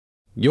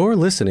You're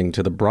listening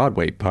to the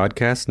Broadway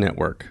Podcast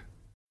Network.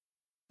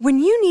 When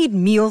you need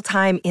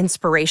mealtime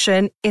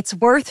inspiration, it's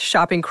worth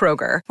shopping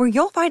Kroger, where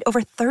you'll find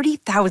over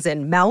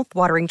 30,000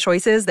 mouth-watering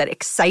choices that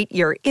excite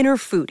your inner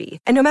foodie.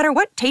 And no matter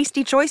what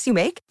tasty choice you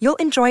make, you'll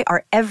enjoy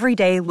our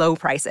everyday low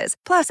prices,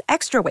 plus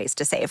extra ways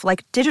to save,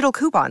 like digital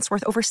coupons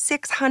worth over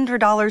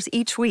 $600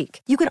 each week.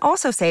 You can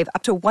also save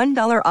up to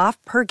 $1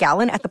 off per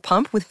gallon at the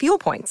pump with fuel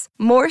points.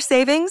 More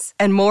savings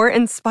and more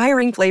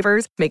inspiring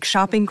flavors make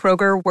shopping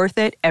Kroger worth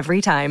it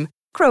every time.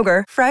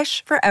 Kroger,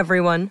 fresh for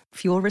everyone.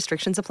 Fuel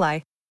restrictions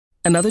apply.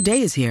 Another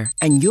day is here,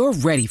 and you're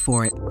ready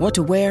for it. What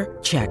to wear?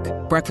 Check.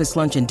 Breakfast,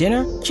 lunch, and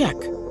dinner? Check.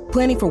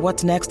 Planning for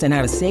what's next and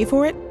how to save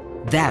for it?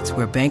 That's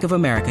where Bank of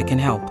America can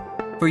help.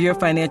 For your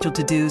financial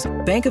to-dos,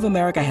 Bank of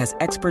America has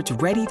experts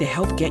ready to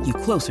help get you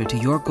closer to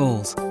your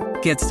goals.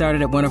 Get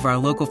started at one of our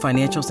local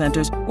financial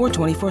centers or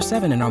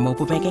 24/7 in our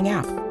mobile banking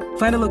app.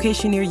 Find a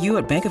location near you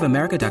at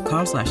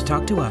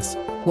bankofamerica.com/talktous.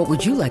 What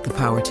would you like the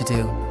power to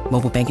do?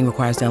 Mobile banking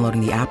requires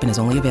downloading the app and is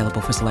only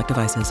available for select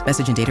devices.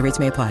 Message and data rates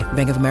may apply.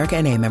 Bank of America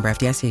N.A., member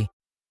FDIC.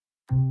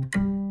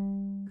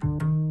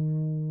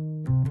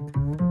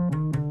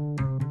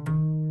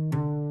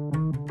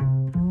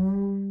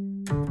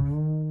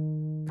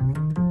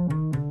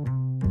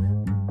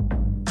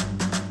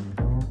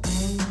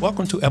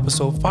 Welcome to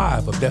episode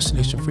 5 of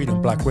Destination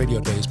Freedom Black Radio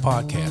Days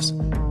podcast.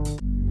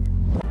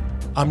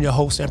 I'm your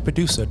host and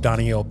producer,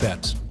 Donnie L.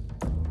 Betts.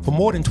 For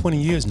more than 20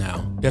 years now,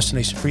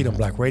 Destination Freedom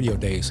Black Radio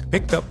Days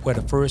picked up where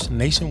the first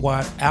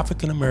nationwide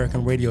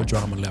African-American radio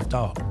drama left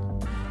off.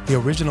 The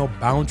original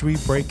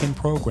boundary-breaking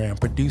program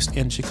produced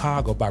in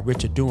Chicago by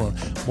Richard Durham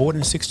more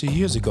than 60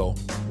 years ago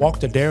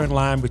walked the daring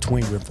line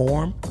between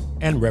reform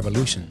and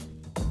revolution.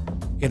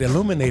 It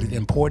illuminated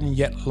important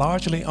yet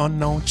largely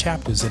unknown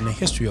chapters in the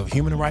history of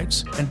human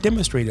rights and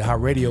demonstrated how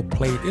radio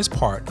played its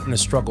part in the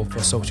struggle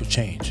for social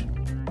change.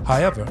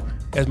 However,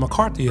 as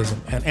McCarthyism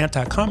and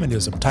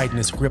anti-communism tightened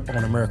its grip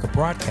on American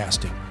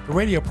broadcasting, the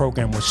radio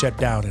program was shut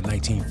down in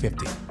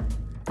 1950.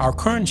 Our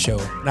current show,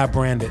 now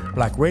branded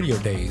Black Radio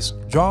Days,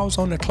 draws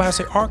on the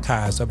classic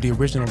archives of the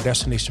original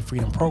Destination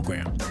Freedom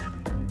program.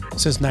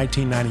 Since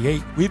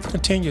 1998, we've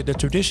continued the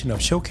tradition of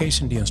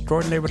showcasing the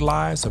extraordinary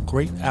lives of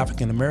great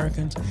African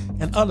Americans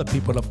and other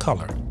people of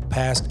color,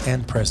 past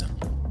and present.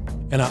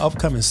 In our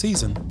upcoming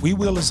season, we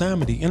will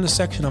examine the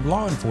intersection of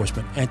law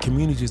enforcement and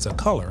communities of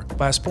color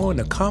by exploring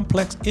the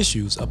complex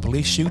issues of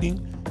police shooting,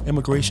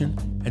 immigration,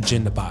 and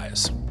gender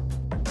bias.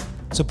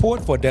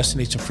 Support for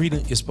Destination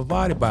Freedom is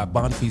provided by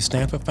Bonfils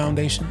Stanford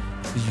Foundation,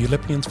 the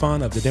Eulipians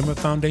Fund of the Denver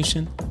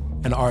Foundation,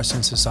 and Arts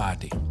and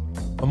Society.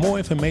 For more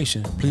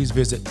information, please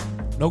visit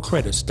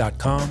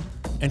nocredits.com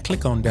and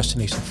click on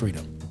Destination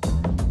Freedom.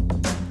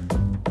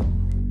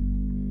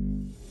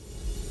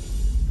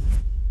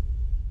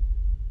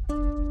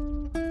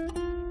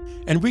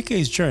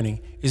 Enrique's Journey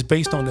is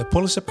based on the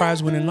Pulitzer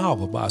Prize-winning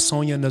novel by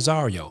Sonia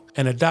Nazario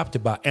and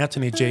adapted by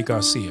Anthony J.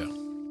 Garcia.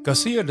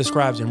 Garcia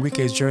describes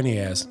Enrique's journey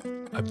as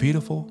a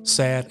beautiful,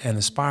 sad, and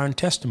inspiring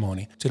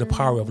testimony to the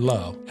power of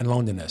love and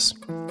loneliness.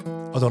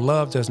 Although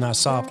love does not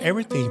solve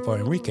everything for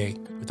Enrique,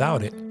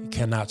 without it, he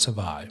cannot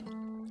survive.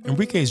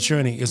 Enrique's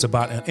journey is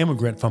about an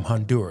immigrant from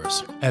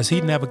Honduras as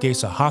he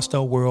navigates a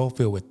hostile world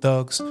filled with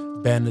thugs,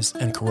 bandits,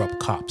 and corrupt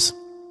cops.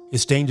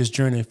 His dangerous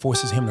journey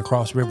forces him to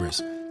cross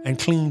rivers and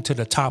cling to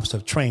the tops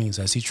of trains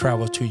as he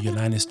travels to the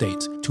United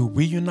States to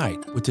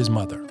reunite with his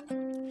mother.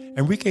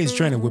 Enrique's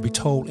journey will be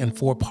told in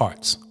 4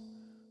 parts.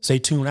 Stay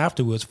tuned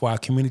afterwards for our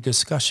community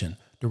discussion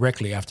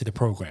directly after the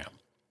program.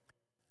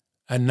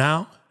 And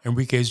now,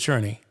 Enrique's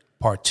Journey,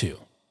 Part 2.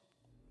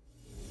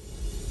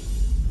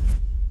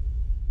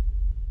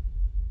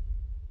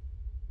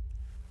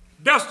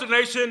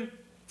 Destination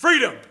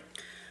Freedom.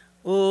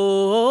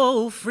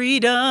 Oh,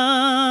 freedom,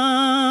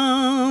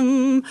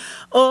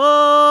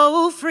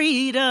 oh,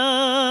 freedom,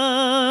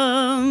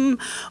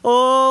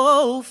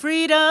 oh,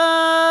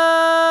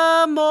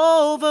 freedom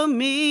over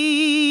me.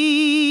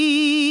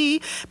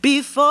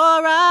 Before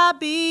I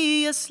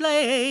be a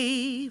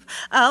slave,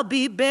 I'll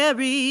be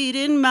buried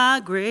in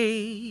my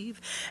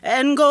grave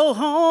and go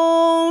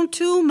home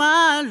to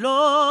my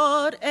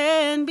Lord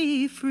and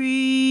be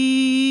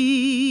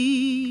free.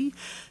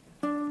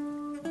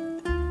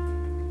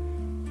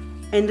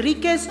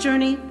 Enrique's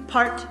Journey,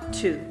 Part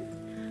 2.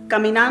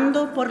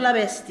 Caminando por la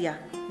Bestia,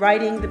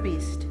 Riding the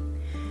Beast.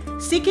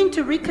 Seeking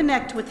to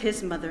reconnect with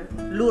his mother,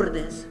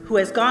 Lourdes, who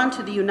has gone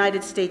to the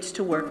United States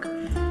to work,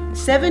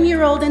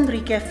 7-year-old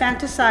Enrique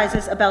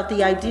fantasizes about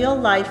the ideal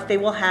life they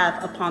will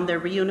have upon their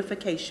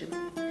reunification.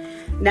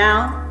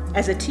 Now,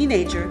 as a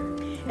teenager,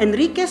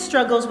 Enrique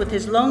struggles with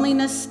his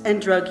loneliness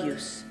and drug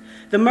use.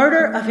 The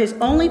murder of his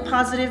only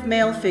positive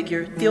male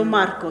figure, Tío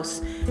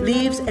Marcos,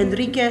 leaves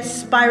Enrique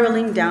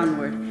spiraling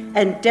downward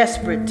and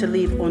desperate to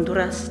leave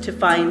Honduras to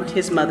find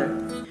his mother.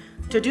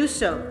 To do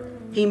so,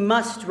 he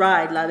must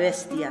ride La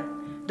Bestia,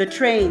 the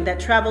train that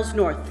travels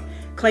north,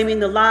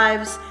 claiming the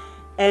lives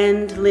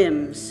and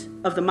limbs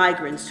of the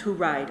migrants who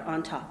ride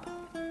on top.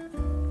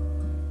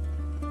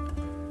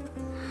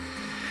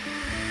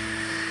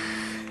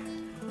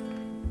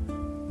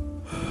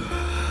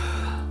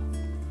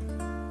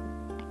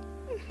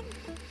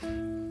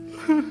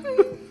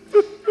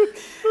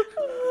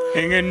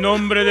 En el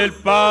nombre del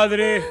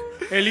Padre,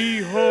 el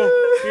Hijo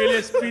y el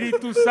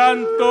Espíritu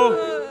Santo.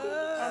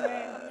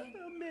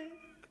 Amén.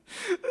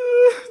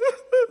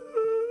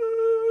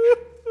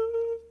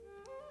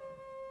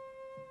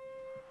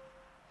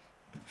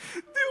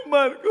 Tío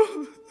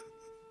Marcos.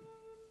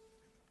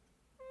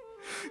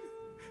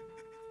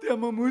 Te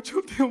amo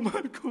mucho, tío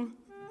Marcos.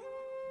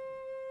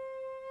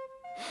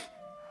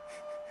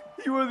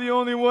 You were the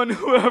only one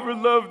who ever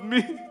loved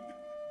me.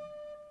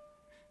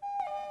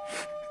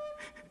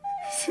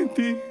 Sin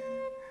ti,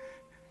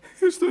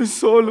 estoy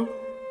solo.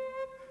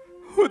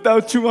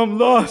 Without you, I'm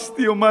lost,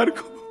 tío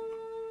Marco.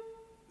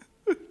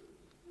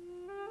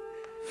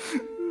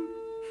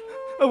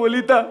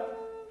 Abuelita,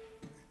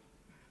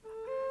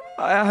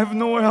 I have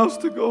nowhere else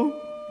to go.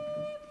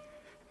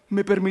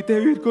 ¿Me permite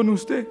vivir con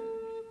usted?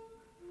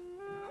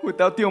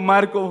 Without tío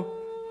Marco,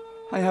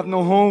 I have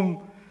no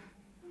home.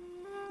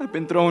 I've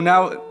been thrown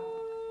out.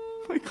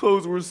 My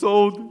clothes were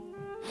sold.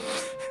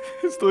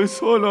 Estoy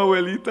solo,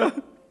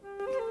 abuelita.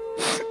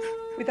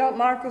 Without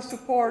Marco's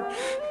support,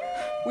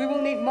 we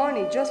will need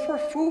money just for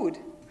food.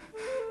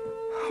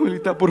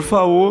 Abuelita, por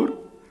favor.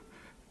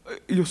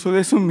 Yo soy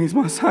de su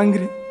misma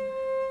sangre.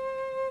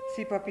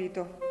 Sí,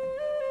 papito.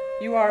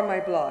 You are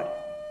my blood.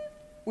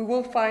 We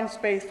will find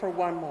space for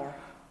one more.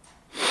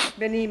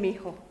 Vení,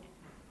 mijo.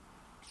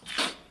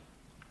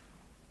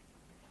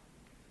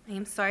 I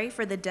am sorry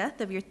for the death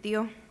of your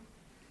tío.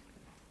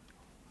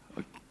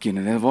 ¿Quién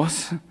eres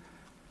vos?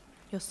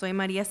 Yo soy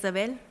María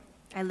Isabel.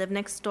 I live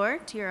next door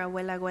to your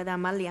abuela Gueda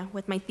Amalia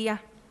with my tía.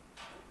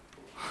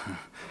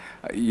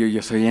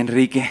 Yo soy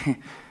Enrique.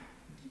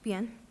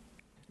 Bien.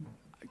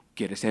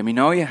 ¿Quieres ser mi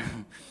novia?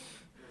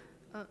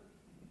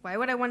 Why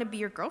would I want to be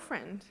your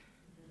girlfriend?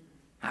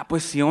 Ah,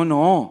 pues sí o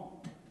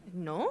no.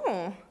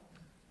 No.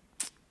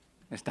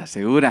 ¿Estás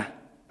segura?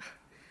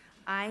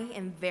 I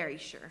am very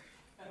sure.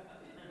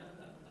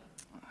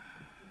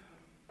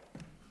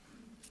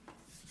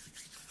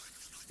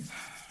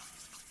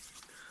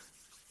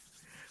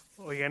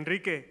 Oye,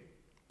 Enrique,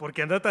 ¿por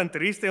qué anda tan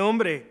triste,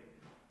 hombre?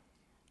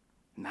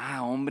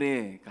 Nah,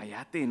 hombre,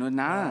 cállate, no es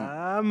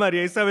nada. Ah,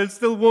 María Isabel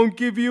still won't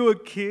give you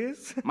a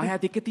kiss. Maya, ¿a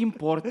ti qué te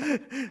importa?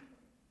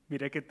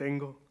 Mira que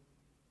tengo.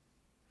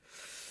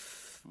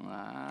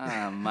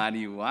 Ah,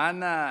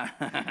 marihuana.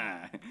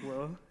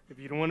 Well, if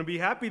you don't want to be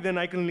happy, then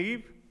I can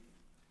leave.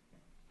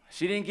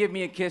 She didn't give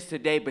me a kiss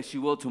today, but she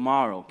will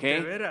tomorrow,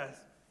 okay? ¿De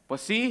veras? Pues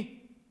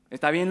sí,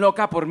 está bien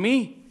loca por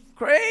mí.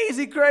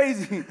 Crazy,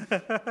 crazy.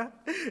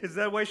 Is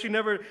that why she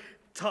never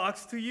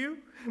talks to you?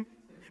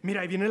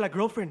 Mira, ahí viene la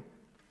girlfriend.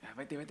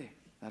 Vete,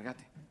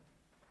 lárgate.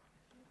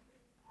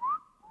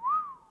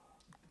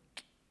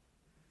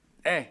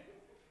 Hey,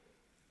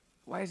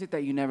 why is it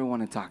that you never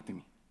want to talk to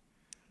me?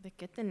 ¿De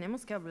qué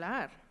tenemos que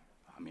hablar?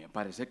 A mí me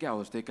parece que a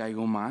vos te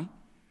caigo mal.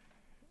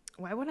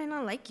 Why would I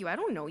not like you? I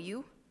don't know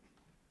you.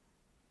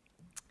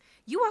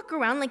 You walk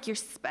around like you're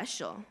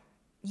special.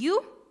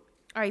 You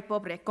are a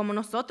pobre como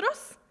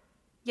nosotros,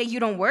 yet you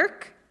don't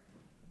work.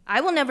 I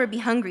will never be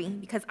hungry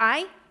because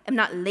I am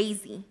not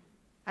lazy.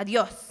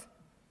 Adiós.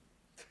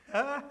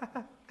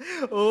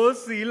 Oh,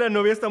 sí, la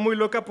novia está muy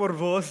loca por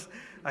vos.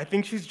 I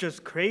think she's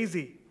just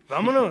crazy.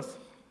 Vámonos.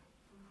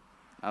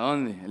 ¿A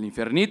dónde? ¿El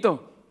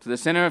infiernito? To the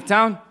center of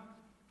town?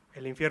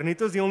 El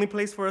infiernito is the only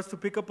place for us to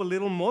pick up a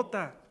little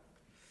mota.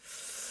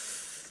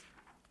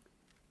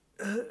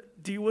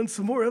 Do you want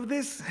some more of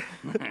this?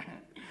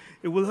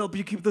 It will help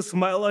you keep the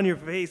smile on your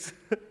face.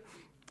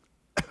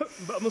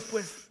 Vamos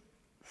pues.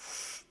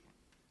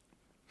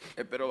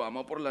 Pero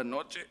vamos por la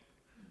noche.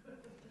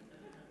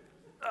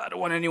 I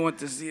don't want anyone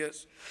to see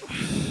us.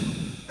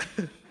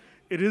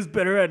 It is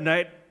better at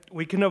night.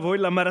 We can avoid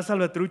la Mara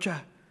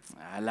Salvatrucha.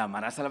 Ah, la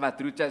Mara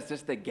Salvatrucha is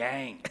just a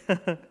gang.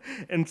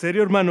 En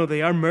serio, hermano,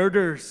 they are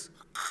murders.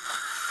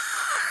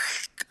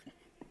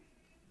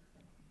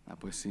 Ah,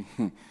 pues sí.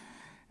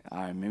 All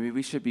right, maybe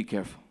we should be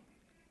careful.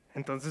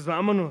 Entonces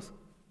vámonos.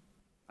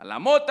 ¡A la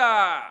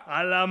mota!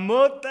 ¡A la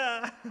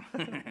mota!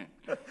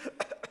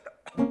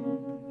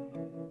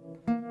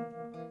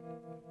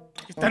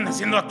 ¿Qué están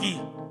haciendo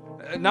aquí?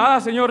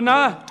 Nada, señor,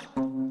 nada.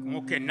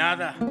 Como que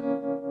nada.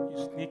 You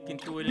sneak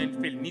into el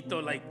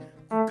infernito like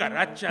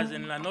cucarachas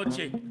en la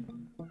noche.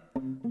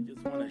 You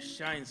just want to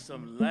shine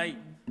some light.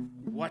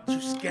 Watch you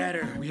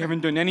scatter. We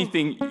haven't done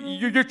anything.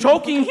 You're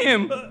choking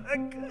him.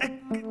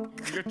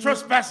 You're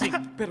trespassing.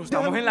 Pero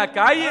estamos en la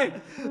calle.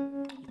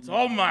 It's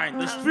all mine.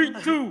 The street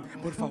too.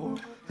 Por favor.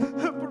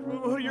 Por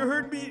favor, you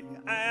hurt me.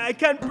 I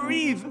can't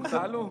breathe.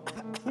 Dalo.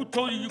 Who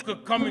told you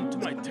could come into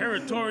my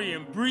territory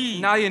and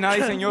breathe? Nadie,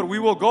 señor. We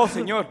will go,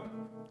 señor.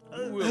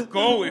 You will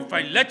go if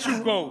I let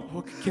you go.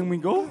 Okay, can we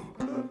go?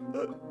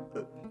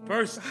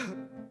 First,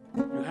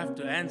 you have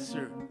to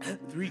answer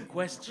 3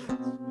 questions.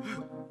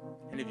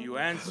 And if you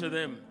answer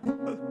them,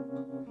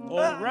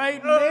 all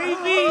right,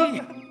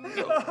 maybe.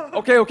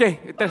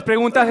 Okay. 3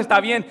 preguntas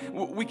está bien.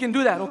 We can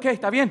do that. Okay,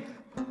 está bien.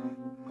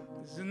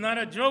 This is not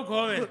a joke,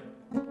 joven.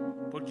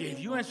 Porque if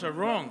you answer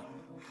wrong,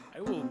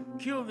 I will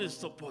kill this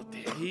Sopote.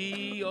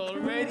 He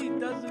already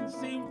doesn't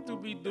seem to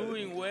be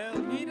doing well.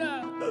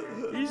 Mira,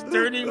 he's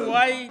turning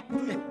white.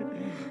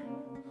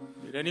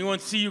 Did anyone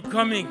see you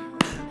coming?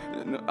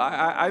 No,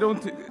 I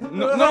don't.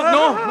 No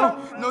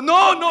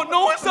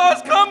one saw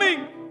us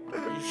coming.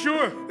 Are you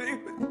sure?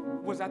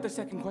 Was that the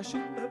second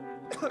question?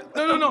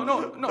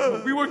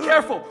 No. We were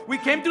careful. We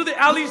came through the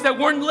alleys that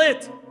weren't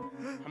lit.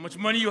 How much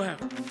money you have?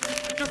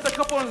 Just a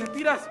couple of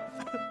lempiras.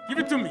 Give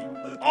it to me.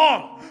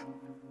 All.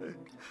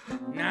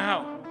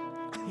 Now,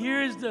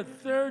 here's the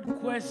third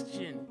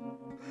question.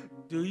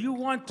 Do you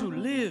want to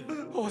live?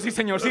 Oh, sí,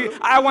 señor, sí.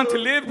 I want to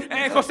live,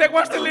 and Jose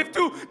wants to live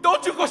too.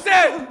 Don't you,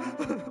 Jose?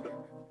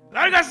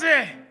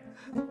 ¡Lárgase!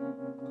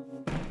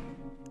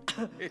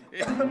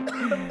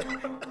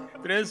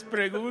 3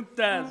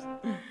 preguntas.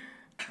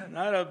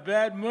 Not a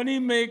bad money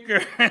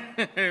maker.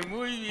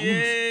 Muy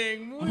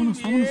bien, muy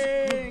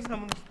bien.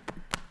 Vámonos.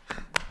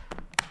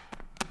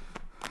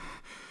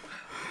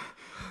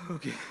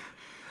 Okay.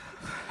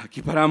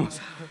 Aquí paramos.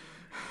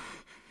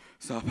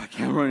 Stop, I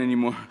can't run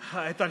anymore.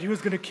 I thought he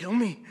was gonna kill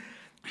me.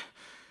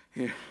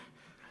 Here,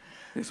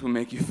 this will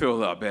make you feel a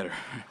lot better.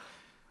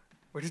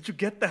 Where did you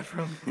get that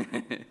from?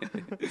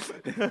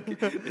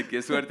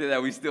 Qué suerte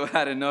that we still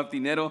had enough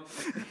dinero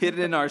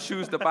hidden in our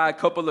shoes to buy a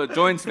couple of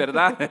joints,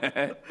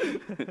 ¿verdad?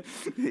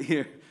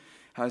 Here,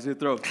 how's your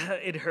throat?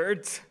 It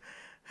hurts.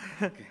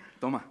 Okay,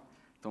 toma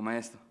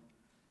esto.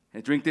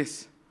 Hey, drink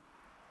this.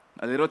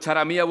 A little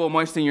charamilla will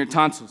moisten your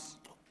tonsils.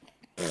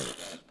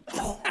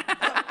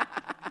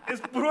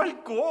 Es puro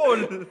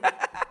alcohol.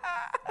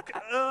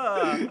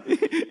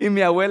 Y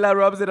mi abuela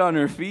rubs it on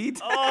her feet.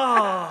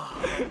 Oh.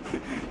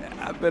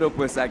 Pero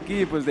pues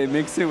aquí, pues they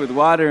mix it with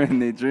water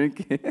and they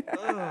drink it.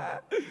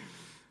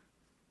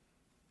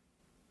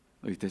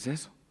 ¿Oíste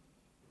eso?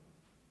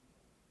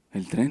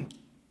 El tren.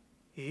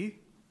 ¿Y?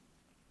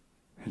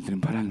 El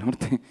tren para el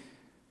norte.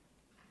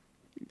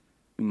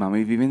 Mi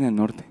mami vive en el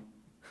norte.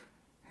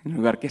 En un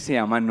lugar que se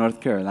llama North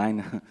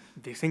Carolina.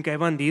 Dicen que hay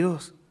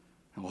bandidos.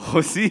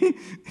 Oh, sí.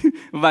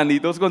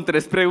 Bandidos con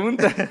 3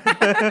 preguntas.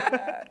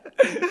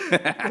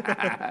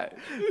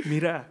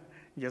 Mira,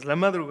 ya es la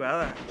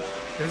madrugada.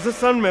 There's the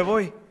sun, me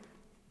voy.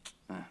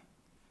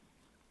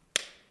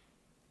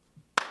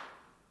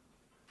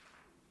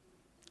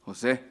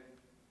 José,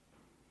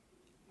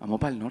 vamos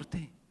para el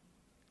norte.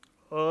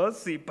 Oh,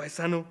 sí,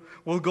 paisano.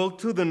 We'll go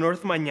to the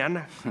north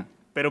mañana.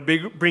 Pero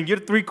bring your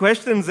 3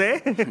 questions,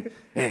 ¿eh?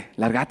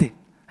 Lárgate.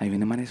 Ahí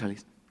viene María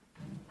Solís.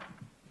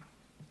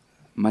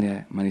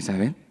 María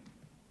Isabel.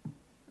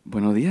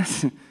 Buenos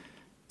días.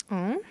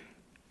 Oh,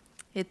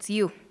 it's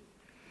you.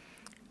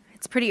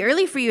 It's pretty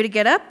early for you to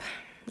get up,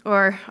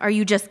 or are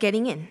you just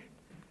getting in?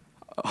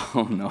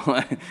 Oh, no.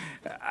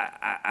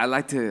 I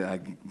like to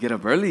get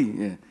up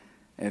early.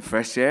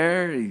 Fresh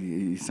air,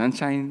 y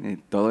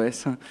sunshine, todo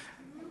eso.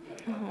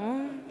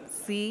 Oh,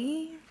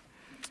 see?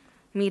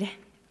 Mire,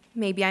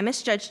 maybe I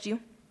misjudged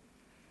you.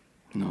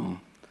 No,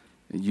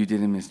 you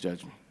didn't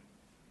misjudge me.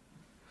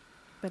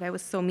 But I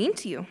was so mean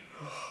to you.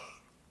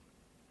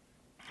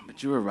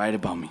 But you were right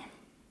about me.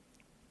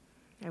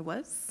 I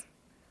was?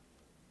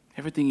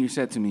 Everything you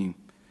said to me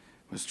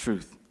was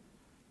truth.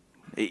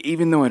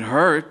 Even though it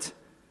hurt,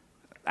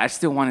 I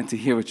still wanted to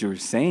hear what you were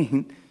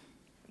saying.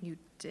 You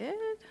did?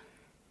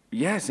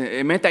 Yes,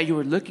 it meant that you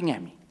were looking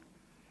at me.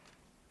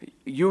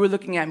 You were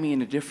looking at me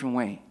in a different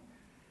way,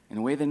 in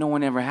a way that no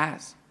one ever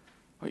has.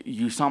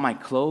 You saw my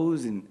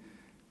clothes,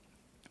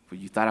 but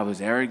you thought I was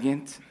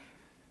arrogant.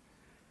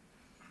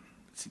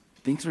 See,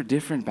 things were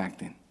different back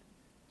then.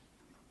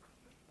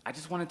 I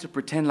just wanted to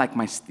pretend like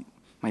my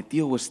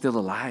tío was still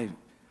alive.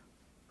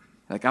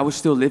 Like I was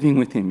still living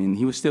with him and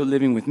he was still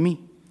living with me.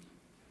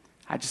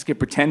 I just kept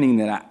pretending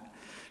that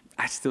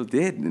I still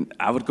did. And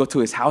I would go to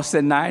his house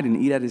at night and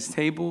eat at his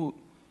table.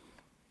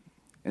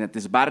 And that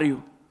this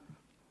barrio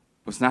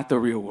was not the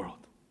real world.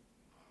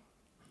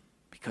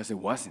 Because it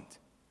wasn't.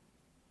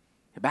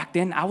 Back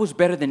then, I was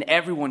better than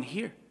everyone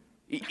here.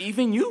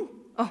 Even you.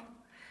 Oh,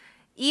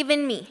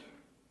 even me.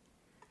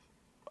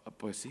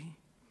 Pues sí.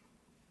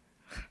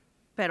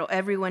 Pero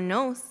everyone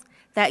knows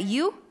that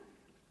you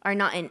are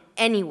not in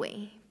any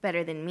way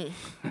better than me.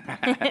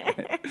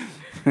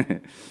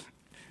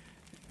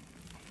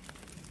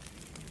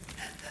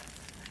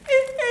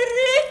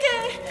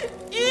 Enrique,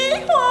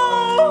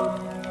 hijo.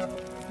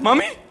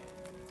 Mami,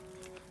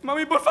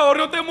 Mami, por favor,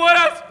 no te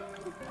mueras.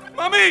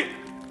 Mami,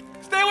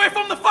 stay away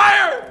from the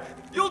fire.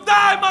 You'll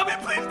die, Mami,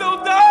 please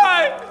don't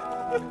die.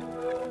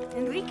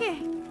 Enrique,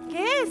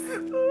 ¿qué es?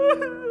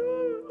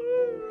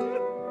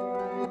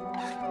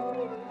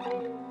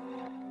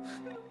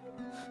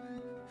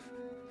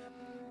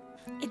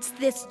 It's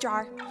this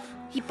jar.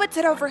 He puts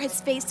it over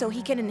his face so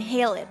he can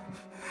inhale it.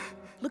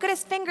 Look at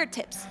his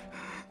fingertips.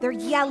 They're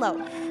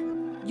yellow.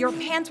 Your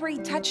pants where he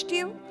touched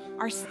you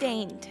are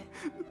stained.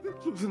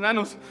 Los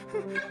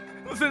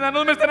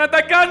enanos me están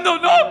atacando,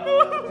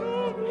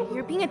 no.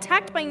 You're being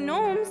attacked by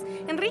gnomes.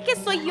 Enrique,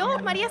 soy yo,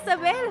 María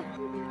Isabel.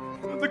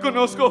 No te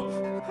conozco.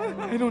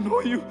 I don't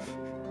know you.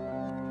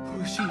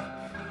 Who is she?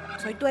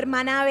 Soy tu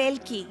hermana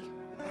Belki.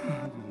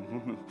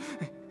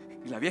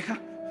 la vieja?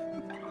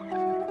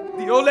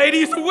 The old lady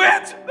is a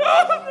witch!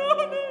 No, no,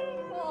 no!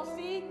 Oh,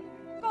 see?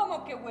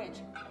 ¿Cómo que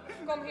witch?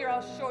 Come here,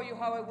 I'll show you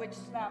how a witch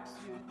slaps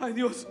you. Ay,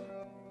 Dios.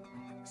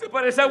 Se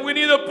parece a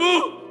Winnie the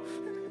Pooh.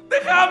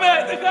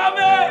 ¡Déjame!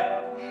 ¡Déjame!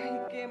 Ay,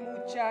 qué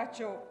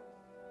muchacho.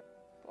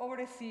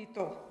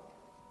 Pobrecito.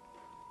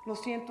 Lo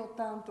siento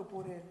tanto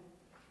por él.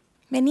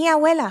 Vení,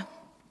 abuela.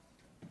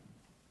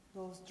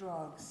 Those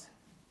drugs.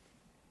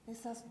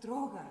 Esas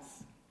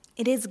drogas.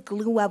 It is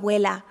glue,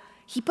 abuela.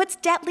 He puts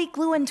deadly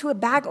glue into a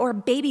bag or a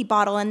baby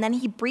bottle and then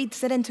he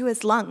breathes it into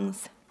his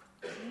lungs.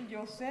 Sí,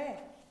 yo sé.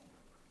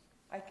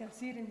 I can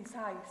see it in his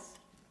eyes.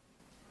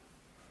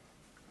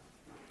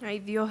 Ay,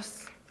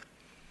 Dios.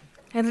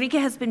 Enrique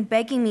has been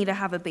begging me to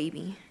have a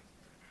baby.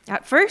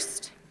 At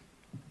first,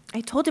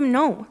 I told him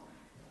no,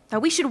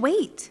 that we should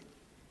wait.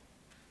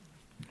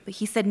 But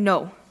he said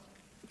no.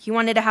 He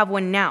wanted to have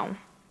one now.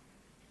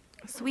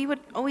 So we would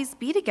always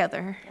be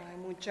together. Ay,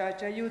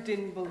 muchacha, you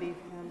didn't believe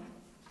him.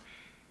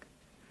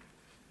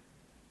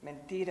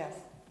 Mentiras.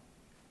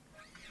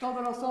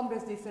 Todos los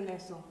hombres dicen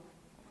eso.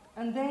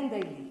 And then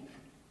they leave.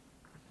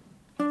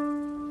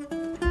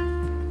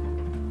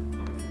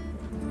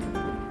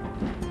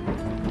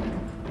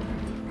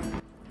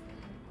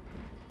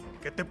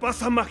 ¿Qué te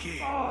pasa, Maggie?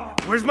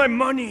 Where's my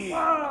money?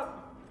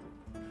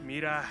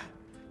 Mira,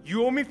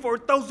 you owe me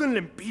 4,000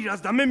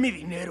 lempiras. Dame mi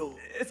dinero.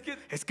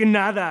 Es que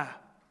nada.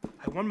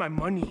 I want my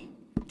money.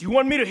 Do you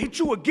want me to hit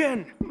you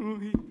again?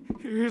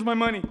 Here's my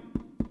money.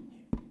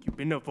 You've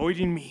been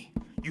avoiding me.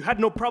 You had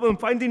no problem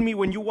finding me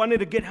when you wanted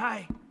to get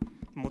high.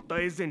 Mota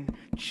isn't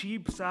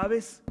cheap,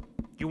 ¿sabes?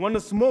 You want to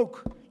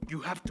smoke, you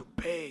have to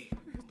pay.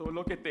 Todo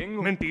lo que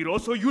tengo.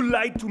 Mentiroso, you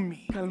lied to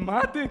me.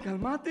 Calmate,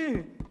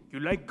 calmate. You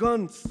like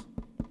guns.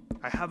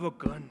 I have a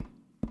gun.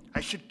 I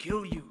should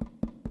kill you.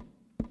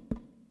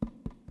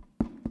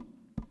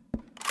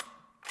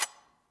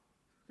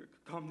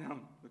 Calm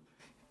down.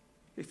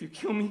 If you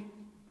kill me,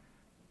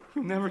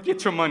 you'll never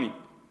get your money.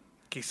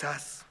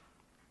 Quizás.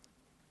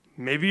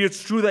 Maybe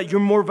it's true that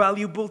you're more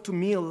valuable to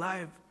me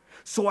alive,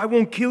 so I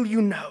won't kill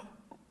you now.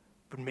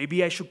 But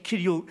maybe I should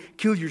kill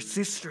your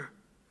sister,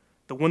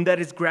 the one that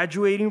is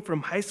graduating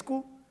from high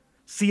school.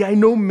 See, I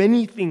know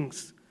many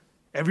things.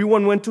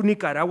 Everyone went to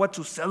Nicaragua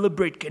to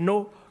celebrate, que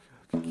no?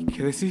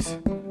 ¿Qué decís?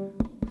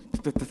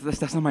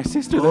 That's not my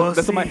sister. Oh,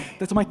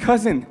 That's my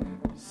cousin.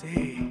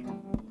 Sí.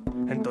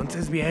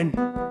 Entonces bien.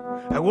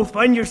 I will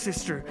find your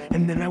sister,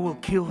 and then I will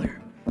kill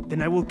her.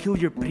 Then I will kill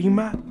your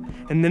prima,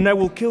 and then I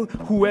will kill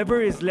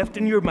whoever is left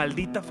in your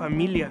maldita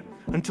familia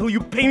until you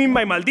pay me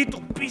my maldito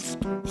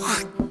pisto.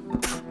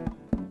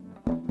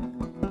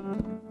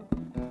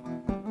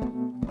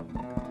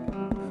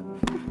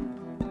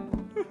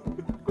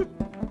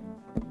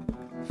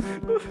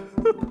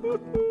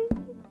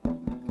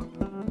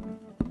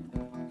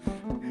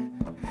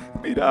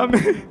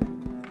 Mírame.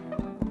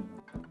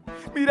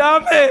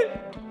 Mírame.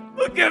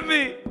 Look at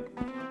me.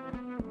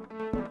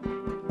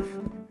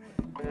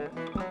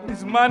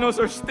 Mis manos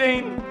are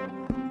stained.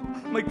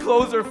 My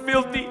clothes are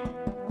filthy.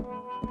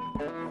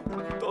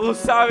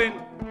 Todos saben.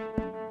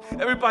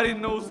 Everybody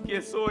knows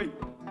quién soy.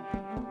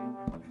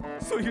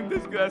 Soy un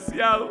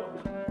desgraciado.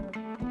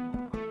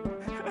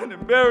 An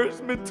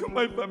embarrassment to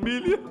my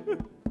familia.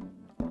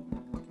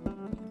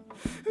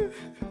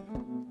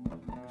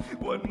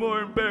 One more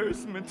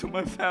embarrassment to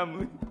my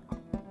family.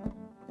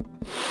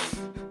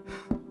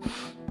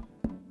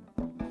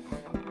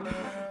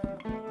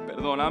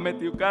 Perdóname,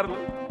 tío Carlos.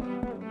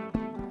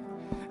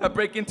 I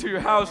break into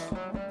your house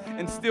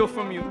and steal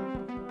from you.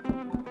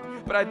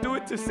 But I do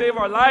it to save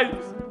our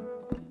lives.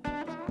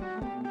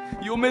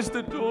 You'll miss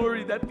the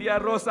jewelry that Tia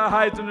Rosa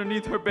hides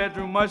underneath her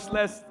bedroom, much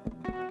less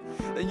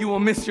than you will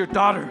miss your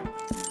daughter.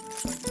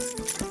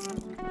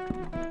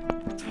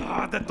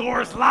 The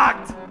door is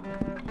locked.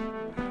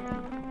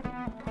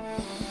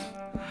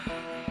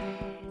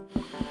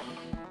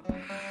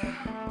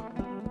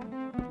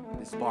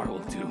 This bar will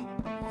do.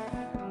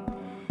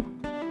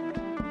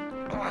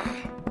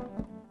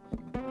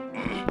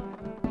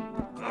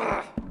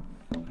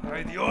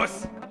 Ay,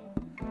 Dios.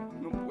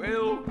 No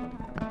puedo.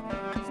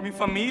 Es mi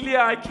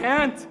familia. I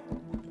can't.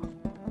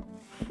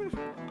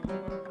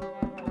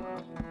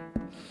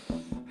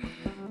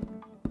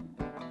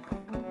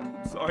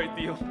 I'm sorry,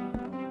 Tío.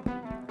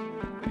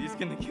 But he's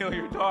gonna kill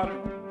your daughter.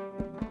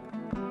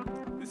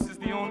 This is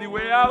the only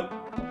way out.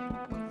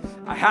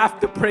 I have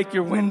to break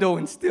your window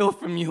and steal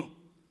from you.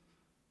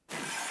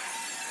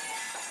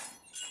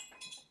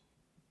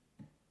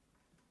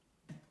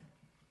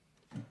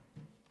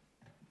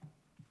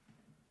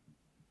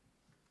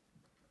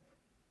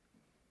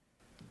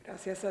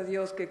 Gracias a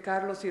Dios que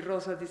Carlos y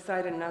Rosa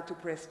decided not to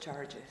press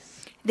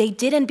charges. They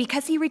didn't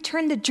because he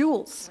returned the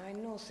jewels. Ay,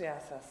 no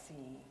seas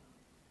así.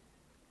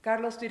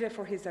 Carlos did it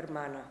for his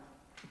hermana.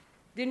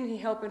 Didn't he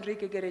help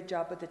Enrique get a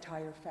job at the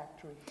tire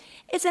factory?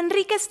 Is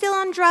Enrique still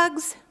on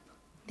drugs?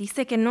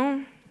 Dice que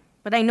no,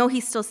 but I know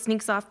he still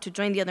sneaks off to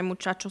join the other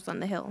muchachos on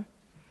the hill.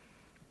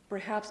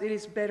 Perhaps it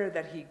is better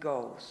that he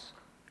goes.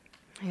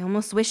 I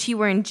almost wish he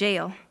were in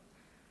jail.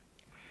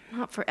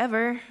 Not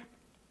forever,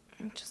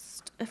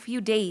 just a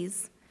few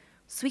days,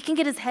 so he can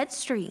get his head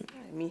straight.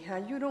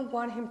 Mija, you don't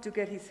want him to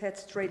get his head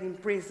straight in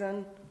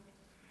prison.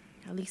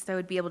 At least I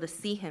would be able to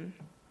see him.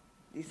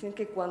 Dicen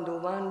que cuando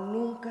van,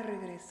 nunca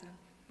regresan.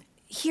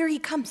 Here he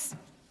comes.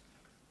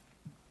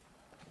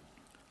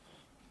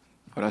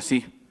 Ahora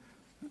sí,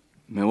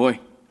 me voy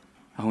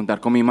a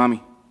juntar con mi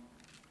mami.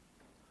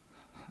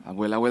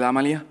 Abuela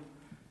Amalia,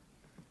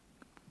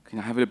 can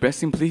I have the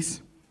blessing,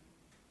 please?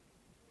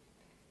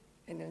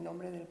 En el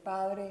nombre del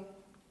Padre,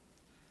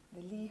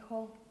 del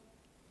Hijo,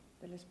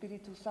 del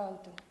Espíritu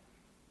Santo.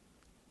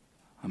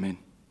 Amén.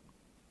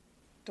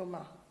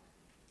 Toma,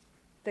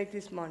 take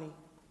this money.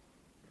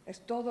 Es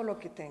todo lo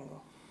que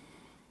tengo.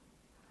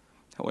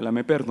 Abuela,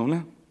 ¿me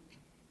perdona?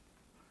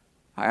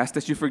 I ask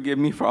that you forgive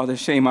me for all the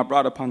shame I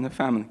brought upon the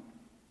family.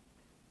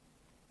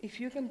 If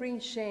you can bring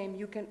shame,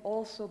 you can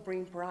also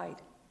bring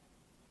pride.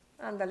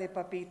 Ándale,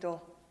 papito.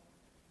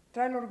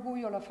 Trae el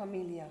orgullo a la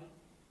familia.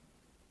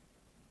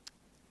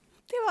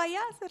 Te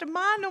vayas,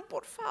 hermano,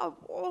 por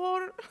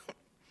favor.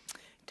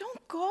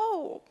 Don't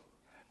go.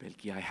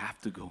 Belki, I have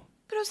to go.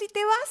 Pero si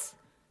te vas,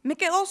 me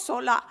quedo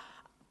sola.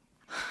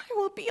 I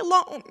will be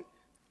alone.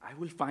 I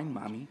will find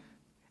Mommy,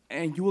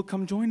 and you will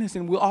come join us,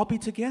 and we'll all be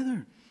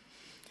together.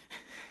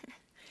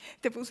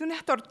 Te puse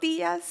unas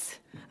tortillas,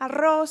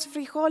 arroz,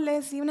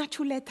 frijoles y unas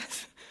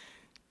chuletas.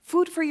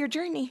 Food for your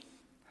journey.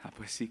 Ah,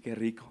 pues sí, qué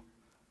rico.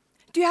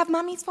 Do you have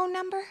Mommy's phone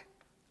number?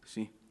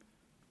 See,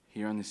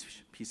 here on this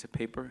piece of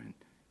paper, and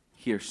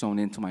here sewn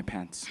into my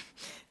pants.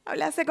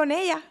 ¿Hablaste con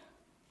ella?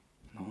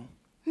 No.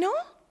 ¿No?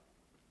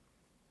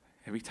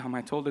 Every time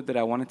I told her that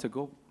I wanted to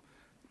go,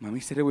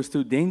 Mommy said it was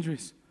too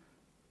dangerous.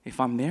 If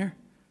I'm there,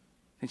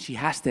 then she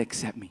has to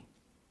accept me.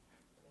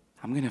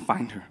 I'm going to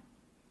find her,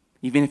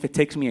 even if it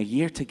takes me a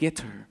year to get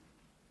to her.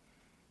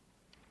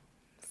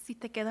 Si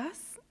te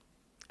quedas,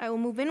 I will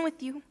move in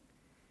with you.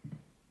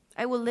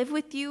 I will live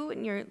with you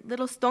in your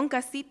little stone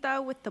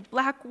casita with the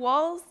black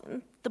walls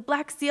and the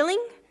black ceiling.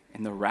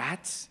 And the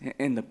rats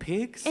and the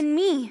pigs. And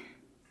me.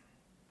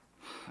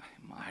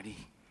 Marty,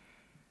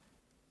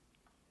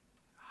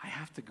 I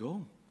have to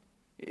go.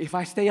 If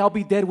I stay, I'll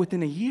be dead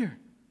within a year.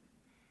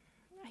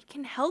 I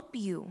can help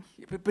you.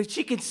 But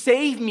she can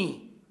save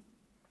me.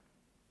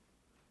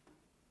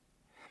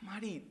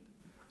 Marty,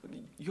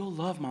 you'll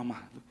love Mama.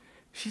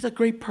 She's a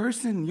great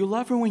person. You'll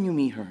love her when you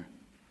meet her.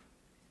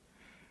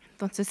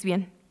 Entonces,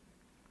 bien.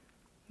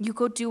 You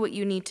go do what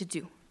you need to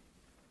do.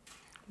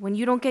 When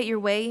you don't get your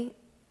way,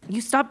 you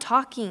stop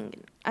talking.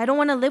 I don't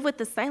want to live with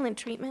the silent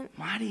treatment.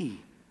 Marty.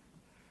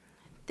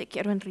 Te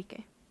quiero,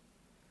 Enrique.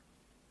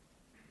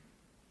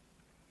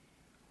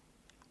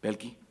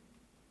 Belki.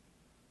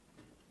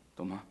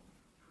 Toma.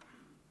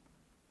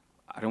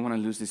 I don't want to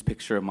lose this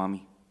picture of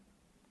Mommy.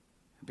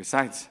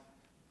 Besides,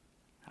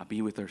 I'll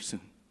be with her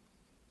soon.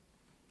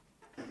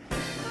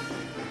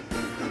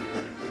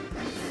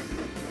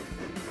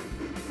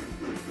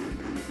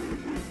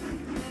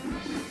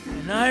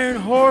 An iron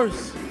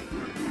horse,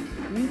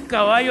 un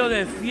caballo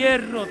de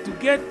fierro. To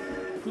get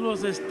to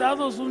los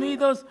Estados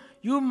Unidos,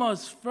 you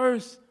must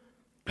first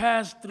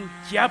pass through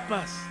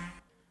Chiapas.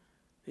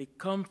 They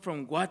come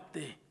from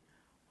Guate,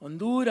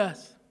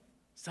 Honduras,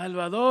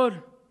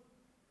 Salvador.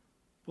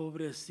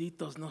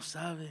 Pobrecitos no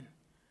saben.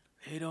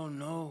 They don't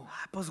know.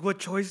 Pues what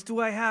choice do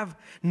I have?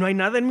 No hay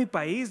nada en mi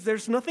país.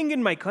 There's nothing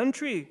in my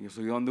country. Yo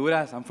soy de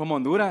Honduras. I'm from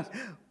Honduras.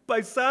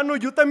 Paisano,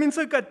 yo también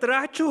soy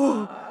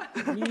catracho.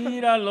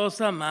 Mira los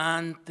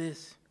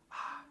amantes.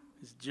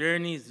 This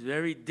journey is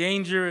very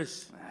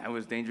dangerous. It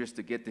was dangerous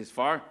to get this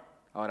far.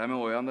 Ahora me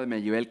voy donde me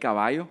llevé el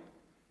caballo.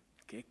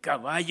 ¿Qué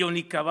caballo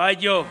ni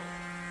caballo?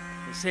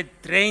 Es el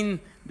tren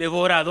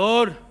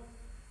devorador.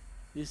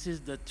 This is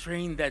the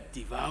train that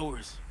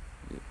devours.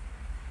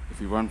 If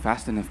we run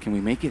fast enough, can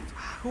we make it?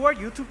 Who are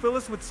you to fill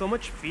us with so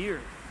much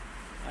fear?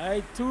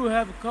 I too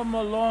have come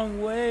a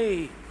long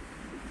way.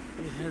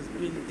 It has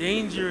been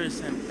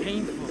dangerous and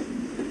painful.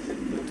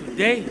 But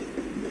today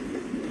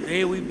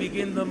we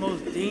begin the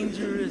most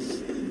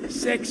dangerous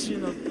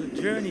section of the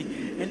journey,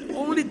 and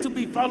only to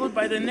be followed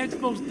by the next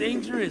most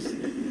dangerous.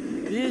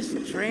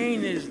 This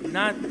train is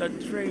not the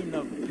train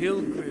of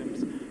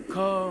pilgrims.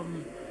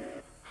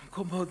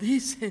 Como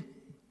dicen.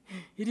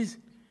 It is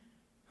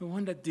the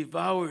one that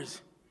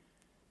devours.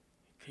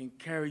 It can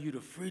carry you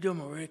to freedom,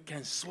 or it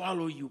can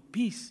swallow you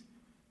piece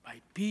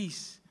by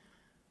piece,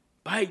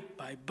 bite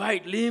by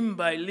bite, limb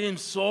by limb,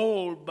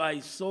 soul by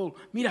soul.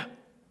 Mira,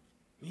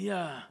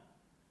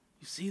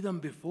 you see them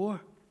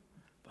before,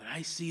 but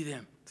I see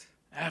them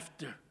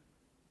after.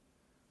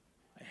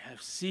 I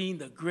have seen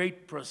the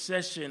great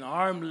procession,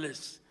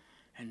 armless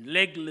and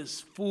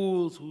legless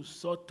fools who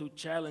sought to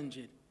challenge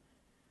it.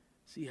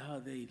 See how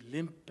they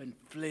limp and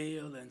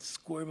flail and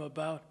squirm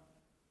about?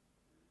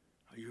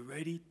 Are you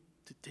ready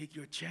to take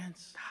your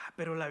chance?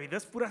 Pero la vida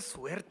es pura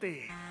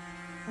suerte.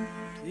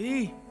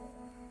 Sí,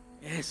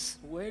 es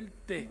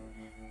suerte.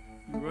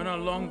 You run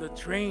along the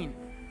train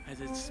as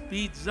it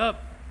speeds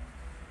up.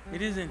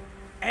 It isn't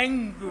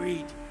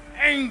angry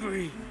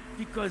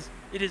because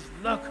it is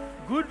luck,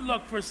 good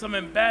luck for some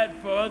and bad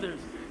for others.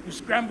 You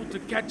scramble to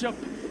catch up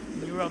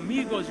Your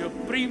amigos, your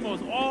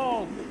primos,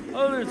 all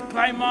others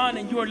climb on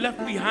and you are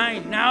left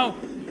behind. Now,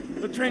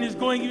 the train is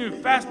going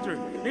even faster,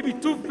 maybe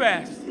too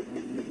fast.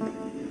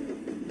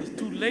 It's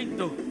too late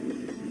though.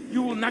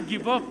 You will not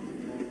give up.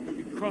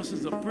 It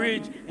crosses a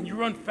bridge and you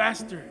run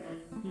faster.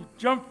 You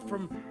jump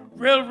from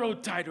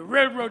railroad tie to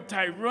railroad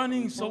tie,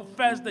 running so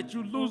fast that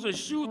you lose a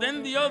shoe,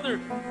 then the other.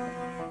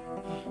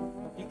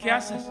 ¿Y qué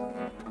haces?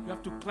 You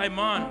have to climb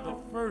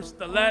on,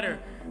 the ladder,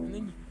 and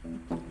then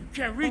you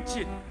can't reach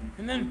it.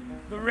 And then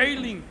the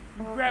railing,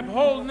 you grab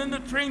hold, and then the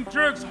train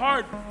jerks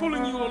hard,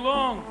 pulling you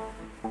along.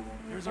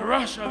 There's a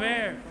rush of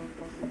air.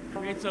 It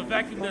creates a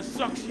vacuum that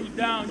sucks you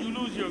down. You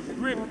lose your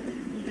grip.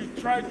 You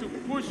try to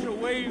push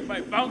away by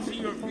bouncing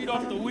your feet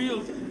off the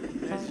wheels.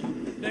 As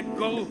you let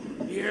go,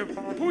 the air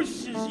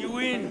pushes you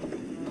in.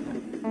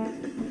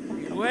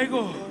 Y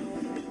luego,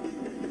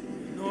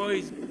 the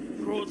noise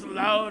grows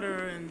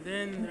louder, and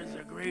then there's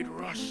a great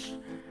rush.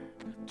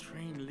 The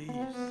train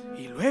leaves.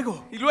 Y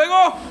luego. Y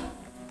luego.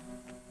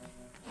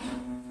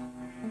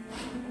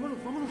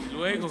 Y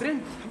luego,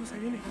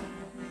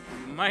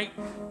 you might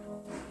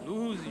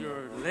lose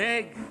your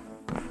leg.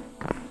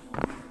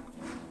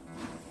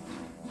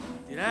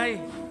 Did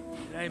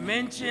I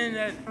mention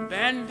that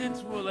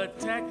bandits will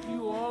attack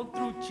you all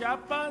through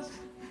Chiapas?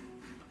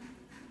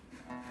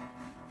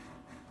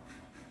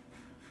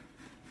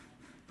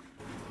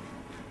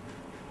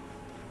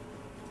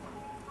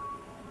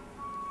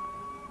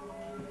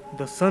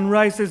 The sun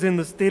rises in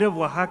the state of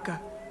Oaxaca.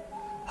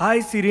 I,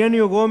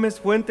 Sirenio Gomez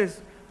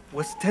Fuentes,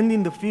 was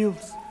tending the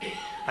fields.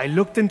 I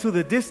looked into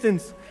the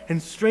distance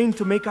and strained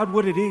to make out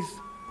what it is.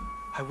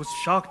 I was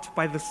shocked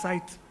by the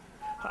sight.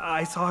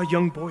 I saw a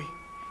young boy.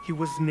 He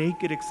was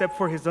naked except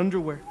for his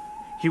underwear.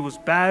 He was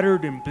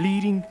battered and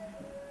bleeding.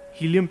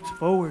 He limped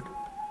forward,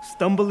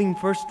 stumbling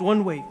first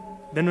one way,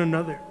 then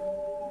another.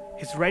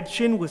 His right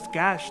shin was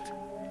gashed.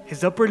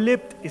 His upper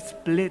lip is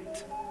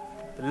split.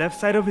 The left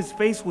side of his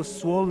face was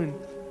swollen.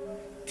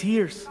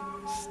 Tears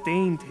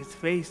stained his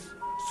face.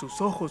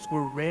 Sus ojos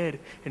were red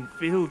and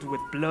filled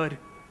with blood.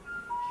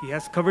 He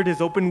has covered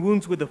his open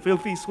wounds with a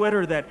filthy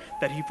sweater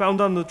that he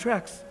found on the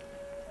tracks.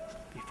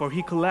 Before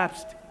he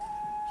collapsed,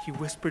 he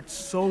whispered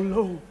so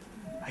low,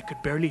 I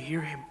could barely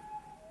hear him.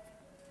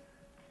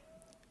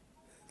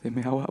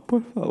 Deme agua,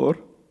 por favor.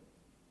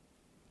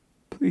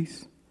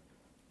 Please.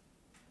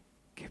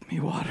 Give me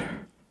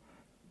water.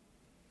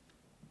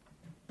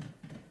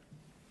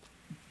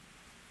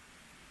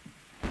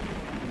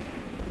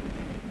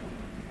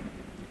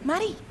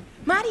 Mari,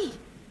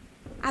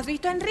 ¿has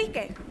visto a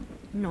Enrique?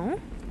 No.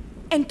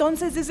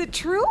 Entonces, is it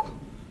true?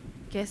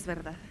 ¿Qué es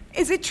verdad?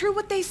 Is it true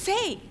what they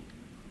say?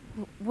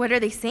 What are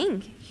they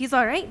saying? He's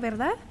all right,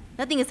 ¿verdad?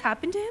 Nothing has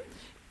happened to him?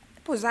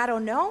 Pues I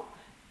don't know.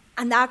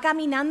 Andaba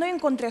caminando y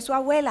encontré a su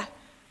abuela.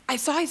 I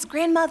saw his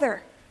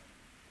grandmother.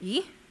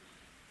 ¿Y?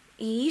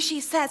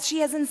 She says she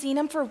hasn't seen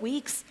him for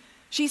weeks.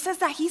 She says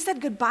that he said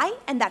goodbye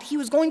and that he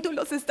was going to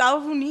los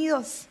Estados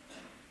Unidos.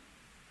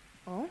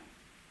 Oh?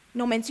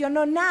 No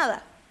mencionó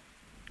nada.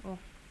 Oh,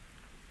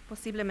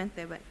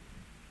 posiblemente, but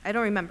I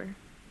don't remember.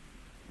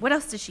 What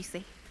else did she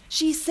say?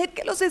 She said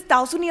que los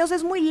Estados Unidos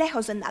es muy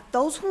lejos and that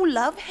those who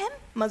love him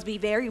must be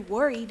very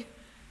worried.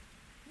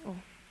 Oh,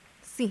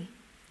 sí.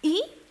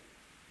 ¿Y?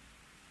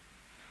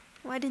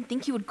 Well, I didn't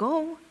think he would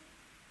go.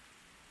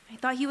 I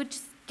thought he would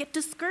just get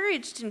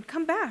discouraged and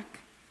come back.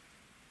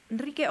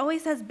 Enrique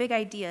always has big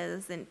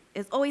ideas and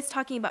is always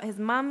talking about his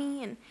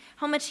mommy and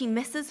how much he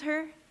misses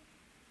her.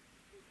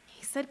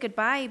 He said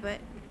goodbye, but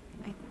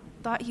I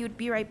thought he would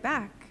be right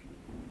back.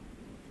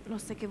 No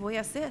sé qué voy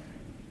a hacer.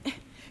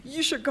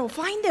 You should go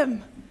find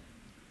him.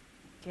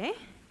 ¿Qué?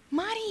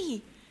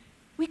 Mari,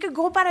 we could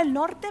go para el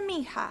norte,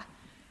 mija.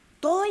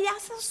 Todo ya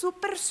está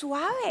súper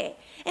suave.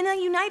 In the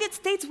United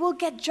States, we'll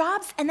get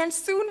jobs, and then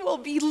soon we'll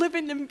be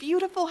living in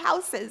beautiful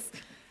houses.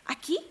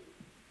 Aquí,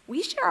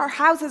 we share our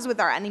houses with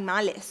our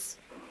animales.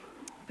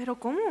 ¿Pero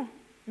cómo?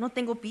 No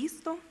tengo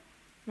pisto.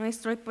 No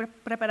estoy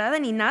preparada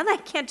ni nada. I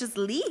can't just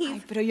leave.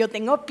 Ay, pero yo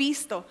tengo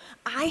pisto.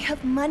 I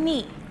have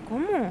money.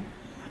 ¿Cómo?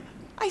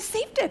 I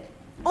saved it.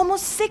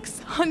 Almost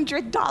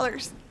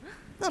 $600.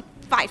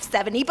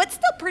 $570, but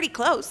still pretty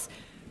close.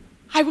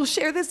 I will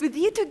share this with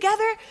you.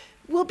 Together,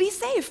 we'll be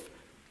safe.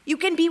 You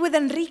can be with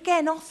Enrique,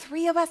 and all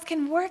three of us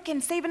can work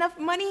and save enough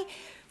money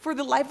for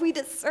the life we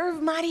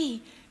deserve,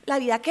 Mari. La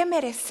vida que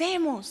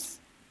merecemos.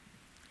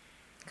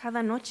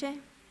 Cada noche,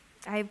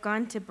 I've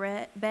gone to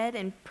bed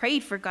and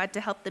prayed for God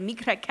to help the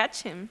migra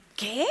catch him.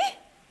 ¿Qué?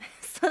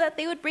 So that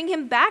they would bring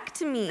him back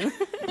to me.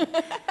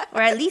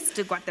 Or at least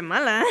to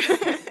Guatemala.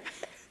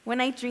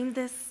 When I dreamed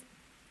this,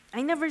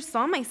 I never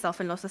saw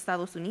myself in los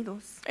Estados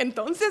Unidos.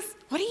 Entonces,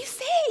 what do you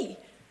say?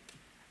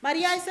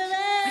 María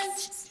Isabel,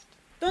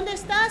 ¿dónde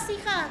estás,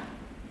 hija?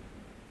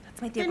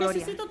 That's my tia Te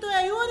Gloria. necesito tu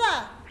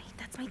ayuda. Ay,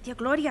 that's my tia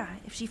Gloria.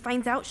 If she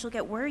finds out, she'll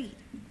get worried.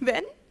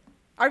 Then,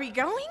 are we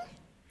going?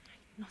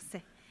 No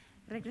sé.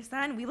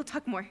 Regresa and we will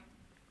talk more.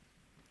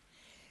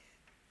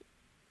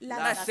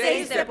 Las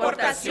 6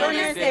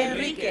 deportaciones de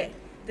Enrique.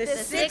 The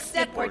 6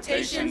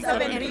 deportations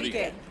of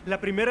Enrique. La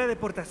primera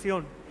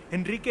deportación.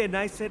 Enrique and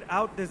I set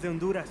out desde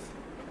Honduras.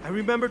 I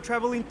remember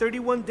traveling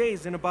 31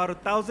 days and about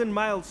 1,000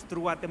 miles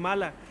through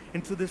Guatemala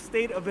into the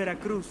state of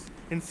Veracruz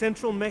in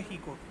central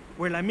Mexico,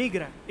 where La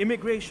Migra,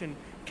 immigration,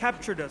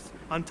 captured us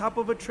on top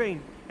of a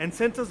train and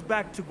sent us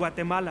back to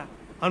Guatemala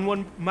on what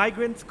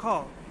migrants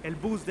call el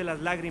bus de las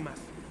lágrimas,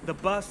 the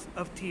bus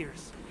of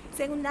tears.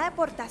 Segunda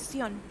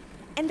deportación.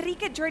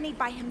 Enrique journeyed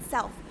by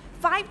himself,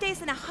 5 days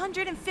and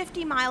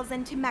 150 miles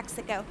into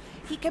Mexico.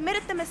 He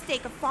committed the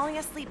mistake of falling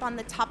asleep on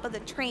the top of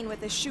the train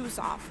with his shoes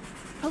off.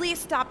 Police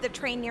stopped the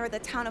train near the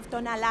town of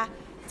Tonalá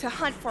to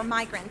hunt for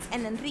migrants,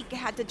 and Enrique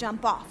had to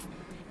jump off.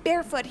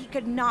 Barefoot, he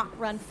could not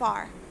run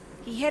far.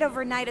 He hid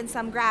overnight in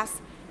some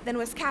grass, then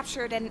was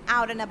captured and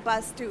out in a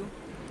bus to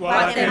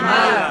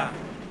Guatemala.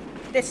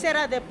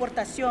 Tercera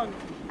deportación.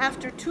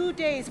 After 2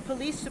 days,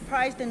 police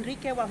surprised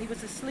Enrique while he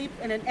was asleep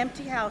in an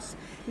empty house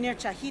near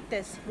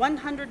Chajites,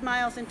 100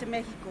 miles into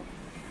Mexico.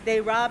 They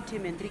robbed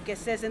him, Enrique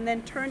says, and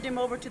then turned him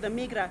over to the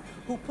Migra,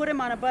 who put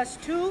him on a bus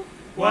to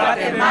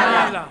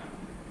Guatemala.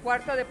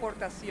 Cuarta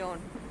deportación.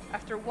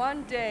 After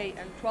 1 day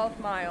and 12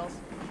 miles,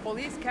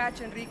 police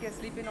catch Enrique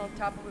sleeping on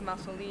top of a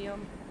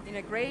mausoleum in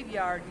a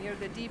graveyard near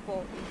the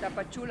depot in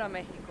Tapachula,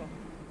 Mexico,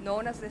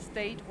 known as the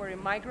state where a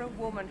migrant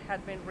woman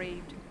had been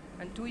raped,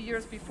 and 2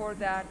 years before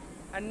that,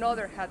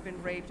 another had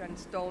been raped and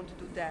stoned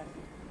to death.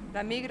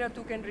 La Migra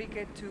took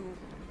Enrique to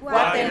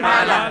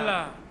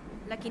Guatemala.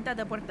 La quinta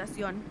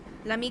deportación.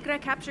 La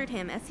Migra captured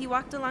him as he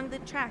walked along the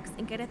tracks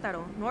in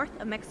Querétaro, north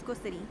of Mexico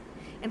City.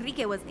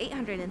 Enrique was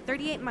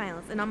 838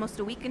 miles and almost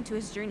a week into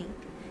his journey.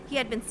 He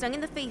had been stung in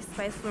the face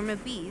by a swarm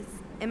of bees.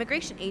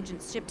 Immigration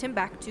agents shipped him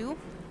back to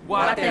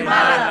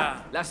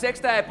Guatemala. La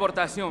sexta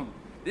deportación.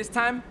 This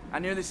time, I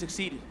nearly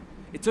succeeded.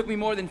 It took me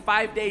more than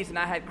 5 days and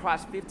I had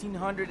crossed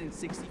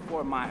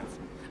 1,564 miles.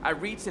 I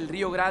reached El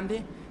Rio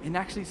Grande and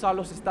actually saw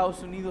los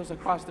Estados Unidos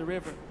across the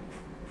river.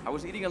 I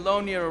was eating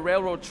alone near a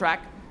railroad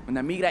track when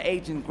the Migra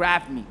agent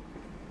grabbed me.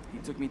 He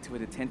took me to a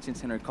detention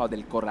center called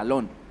El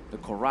Corralón, the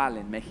Corral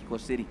in Mexico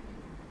City.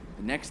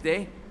 The next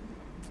day,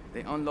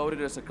 they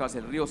unloaded us across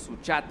El Rio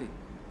Suchate.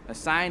 A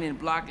sign in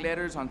block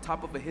letters on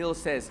top of a hill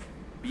says,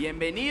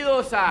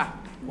 Bienvenidos a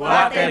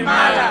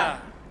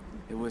Guatemala.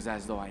 It was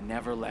as though I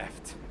never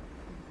left.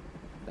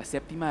 La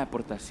séptima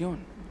deportación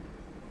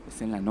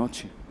es en la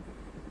noche,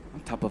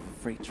 on top of a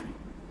freight train.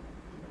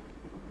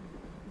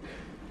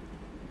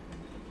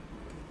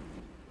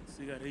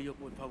 Cigarrillo,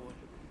 por favor.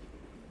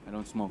 I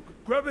don't smoke.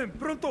 Grab him,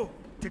 pronto!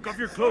 Take off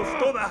your clothes,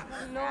 toda!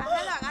 No.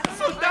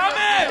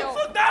 ¡Soltame!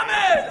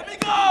 ¡Soltame! ¡Let me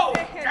go!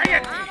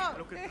 ¡Cállate!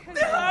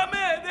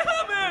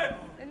 ¡Déjame!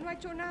 Él no ha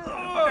hecho nada.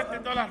 Quítate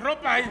todas las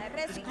ropas.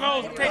 It's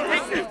clothes. Take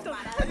them.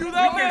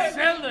 ¡Ayúdame! We can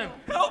sell them.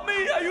 ¡Help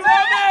me!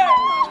 ¡Ayúdame!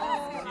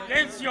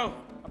 Silencio.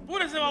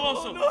 Apúrese,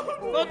 baboso.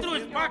 Go through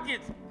his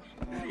pockets.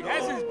 He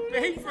has his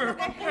paper.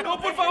 No,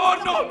 por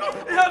favor, no!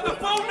 He has the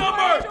phone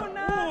number!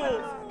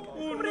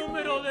 Un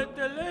número de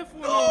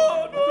teléfono.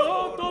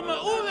 No, toma.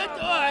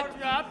 I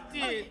dropped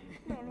it.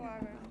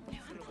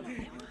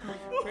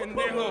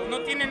 Pendejo, no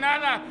tiene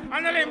nada.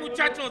 Ándale,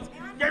 muchachos.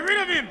 Get rid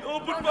of him. No,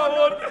 por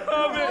favor,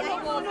 déjame.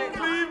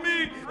 Leave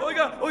me.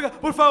 Oiga,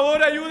 por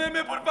favor,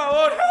 ayúdeme, por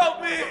favor.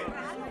 Help me.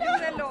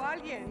 Ayúdenlo,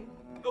 alguien.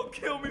 Don't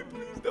kill me,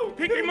 please. Don't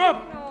Pick him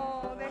up.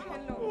 No,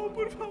 déjenlo. Oh,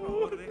 por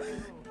favor.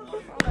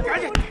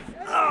 Cállate.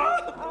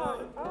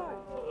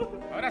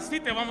 Ahora sí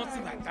te vamos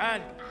a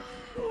matar.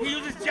 He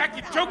uses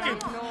jacket choking.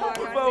 No,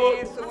 Por hagan favor.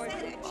 eso.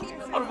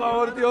 Por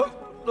favor, Dios,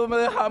 no me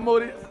dejes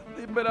morir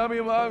sin ver a mi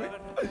mami.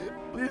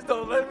 Please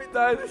don't let me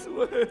die this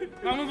way.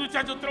 Vamos,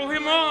 muchachos, throw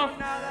him off.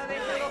 Nada,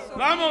 déjenlo solo.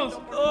 Vamos.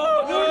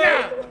 Oh,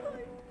 Una,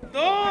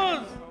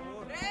 dos,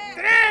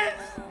 tres.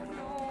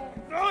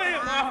 Throw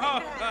him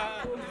off.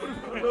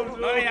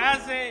 No le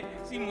hace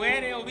si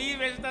muere o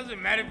vive. It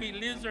doesn't matter if he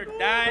lives or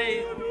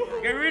dies.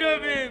 Get rid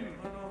of him.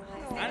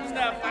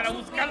 Anda, para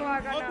buscar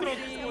otros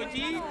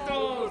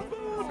pollitos.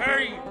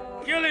 Hurry,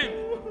 kill him.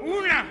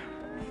 Una,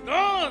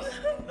 dos.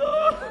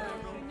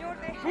 Señor,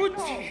 déjenlo.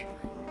 Puchi.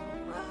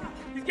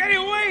 He's getting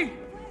away.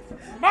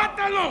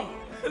 Mátalo.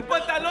 El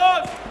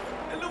pantalón.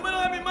 El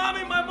número de mi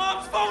mami, my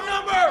mom's phone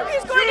number.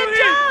 He's going to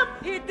jump.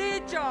 He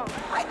did jump.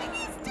 I think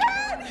he's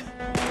dead!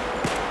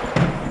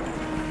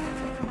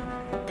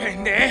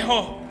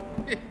 Pendejo.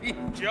 He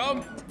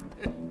jumped.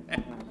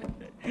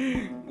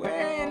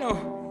 Bueno.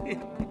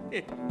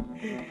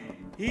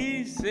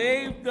 He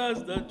saved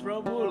us the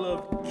trouble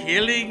of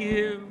killing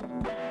him.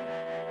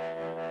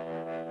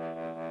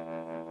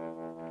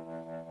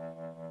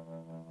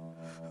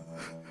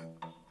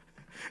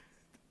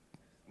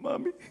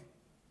 Mami,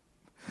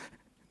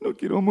 no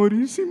quiero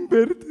morir sin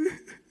verte.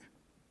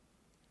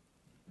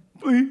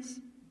 Please,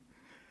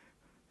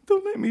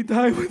 don't let me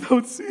die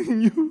without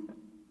seeing you.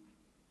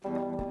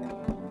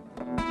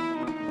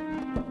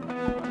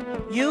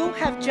 You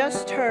have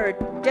just heard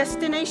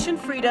Destination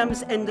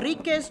Freedom's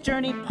Enrique's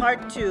Journey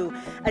Part 2,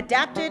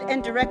 adapted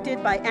and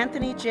directed by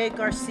Anthony J.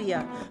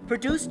 Garcia,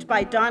 produced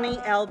by Donnie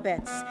L.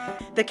 Betts.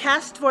 The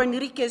cast for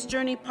Enrique's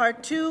Journey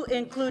Part 2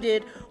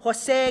 included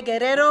Jose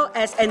Guerrero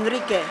as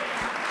Enrique,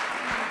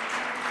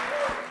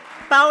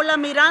 Paula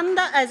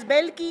Miranda as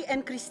Belki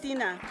and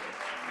Cristina.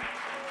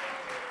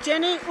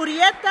 Jenny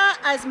Urieta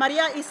as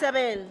Maria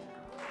Isabel.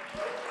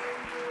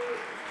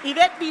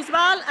 Yvette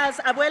Bisbal as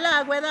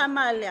Abuela Agueda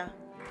Amalia.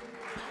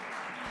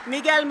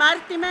 Miguel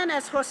Martiman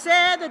as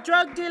Jose, the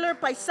drug dealer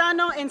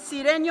paisano, and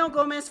Sireño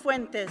Gomez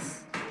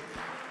Fuentes.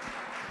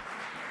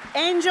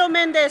 Angel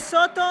Mendez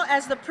Soto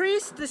as the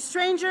priest, the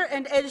stranger,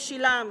 and El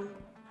Shilam.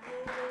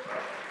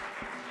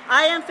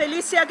 I am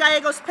Felicia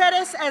Gallegos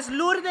Perez as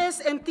Lourdes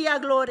and Tia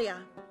Gloria.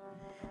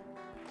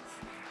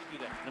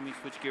 Let me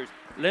switch gears.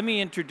 Let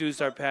me introduce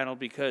our panel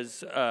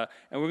because, and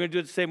we're going to do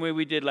it the same way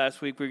we did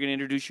last week. We're going to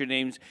introduce your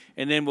names,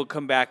 and then we'll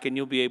come back, and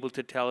you'll be able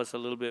to tell us a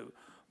little bit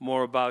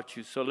more about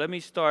you. So let me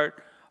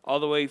start all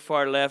the way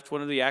far left,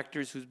 one of the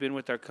actors who's been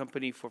with our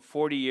company for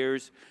 40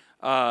 years,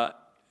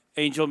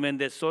 Angel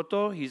Mendez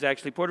Soto. He's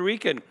actually Puerto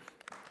Rican.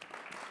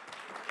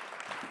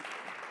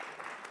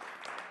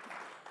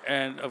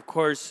 And, of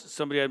course,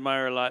 somebody I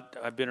admire a lot.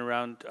 I've been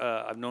around.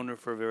 I've known her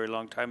for a very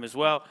long time as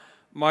well.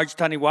 Marge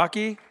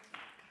Taniwaki.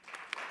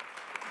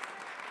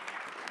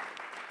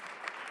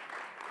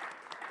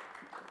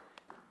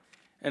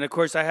 And, of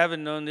course, I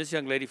haven't known this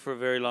young lady for a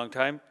very long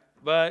time,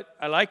 but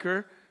I like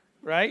her,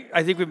 right?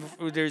 I think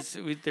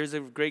there's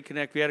a great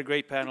connect. We had a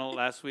great panel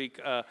last week.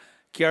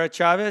 Kiara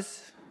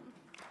Chavez.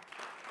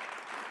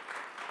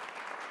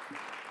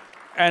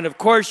 And, of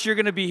course, you're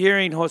going to be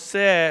hearing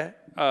Jose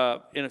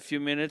in a few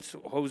minutes,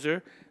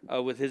 Hoser,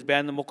 with his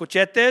band, the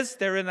Mocochetes.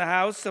 They're in the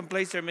house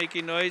someplace. They're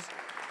making noise.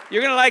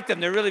 You're going to like them.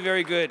 They're really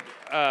very good.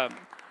 But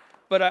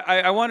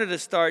I wanted to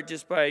start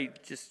just by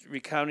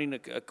recounting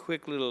a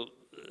quick little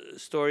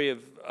story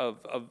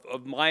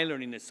of my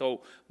learning this.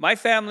 So my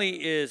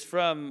family is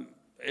from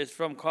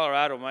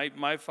Colorado.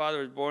 My father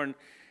was born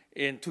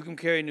in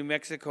Tucumcari, New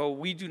Mexico.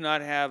 We do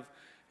not have,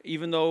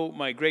 even though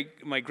my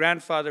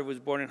grandfather was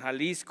born in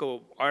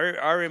Jalisco,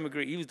 our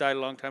immigrant, he was died a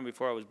long time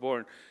before I was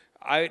born.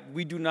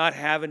 We do not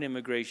have an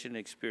immigration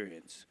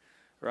experience,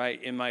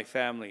 right, in my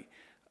family.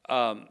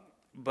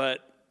 But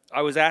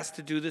I was asked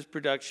to do this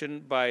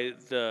production by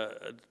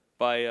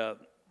the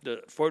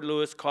Fort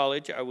Lewis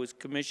College. I was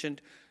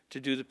commissioned to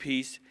do the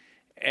piece,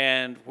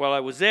 and while I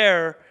was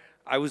there,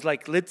 I was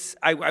like,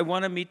 I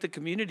want to meet the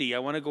community. I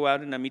want to go out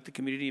and meet the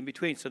community in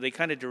between. So they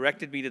kind of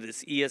directed me to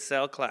this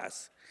ESL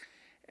class,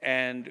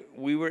 and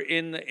we were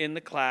in the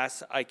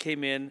class. I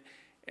came in,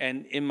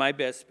 and in my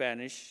best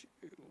Spanish,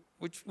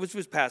 which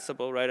was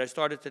passable, right? I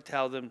started to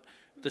tell them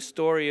the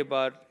story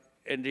about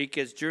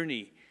Enrique's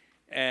journey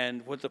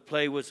and what the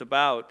play was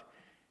about.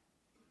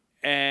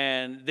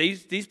 And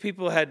these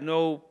people had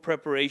no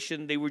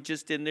preparation. They were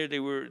just in there. They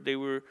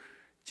were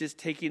just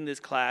taking this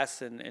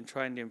class and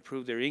trying to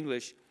improve their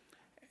English.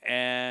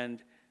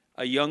 And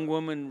a young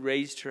woman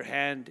raised her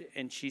hand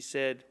and she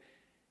said,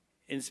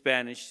 in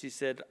Spanish, she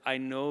said, "I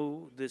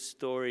know this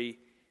story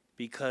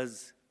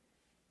because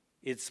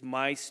it's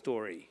my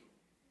story."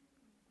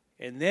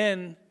 And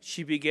then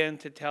she began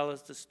to tell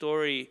us the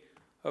story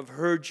of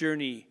her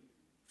journey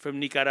from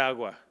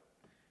Nicaragua.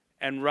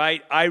 And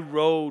I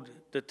rode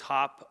the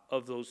top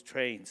of those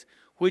trains,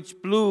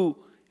 which blew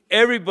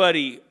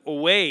everybody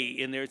away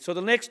in there. So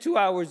the next 2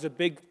 hours, a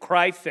big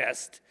cry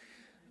fest.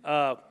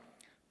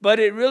 But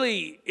it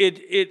really,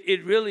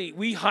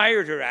 we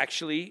hired her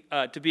actually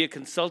to be a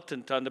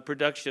consultant on the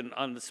production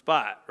on the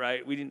spot,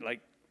 right? We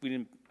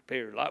didn't pay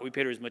her a lot. We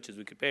paid her as much as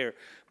we could pay her.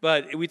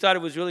 But we thought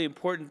it was really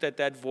important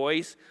that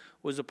voice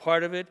was a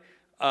part of it.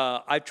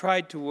 I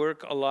tried to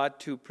work a lot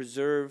to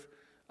preserve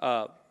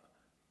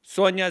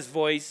Sonia's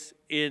voice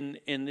in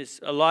this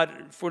a lot.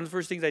 One of the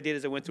first things I did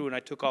is I went through and I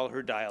took all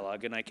her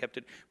dialogue and I kept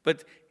it.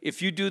 But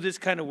if you do this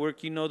kind of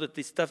work, you know that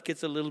the stuff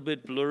gets a little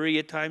bit blurry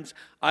at times.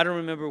 I don't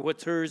remember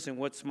what's hers and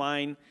what's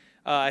mine.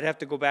 I'd have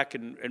to go back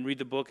and read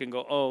the book and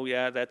go, oh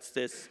yeah, that's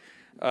this.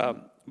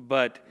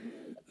 But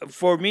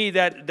for me,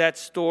 that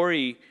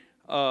story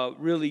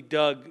really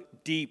dug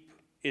deep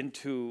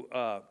into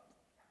how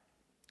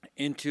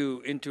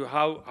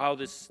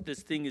this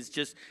thing is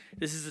just.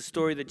 This is a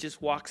story that just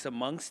walks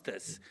amongst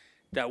us.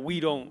 That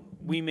we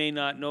may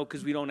not know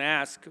because we don't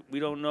ask, we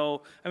don't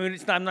know. I mean,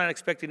 I'm not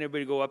expecting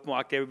everybody to go up and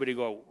walk to everybody and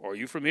go, "Are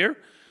you from here?"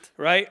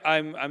 Right?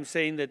 I'm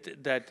saying that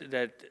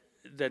the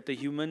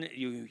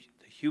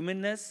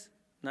humanness,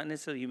 not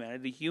necessarily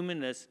humanity, the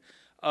humanness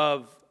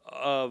of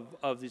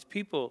these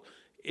people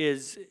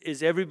is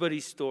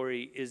everybody's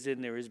story is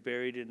in there, is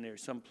buried in there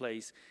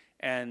someplace,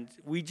 and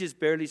we just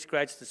barely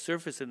scratched the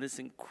surface. And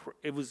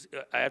it was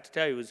I have to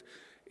tell you,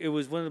 it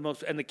was one of the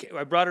most. And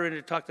I brought her in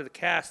to talk to the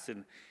cast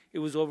and. It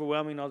was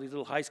overwhelming. All these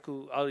little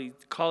all these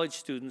college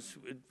students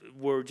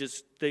were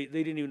just, they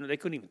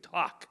couldn't even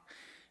talk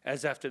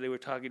as after they were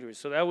talking to her.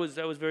 So that was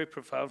very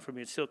profound for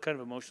me. It's still kind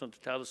of emotional to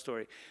tell the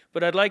story.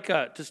 But I'd like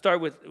to start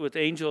with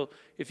Angel.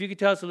 If you could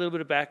tell us a little bit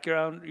of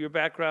your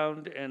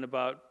background and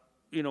about,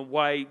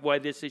 why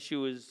this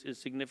issue is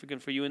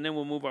significant for you, and then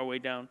we'll move our way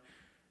down.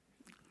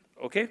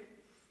 Okay?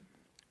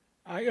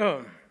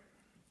 I've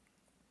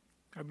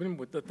been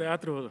with the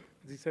teatro,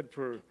 as he said,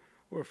 for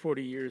over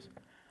 40 years.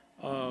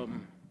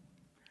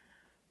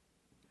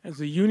 As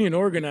a union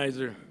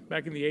organizer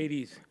back in the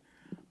 80s,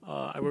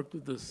 I worked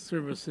with the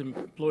Service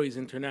Employees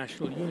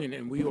International Union,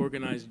 and we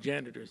organized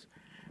janitors.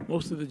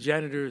 Most of the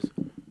janitors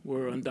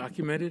were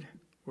undocumented,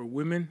 were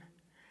women.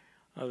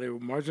 They were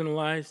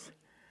marginalized,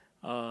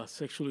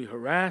 sexually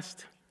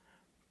harassed,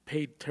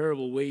 paid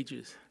terrible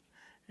wages.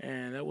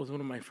 And that was one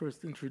of my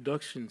first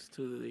introductions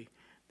to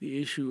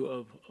the issue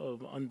of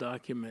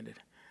undocumented.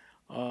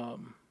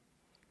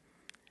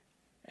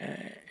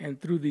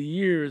 And through the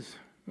years,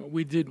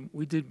 we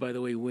did, by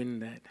the way, win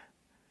that.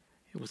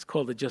 It was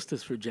called the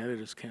Justice for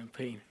Janitors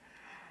campaign.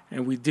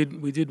 And we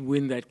did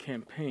win that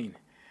campaign.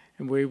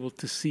 And we're able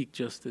to seek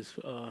justice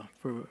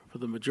for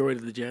the majority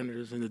of the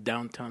janitors in the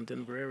downtown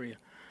Denver area.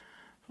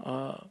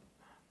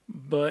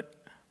 But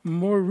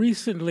more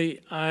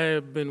recently, I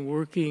have been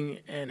working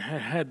and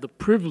had the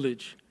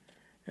privilege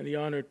and the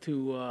honor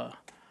to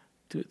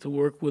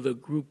work with a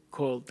group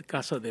called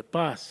Casa de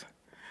Paz.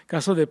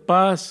 Casa de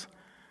Paz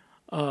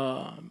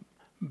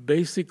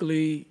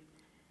basically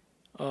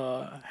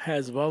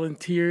has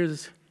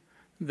volunteers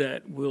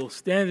that will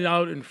stand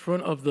out in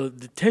front of the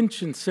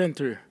detention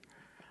center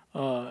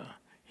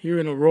here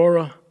in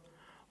Aurora,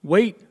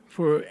 wait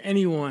for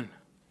anyone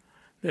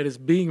that is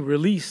being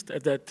released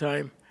at that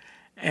time,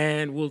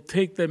 and will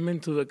take them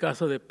into the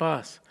Casa de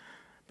Paz.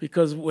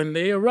 Because when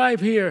they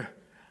arrive here,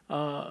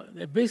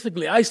 they're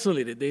basically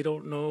isolated. They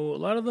don't know,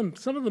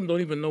 some of them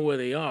don't even know where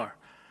they are,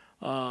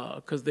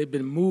 because they've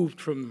been moved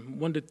from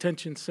one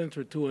detention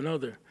center to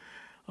another.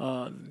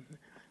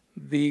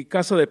 The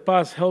Casa de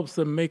Paz helps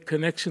them make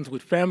connections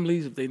with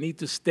families. If they need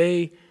to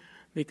stay,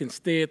 they can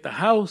stay at the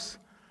house.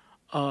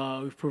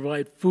 We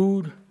provide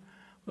food,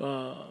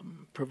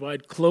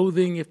 provide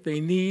clothing if they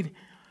need.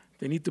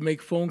 They need to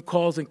make phone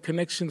calls and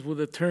connections with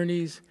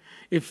attorneys.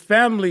 If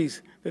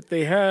families that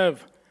they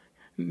have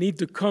need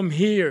to come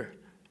here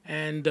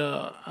and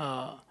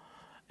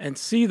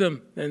see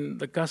them, then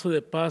the Casa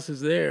de Paz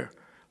is there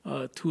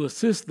to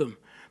assist them.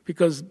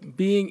 Because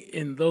being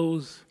in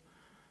those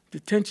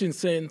detention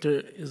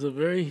centers is a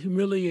very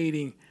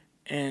humiliating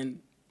and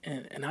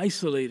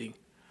isolating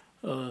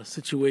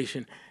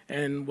situation.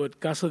 And what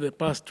Casa de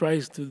Paz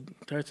tries to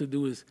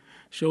do is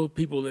show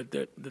people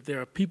that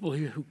there are people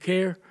here who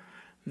care,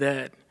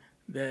 that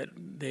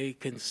they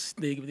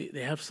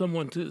have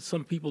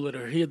some people that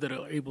are here that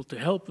are able to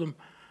help them,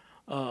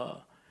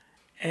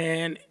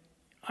 and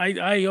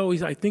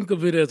I think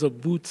of it as a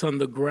boots on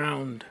the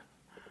ground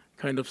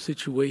kind of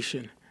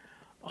situation.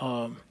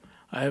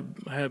 I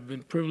have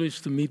been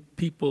privileged to meet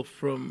people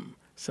from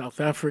South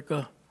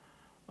Africa,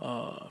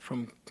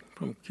 from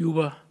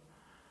Cuba,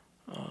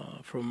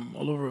 from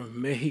all over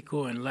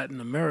Mexico and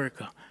Latin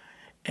America,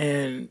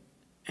 and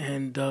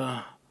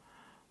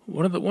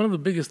one of the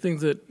biggest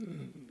things that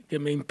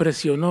me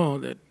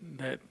impresionó,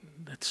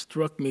 that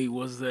struck me,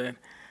 was that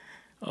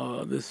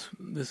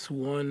this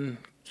one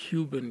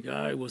Cuban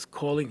guy was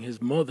calling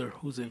his mother,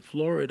 who's in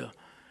Florida,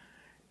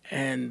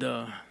 and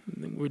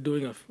we're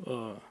doing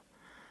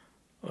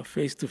a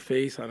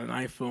face-to-face on an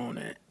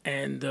iPhone,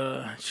 and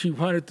she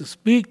wanted to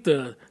speak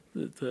to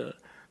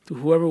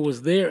whoever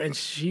was there, and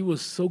she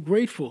was so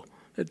grateful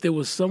that there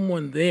was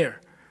someone there,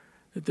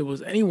 that there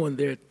was anyone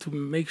there to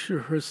make sure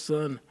her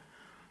son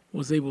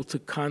was able to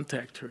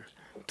contact her,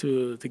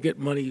 to get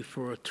money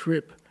for a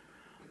trip,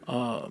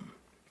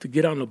 to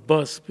get on a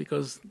bus,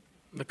 because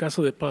the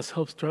Casa de Paz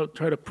helps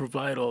try to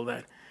provide all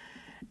that.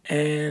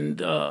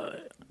 And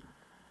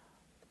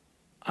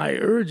I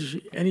urge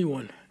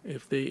anyone,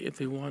 if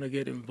they want to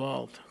get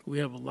involved. We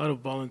have a lot of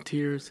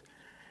volunteers,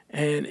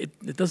 and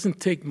it doesn't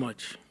take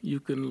much.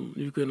 You can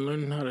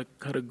learn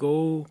how to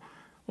go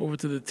over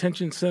to the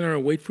detention center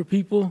and wait for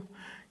people.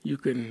 You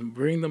can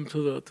bring them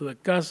to the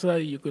casa.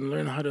 You can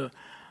learn how to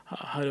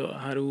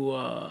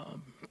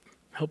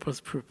help us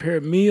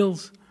prepare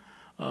meals,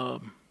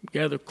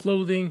 gather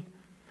clothing,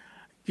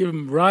 give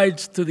them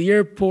rides to the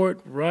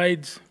airport,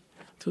 rides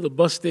to the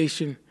bus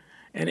station,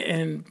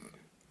 and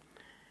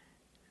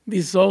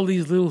all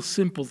these little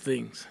simple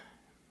things,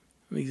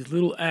 these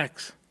little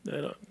acts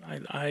that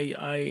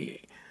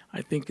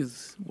I think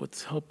is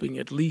what's helping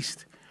at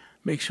least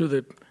make sure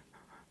that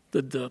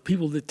the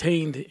people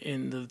detained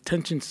in the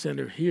detention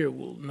center here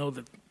will know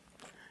that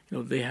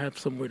they have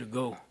somewhere to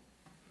go.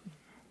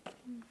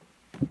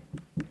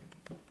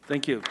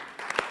 Thank you.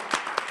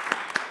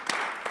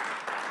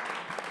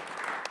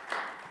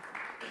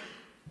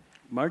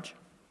 Marge?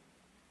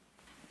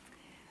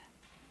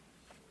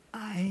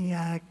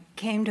 I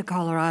came to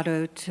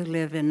Colorado to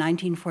live in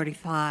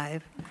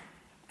 1945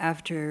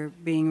 after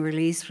being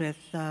released with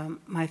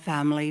my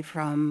family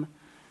from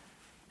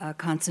a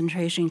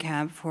concentration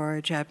camp for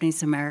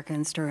Japanese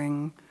Americans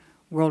during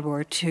World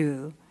War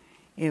II.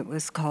 It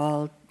was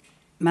called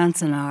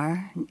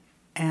Manzanar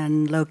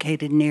and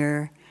located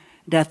near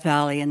Death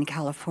Valley in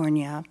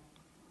California.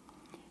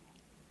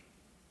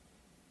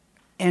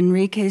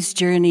 Enrique's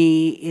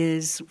journey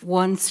is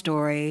one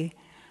story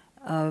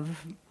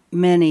of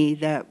many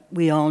that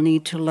we all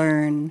need to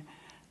learn,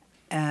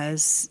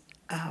 as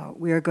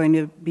we are going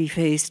to be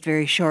faced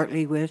very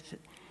shortly with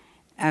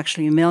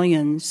actually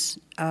millions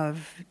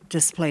of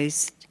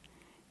displaced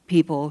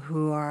people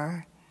who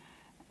are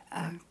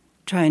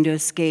trying to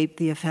escape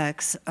the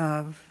effects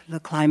of the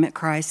climate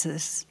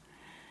crisis.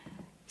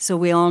 So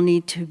we all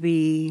need to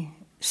be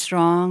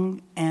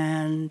strong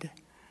and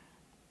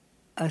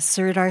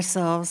assert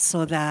ourselves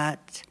so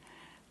that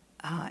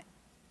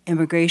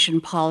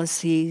immigration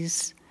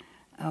policies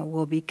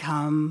will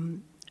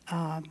become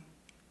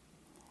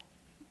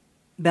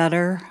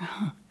better.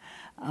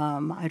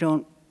 I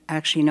don't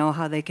actually know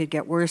how they could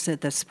get worse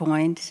at this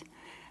point.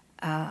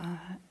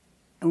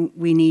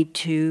 We need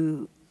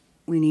to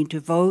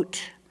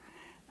vote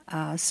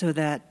so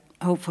that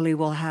hopefully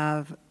we'll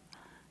have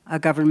a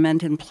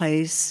government in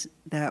place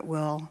that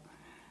will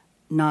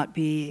not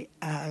be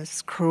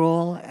as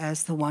cruel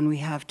as the one we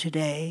have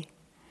today.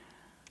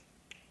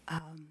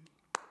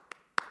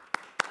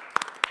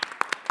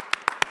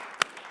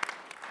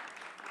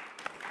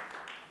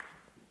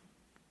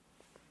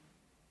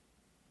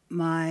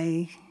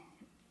 My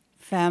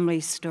family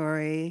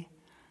story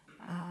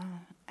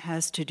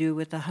has to do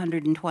with the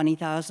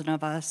 120,000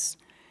 of us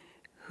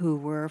who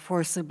were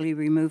forcibly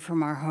removed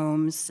from our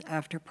homes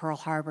after Pearl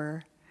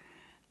Harbor.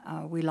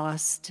 We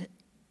lost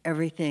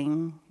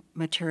everything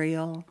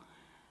material,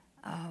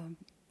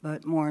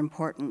 but more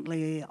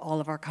importantly,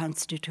 all of our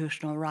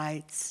constitutional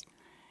rights.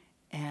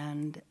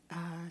 And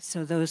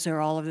so those are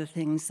all of the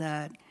things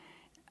that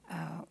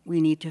we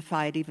need to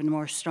fight even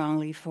more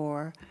strongly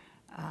for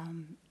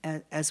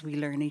as we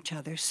learn each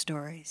other's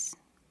stories.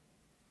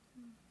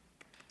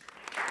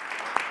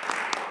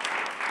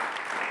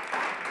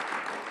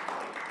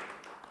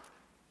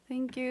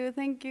 Thank you.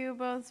 Thank you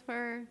both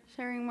for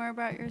sharing more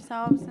about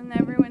yourselves and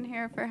everyone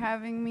here for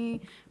having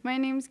me. My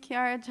name's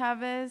Kiara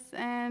Chavez,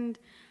 and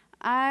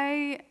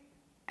I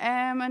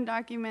am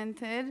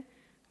undocumented,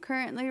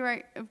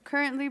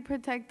 currently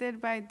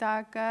protected by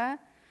DACA.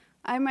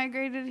 I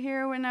migrated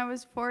here when I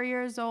was 4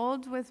 years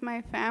old with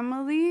my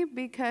family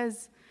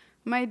because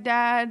my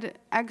dad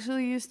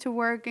actually used to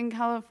work in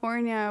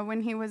California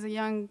when he was a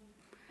young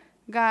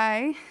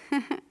guy,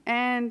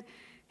 and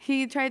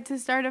he tried to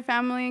start a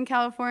family in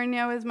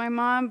California with my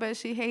mom, but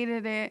she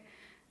hated it.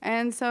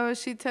 And so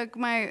she took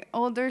my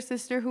older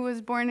sister, who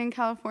was born in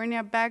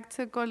California, back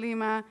to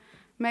Colima,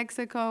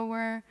 Mexico,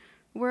 where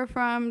we're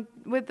from,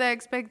 with the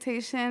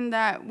expectation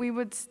that we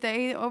would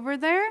stay over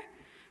there.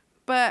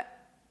 But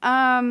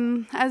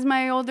as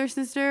my older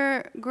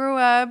sister grew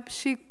up,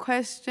 she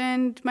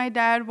questioned my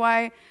dad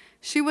why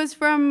she was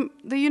from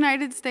the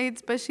United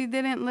States, but she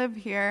didn't live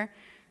here.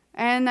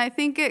 And I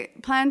think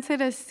it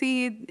planted a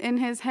seed in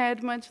his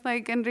head, much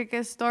like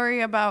Enrique's story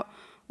about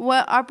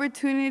what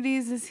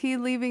opportunities is he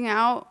leaving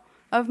out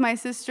of my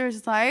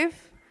sister's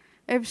life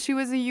if she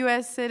was a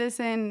U.S.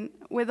 citizen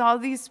with all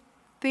these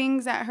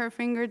things at her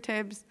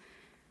fingertips,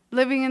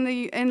 living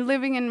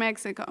in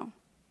Mexico.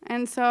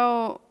 And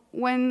so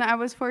when I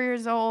was 4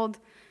 years old,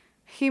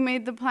 he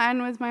made the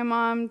plan with my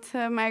mom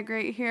to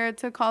migrate here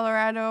to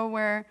Colorado,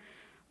 where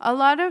a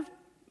lot of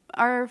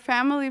our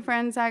family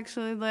friends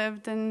actually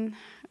lived, and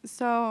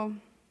so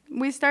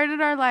we started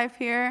our life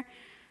here.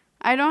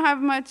 I don't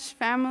have much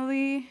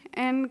family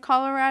in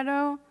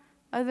Colorado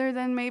other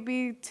than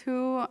maybe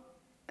 2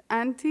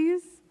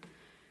 aunties.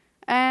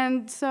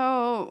 And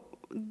so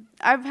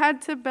I've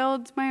had to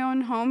build my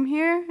own home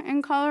here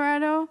in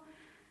Colorado.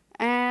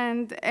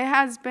 And it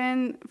has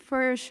been,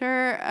 for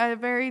sure, a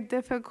very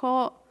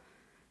difficult,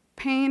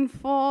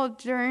 painful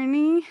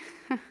journey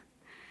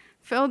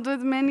filled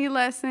with many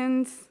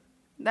lessons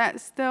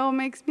that still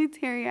makes me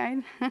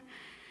teary-eyed.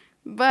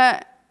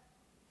 But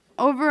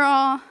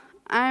overall,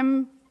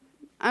 I'm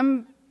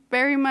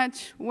very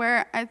much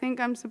where I think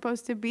I'm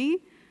supposed to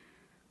be.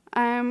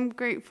 I'm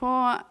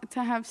grateful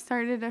to have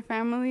started a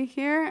family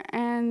here,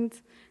 and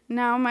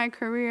now my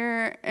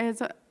career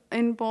is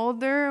in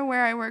Boulder,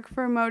 where I work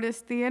for Modus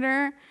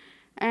Theater,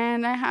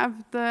 and I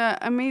have the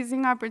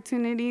amazing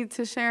opportunity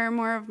to share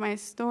more of my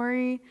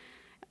story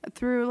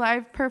through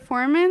live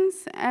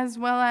performance, as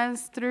well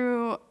as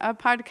through a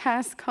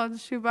podcast called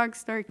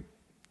Shoebox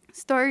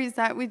Stories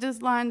that we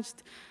just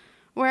launched,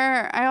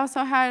 where I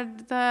also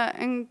had the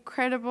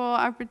incredible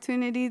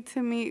opportunity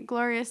to meet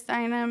Gloria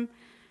Steinem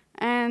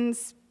and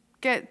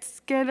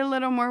get a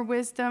little more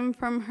wisdom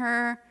from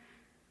her,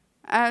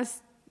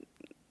 as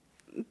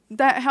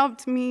that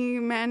helped me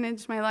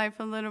manage my life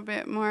a little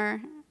bit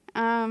more.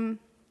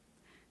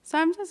 So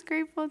I'm just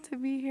grateful to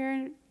be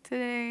here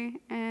today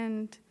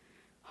and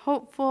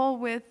hopeful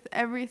with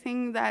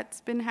everything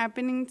that's been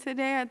happening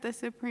today at the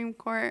Supreme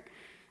Court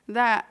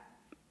that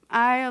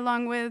I,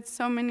 along with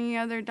so many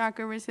other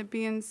DACA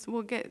recipients,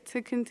 will get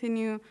to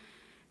continue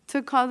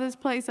to call this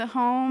place a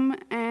home,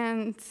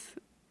 and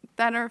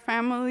that our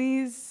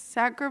families'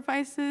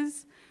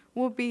 sacrifices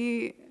will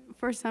be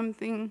for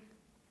something.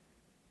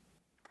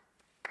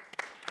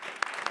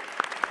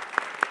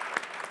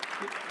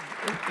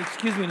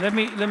 Excuse me, let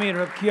me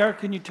interrupt. Kiara,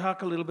 can you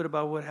talk a little bit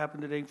about what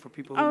happened today for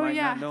people who might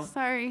not know? Oh, yeah,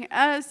 sorry.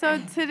 So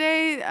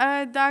today,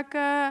 a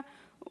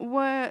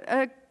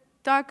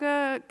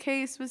DACA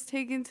case was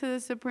taken to the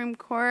Supreme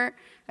Court,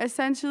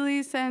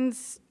 essentially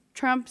since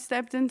Trump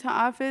stepped into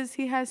office,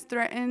 he has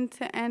threatened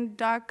to end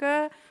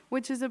DACA,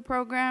 which is a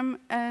program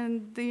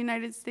in the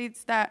United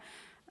States that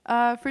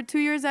for 2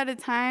 years at a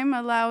time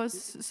allows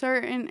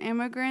certain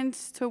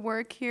immigrants to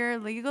work here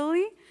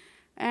legally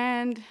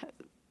and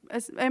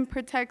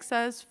protects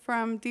us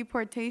from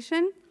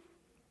deportation.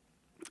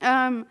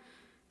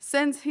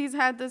 Since he's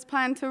had this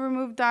plan to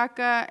remove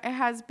DACA, it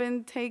has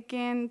been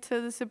taken to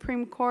the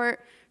Supreme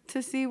Court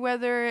to see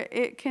whether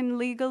it can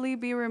legally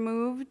be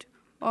removed.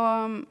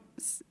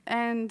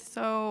 And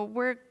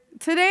so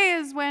today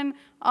is when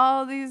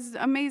all these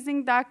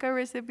amazing DACA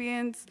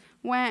recipients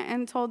went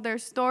and told their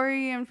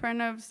story in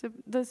front of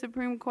the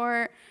Supreme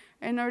Court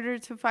in order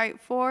to fight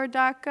for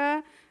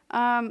DACA.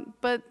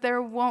 But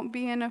there won't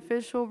be an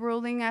official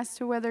ruling as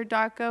to whether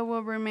DACA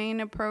will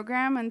remain a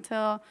program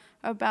until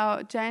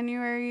about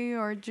January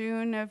or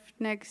June of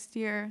next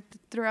year.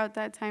 Throughout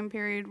that time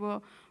period,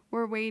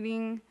 we're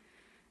waiting.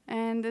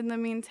 And in the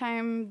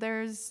meantime,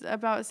 there's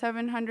about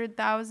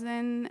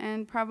 700,000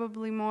 and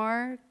probably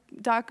more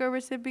DACA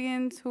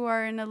recipients who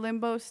are in a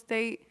limbo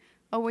state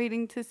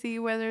awaiting to see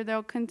whether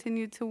they'll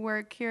continue to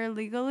work here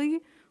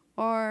legally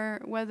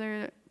or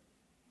whether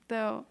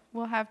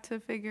we'll have to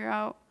figure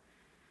out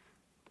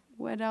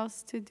what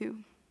else to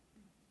do.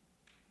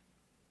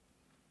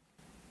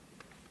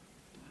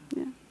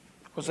 Yeah.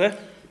 Jose?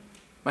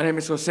 My name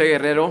is Jose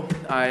Guerrero.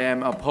 I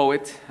am a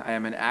poet. I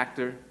am an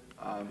actor.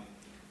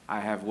 I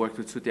have worked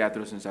with Su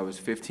Teatro since I was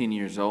 15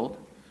 years old,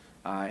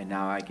 and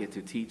now I get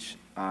to teach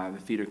the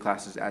theater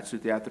classes at Su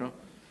Teatro.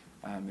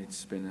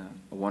 It's been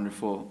a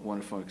wonderful,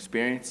 wonderful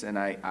experience, and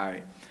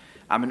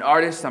I'm an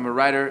artist, I'm a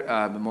writer,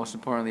 but most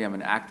importantly, I'm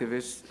an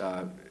activist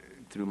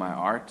through my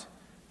art.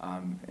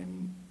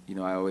 And you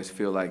know, I always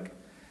feel like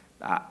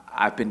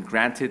I've been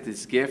granted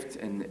this gift,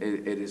 and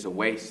it is a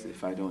waste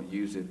if I don't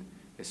use it,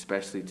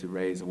 especially to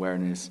raise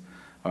awareness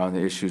around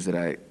the issues that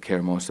I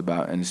care most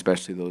about, and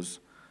especially those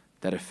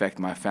that affect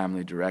my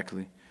family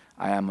directly.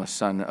 I am a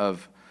son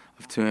of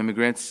two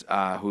immigrants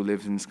who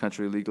lived in this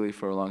country illegally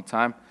for a long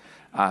time.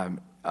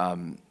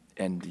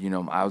 And you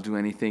know, I'll do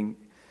anything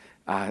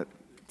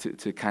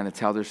to kind of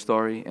tell their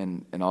story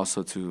and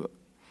also to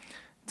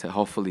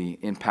hopefully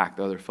impact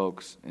other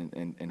folks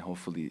and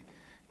hopefully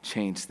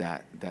change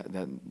that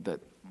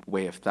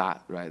way of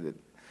thought, right?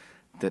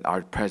 That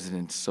our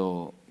president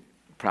so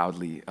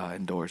proudly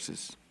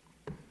endorses.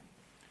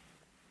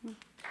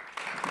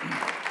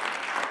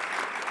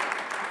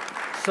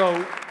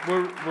 So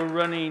we're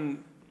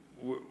running.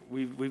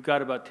 We've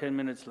got about 10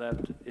 minutes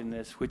left in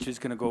this, which is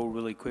going to go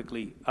really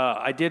quickly.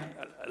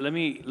 Let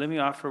me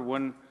offer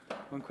one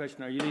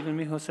question. Are you leaving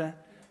me, Jose?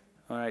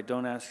 All right,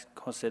 don't ask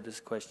Jose this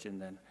question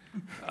then.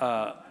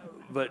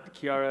 But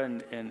Kiara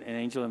and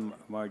Angel and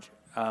Marge.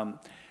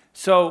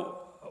 So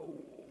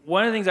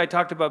one of the things I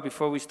talked about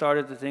before we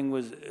started the thing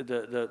was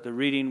the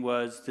reading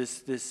was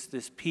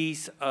this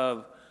piece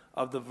of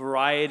the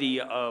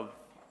variety of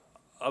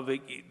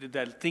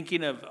that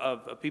thinking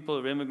of people,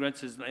 of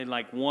immigrants, is in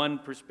like one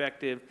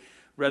perspective,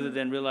 rather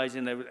than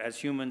realizing that as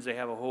humans they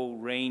have a whole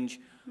range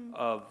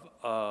of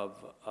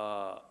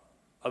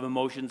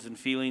emotions and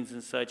feelings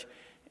and such,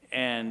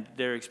 and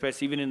they're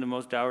expressed even in the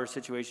most dour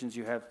situations.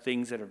 You have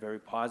things that are very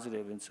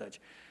positive and such.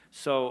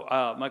 So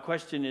my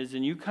question is,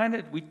 and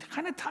we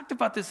kind of talked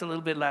about this a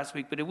little bit last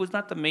week, but it was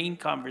not the main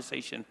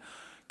conversation.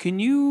 Can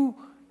you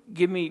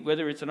give me,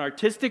 whether it's an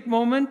artistic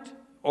moment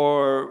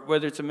or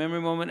whether it's a memory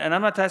moment, and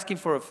I'm not asking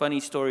for a funny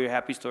story or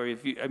happy story,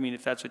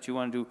 if that's what you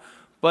want to do,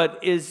 but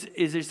is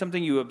there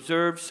something you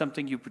observed,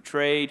 something you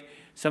portrayed,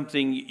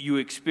 something you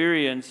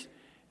experienced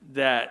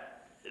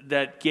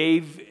that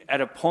gave, at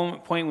a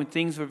point when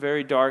things were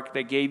very dark,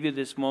 that gave you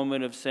this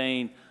moment of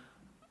saying,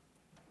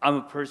 I'm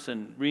a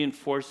person,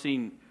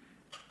 reinforcing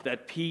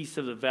that piece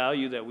of the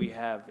value that we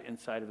have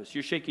inside of us?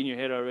 You're shaking your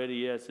head already.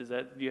 Yes,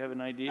 do you have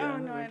an idea? Oh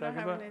no, I don't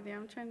have an idea.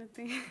 I'm trying to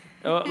think.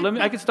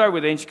 I can start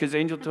with Angel, because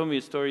Angel told me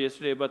a story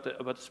yesterday about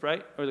the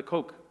Sprite or the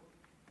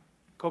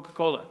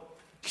Coca-Cola.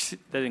 That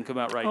didn't come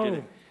out right, did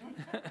it?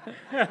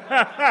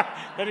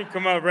 That didn't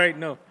come out right.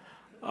 No,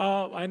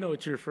 I know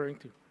what you're referring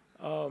to.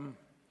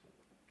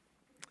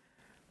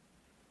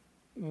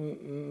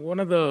 One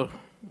of the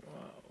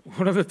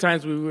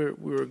times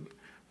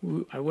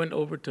I went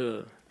over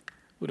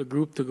with a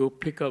group to go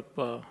pick up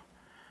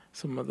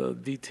some of the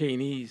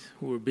detainees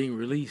who were being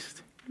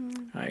released,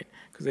 right?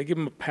 Because they give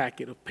them a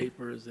packet of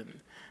papers, and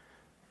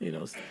you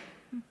know,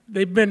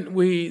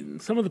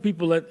 some of the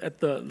people at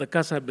the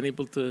casa have been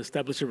able to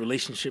establish a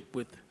relationship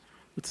with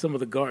some of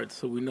the guards,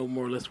 so we know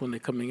more or less when they're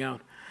coming out.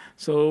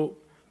 So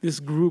this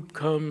group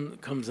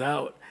comes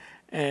out,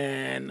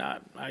 and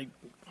I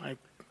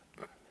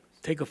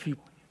take a few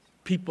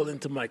people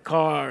into my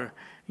car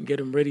and get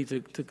them ready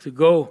to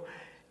go.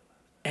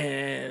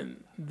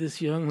 And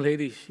this young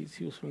lady,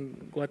 she was from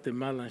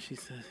Guatemala, and she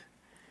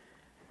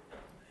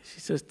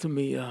says to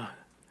me,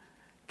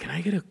 can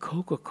I get a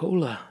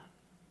Coca-Cola?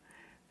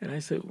 And I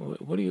said,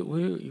 what do you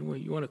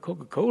want a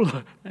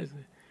Coca-Cola? I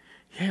said,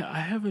 yeah,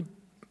 I haven't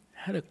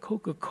had a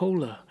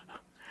Coca-Cola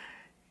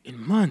in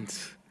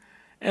months.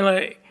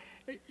 And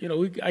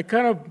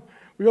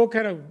we we all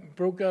kind of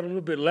broke out a little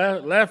bit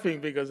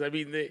laughing because, I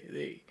mean,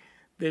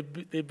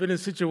 they've been in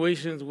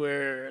situations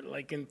where,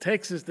 like in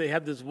Texas, they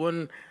have this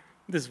one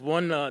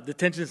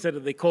detention center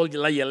they call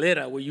La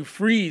Hielera, where you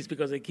freeze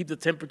because they keep the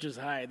temperatures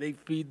high. They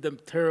feed them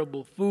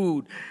terrible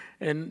food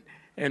and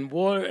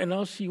water, and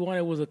all she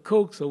wanted was a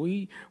Coke. So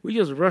we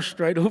just rushed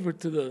right over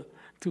to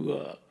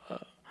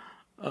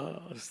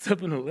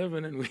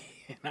 7-Eleven, and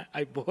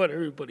I bought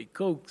everybody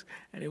Cokes,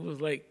 and it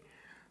was like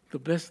the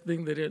best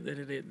thing that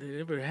it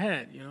ever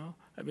had. You know,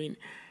 I mean,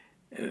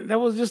 that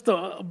was just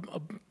a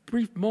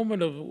brief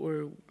moment of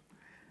where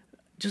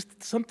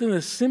just something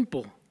as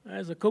simple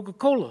as a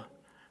Coca-Cola.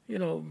 You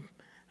know,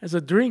 as a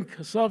drink,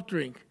 a soft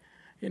drink.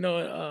 You know,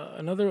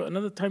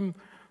 another time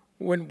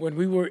when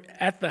we were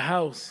at the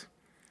house,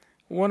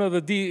 one of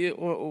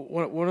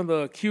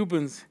the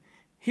Cubans,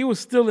 he was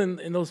still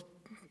in those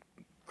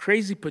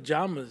crazy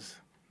pajamas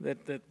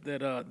that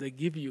they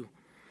give you,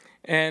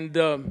 and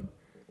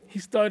he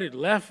started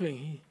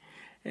laughing,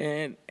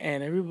 and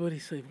everybody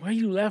said, "Why are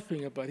you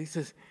laughing about?" He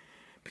says,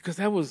 "Because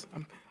I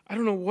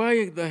don't know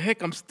why the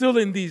heck I'm still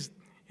in these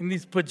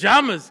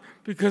pajamas,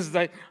 because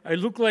I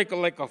look like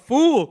a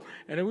fool."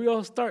 And then we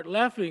all start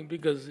laughing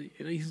because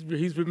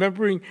he's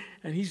remembering,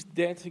 and he's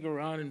dancing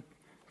around and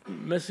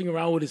messing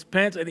around with his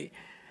pants,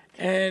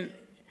 and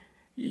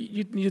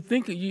you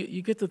think,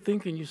 you get to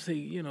think, and you say,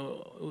 you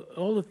know,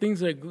 all the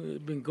things I've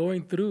been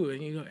going through,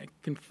 and you know, I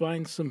can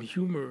find some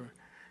humor,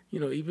 you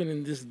know, even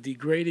in this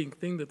degrading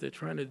thing that they're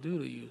trying to do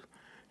to you,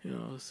 you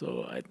know.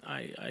 So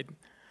I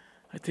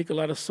take a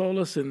lot of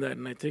solace in that,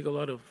 and I take a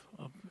lot of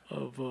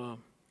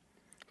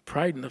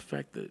pride in the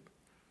fact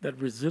that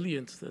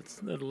resilience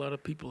that a lot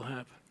of people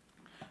have.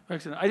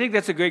 Excellent. I think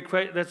that's a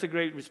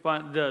great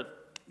response. The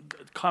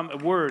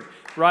word,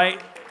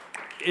 right,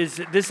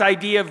 is this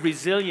idea of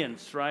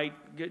resilience, right?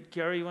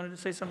 Kiara, you wanted to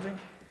say something?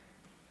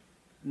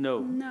 No.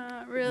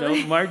 Not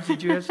really. No, Marge,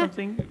 did you have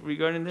something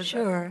regarding this?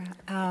 Sure.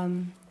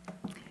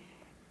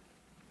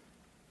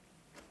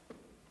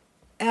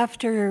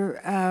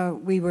 After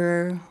we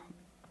were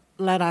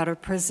let out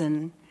of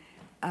prison,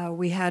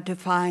 we had to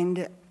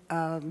find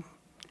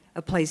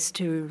a place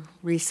to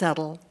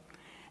resettle.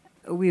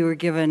 We were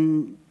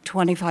given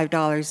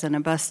 $25 and a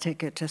bus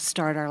ticket to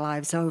start our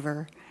lives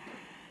over.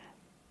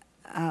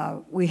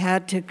 We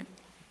had to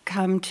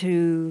come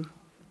to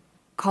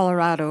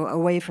Colorado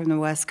away from the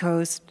West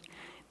Coast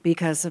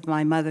because of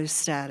my mother's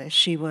status.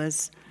 She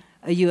was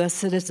a U.S.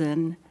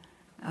 citizen,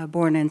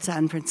 born in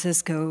San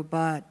Francisco,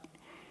 but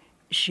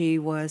she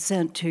was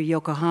sent to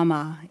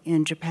Yokohama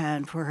in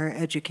Japan for her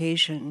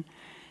education.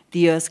 The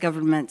U.S.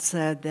 government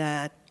said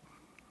that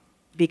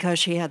because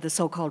she had the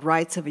so-called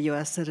rights of a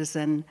U.S.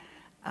 citizen,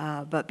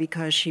 but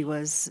because she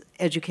was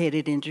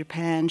educated in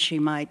Japan, she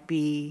might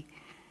be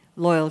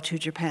loyal to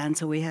Japan,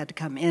 so we had to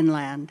come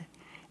inland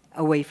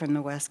away from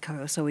the West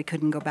Coast, so we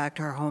couldn't go back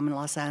to our home in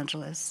Los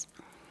Angeles.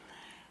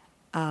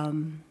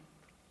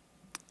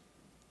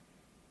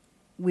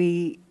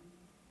 We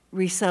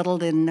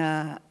resettled in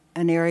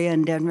an area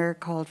in Denver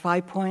called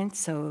Five Points,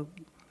 so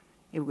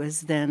it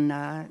was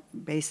then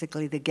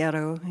basically the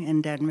ghetto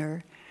in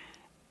Denver.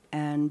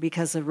 And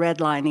because of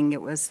redlining,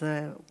 it was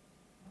the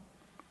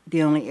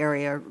only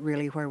area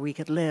really where we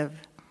could live.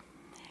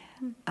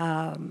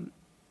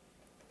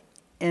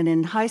 And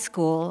in high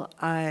school,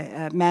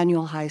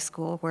 Manual High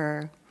School,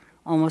 where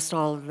almost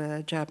all of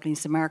the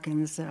Japanese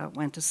Americans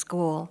went to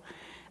school,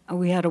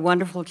 we had a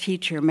wonderful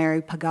teacher,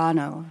 Mary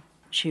Pagano.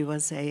 She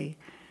was a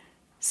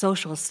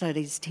social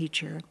studies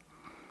teacher.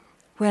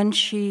 When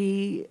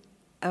she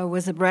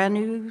was a brand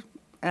new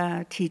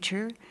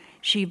teacher,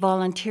 she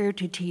volunteered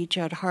to teach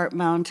at Heart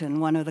Mountain,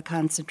 one of the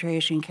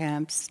concentration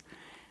camps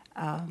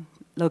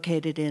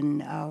located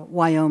in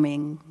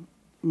Wyoming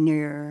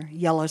near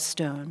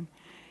Yellowstone,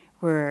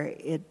 where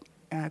it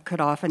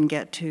could often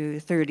get to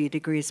 30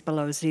 degrees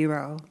below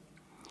zero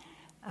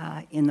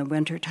in the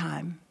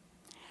wintertime.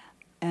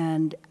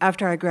 And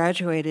after I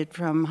graduated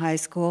from high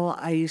school,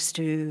 I used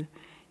to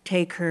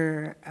take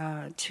her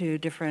to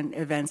different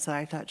events that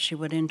I thought she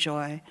would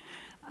enjoy.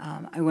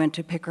 I went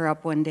to pick her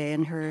up one day,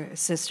 and her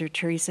sister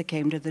Teresa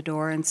came to the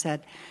door and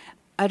said,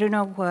 "I don't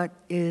know what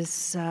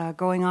is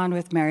going on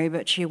with Mary,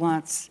 but she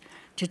wants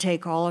to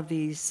take all of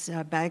these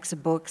bags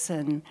of books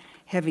and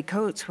heavy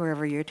coats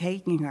wherever you're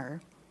taking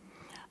her."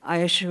 I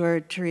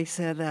assured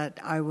Teresa that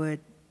I would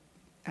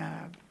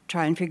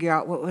try and figure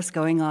out what was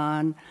going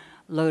on,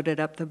 loaded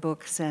up the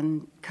books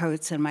and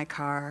coats in my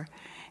car.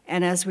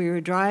 And as we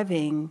were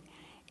driving,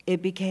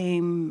 it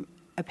became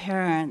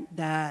apparent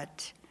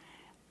that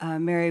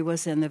Mary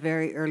was in the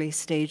very early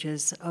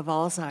stages of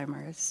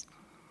Alzheimer's.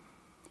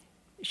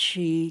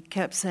 She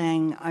kept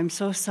saying, "I'm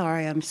so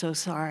sorry, I'm so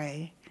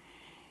sorry."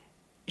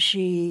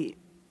 She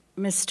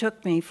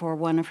mistook me for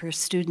one of her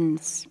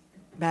students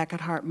back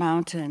at Heart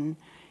Mountain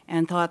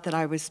and thought that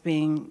I was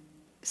being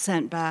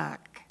sent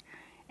back,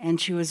 and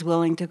she was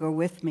willing to go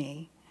with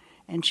me.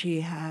 And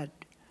she had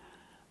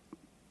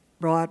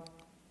brought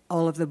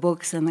all of the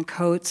books and the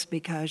coats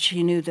because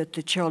she knew that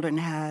the children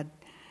had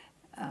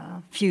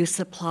few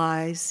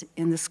supplies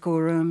in the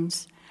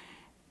schoolrooms.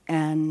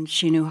 and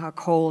she knew how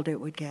cold it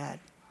would get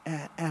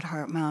at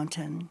Heart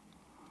Mountain.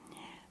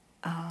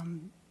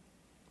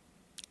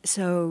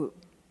 So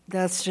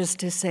that's just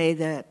to say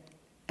that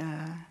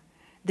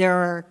there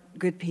are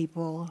good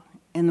people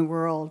in the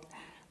world.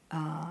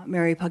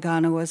 Mary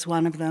Pagano was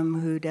one of them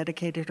who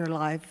dedicated her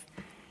life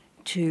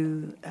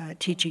to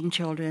teaching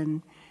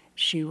children.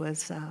 She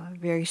was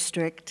very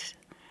strict,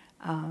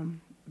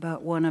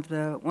 but one of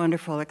the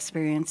wonderful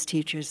experienced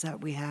teachers that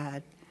we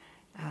had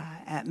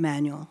at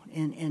Manual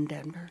in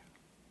Denver.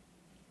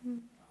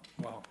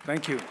 Wow,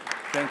 thank you.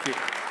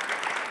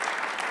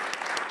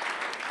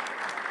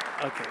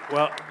 Okay,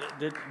 well,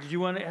 did you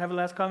want to have a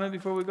last comment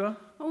before we go?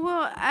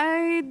 Well,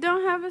 I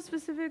don't have a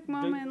specific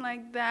moment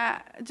like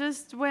that.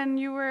 Just when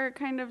you were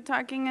kind of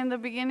talking in the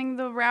beginning,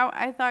 the route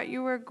I thought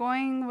you were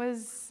going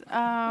was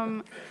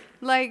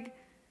like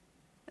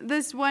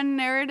this one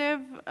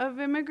narrative of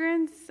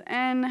immigrants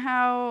and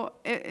how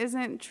it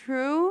isn't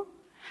true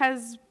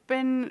has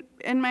been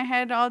in my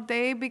head all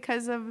day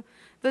because of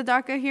the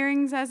DACA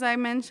hearings, as I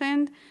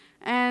mentioned.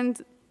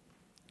 And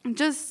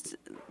just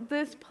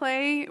this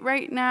play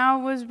right now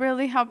was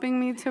really helping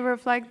me to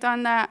reflect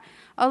on that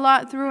a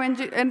lot through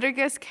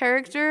Enrique's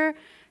character,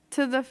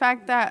 to the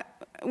fact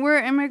that we're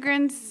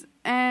immigrants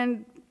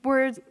and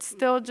we're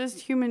still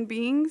just human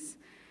beings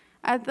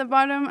at the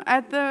bottom,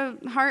 at the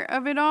heart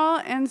of it all.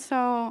 And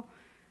so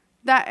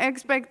that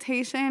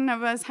expectation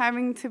of us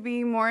having to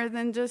be more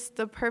than just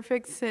the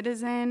perfect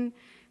citizen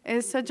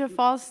is such a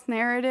false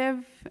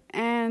narrative.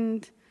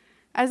 And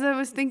as I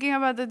was thinking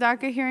about the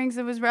DACA hearings,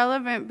 it was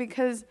relevant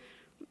because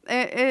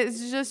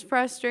it's just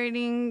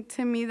frustrating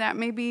to me that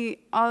maybe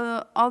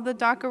all the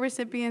DACA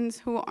recipients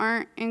who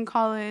aren't in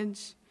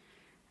college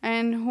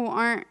and who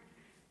aren't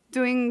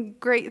doing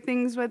great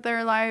things with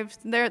their lives,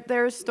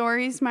 their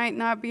stories might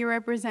not be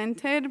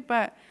represented,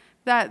 but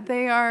that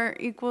they are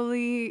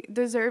equally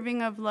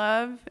deserving of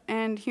love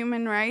and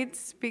human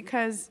rights,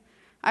 because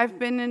I've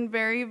been in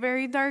very,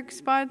 very dark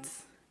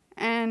spots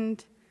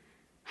and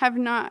have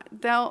not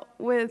dealt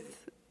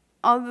with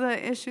all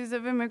the issues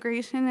of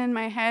immigration in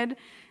my head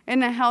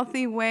in a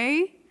healthy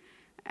way.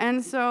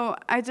 And so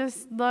I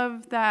just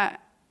love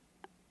that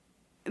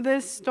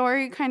this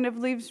story kind of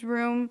leaves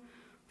room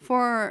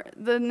for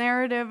the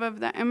narrative of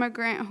the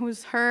immigrant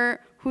who's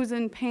hurt, who's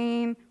in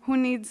pain, who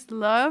needs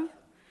love,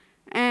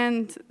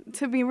 and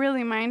to be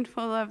really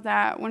mindful of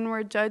that when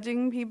we're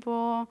judging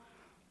people,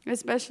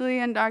 especially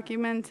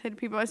undocumented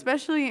people,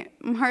 especially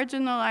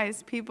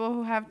marginalized people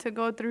who have to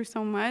go through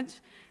so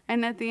much,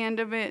 and at the end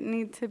of it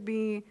need to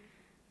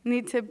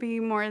be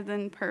more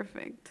than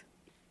perfect.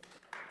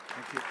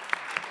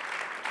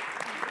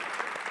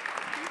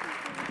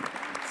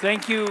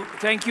 Thank you.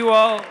 Thank you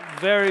all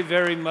very,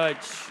 very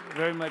much.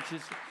 Very much.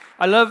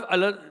 I love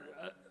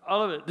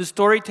all of it. The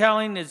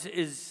storytelling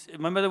is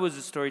my mother was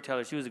a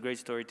storyteller. She was a great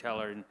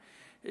storyteller,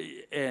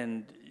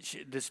 and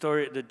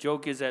the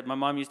joke is that my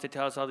mom used to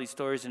tell us all these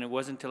stories, and it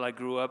wasn't until I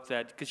grew up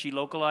that, because she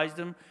localized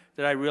them,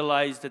 that I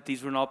realized that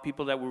these were not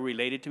people that were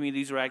related to me.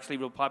 These were actually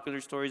real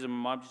popular stories, and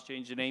my mom just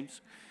changed the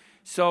names.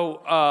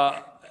 So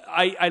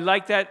I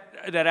like that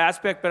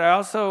aspect, but I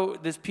also,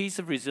 this piece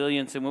of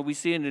resilience, and what we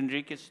see in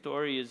Enrique's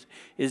story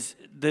is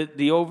the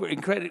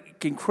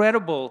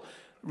incredible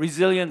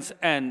resilience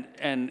and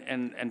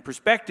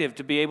perspective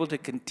to be able to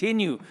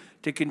continue.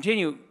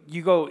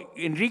 You go,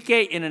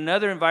 Enrique in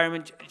another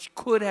environment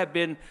could have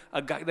been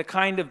the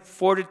kind of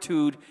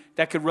fortitude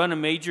that could run a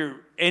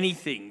major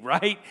anything,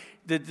 right?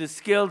 The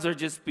skills are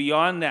just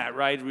beyond that,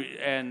 right?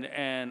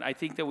 And I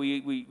think that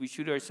we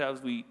shoot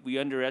ourselves, we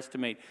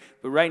underestimate.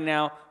 But right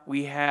now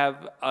we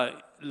have,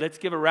 let's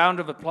give a round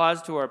of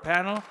applause to our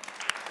panel.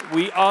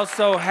 We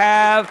also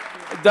have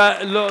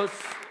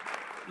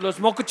Los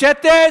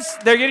Mocochetes.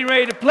 They're getting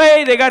ready to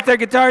play. They got their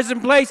guitars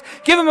in place.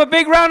 Give them a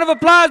big round of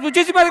applause.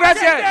 Muchísimas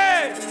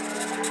gracias.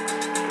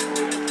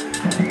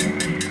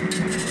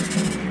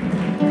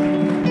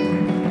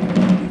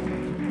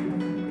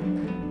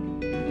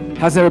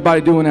 How's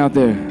everybody doing out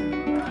there?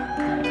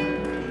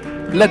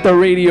 Let the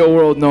radio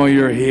world know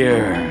you're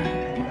here.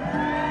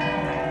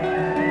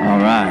 All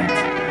right.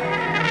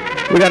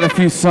 We got a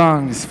few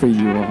songs for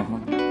you all.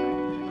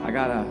 I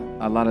got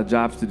a lot of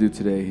jobs to do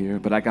today here,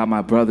 but I got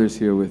my brothers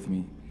here with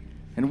me.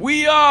 And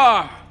we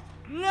are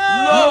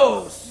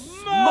Los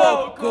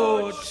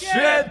Mocochetes.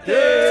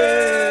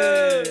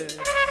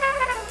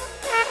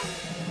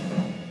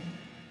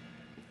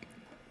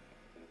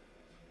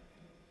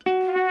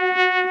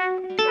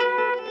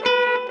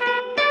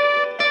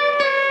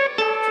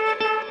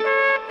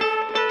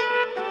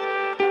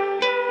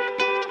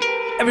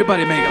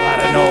 Everybody make a lot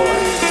of noise.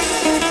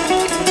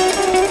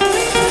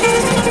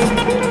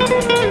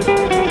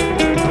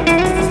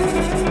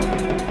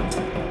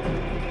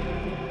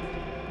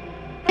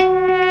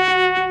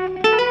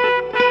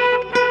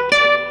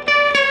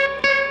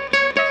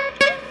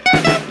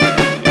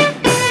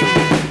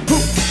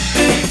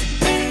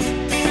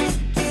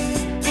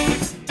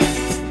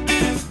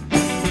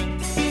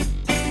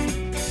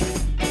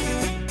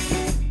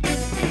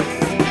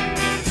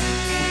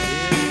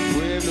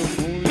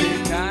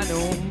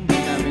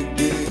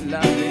 La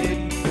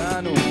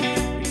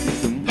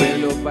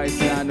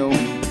paisano,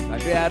 la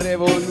crea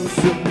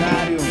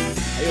revolucionario.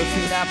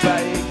 Ayotzinapa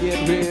de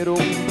Guerrero,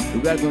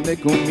 lugar donde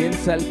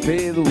comienza el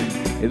pedo.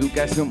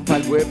 Educación para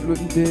el pueblo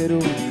entero,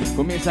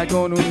 comienza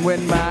con un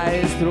buen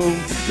maestro.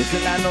 Los que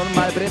la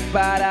normal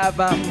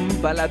preparaban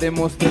para la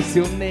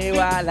demostración de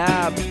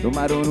bala.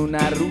 Tomaron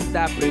una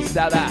ruta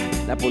prestada,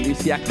 la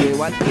policía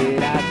quedó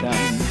alterada.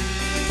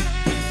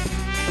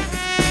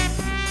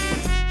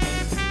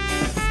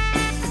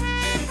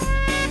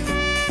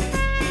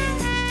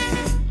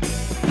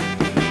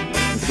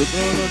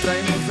 Nosotros no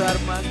traemos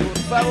armas, por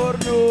favor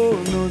no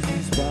nos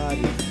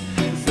disparen.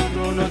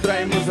 Nosotros no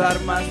traemos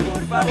armas,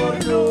 por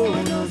favor no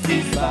nos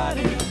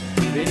disparen.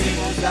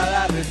 Venimos a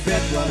dar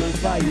respeto a los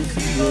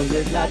fallecidos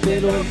de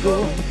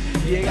Tlatelolco.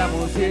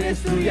 Llegamos ser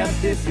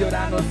estudiantes y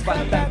ahora nos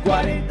faltan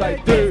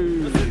 43.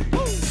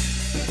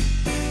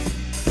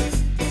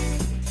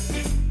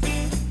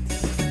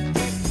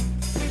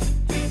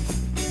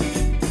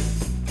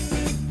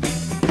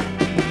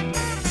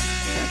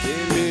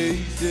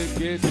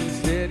 Que es en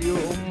serio,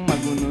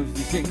 algunos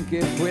dicen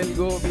que fue el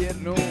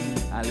gobierno.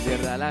 Al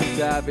verla la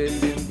está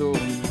vendiendo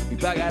y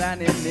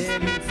pagarán en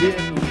el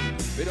infierno.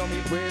 Pero mi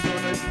pueblo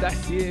no está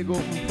ciego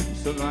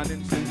y solo han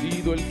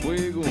encendido el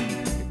fuego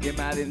que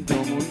quema adentro,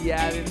 muy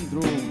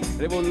adentro.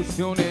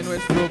 Revolución en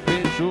nuestro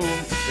pecho,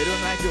 pero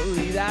no hay que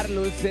olvidar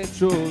los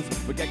hechos,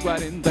 porque hay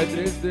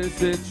 43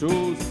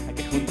 desechos. Hay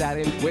que juntar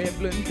el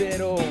pueblo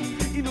entero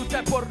y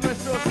luchar por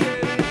nuestros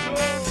derechos.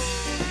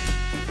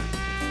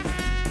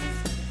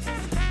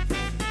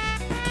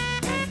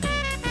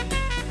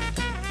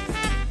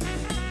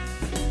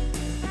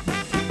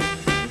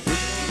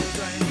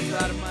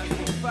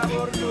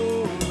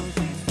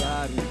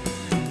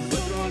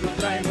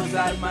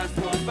 Armas,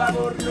 por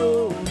favor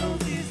no nos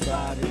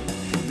disparen.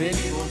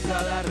 Venimos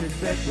a dar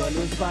respeto a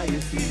los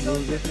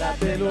fallecidos de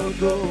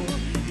Tlatelolco.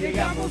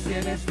 Llegamos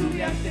 100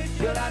 estudiantes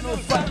y ahora nos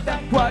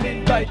faltan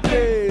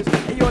 43.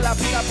 Ellos la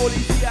puta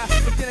policía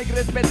nos tiene que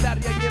respetar.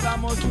 Ya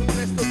llevamos un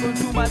resto con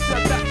su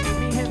maltratar.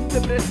 Mi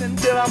gente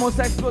presente vamos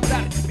a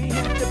explotar. Mi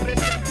gente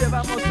presente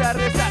vamos a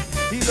rezar.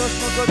 Y los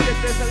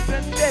motochetes al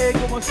frente,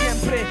 como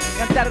siempre.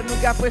 Cantar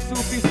nunca fue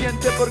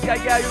suficiente porque hay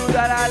que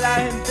ayudar a la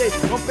gente.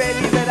 Rompe,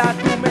 libera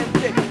tu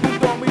mente.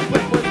 Junto mi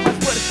cuerpo es más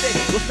fuerte.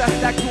 Goza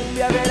esta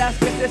cumbia, verás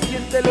que se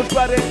siente. Los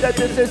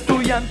 43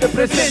 estudiantes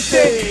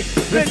presente,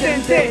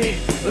 presente.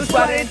 Los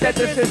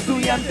 43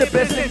 estudiantes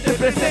presente,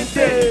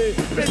 presente,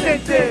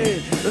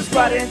 presente. Los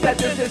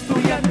 43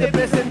 estudiantes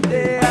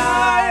presente.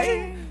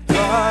 Ay,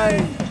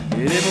 ay,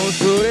 queremos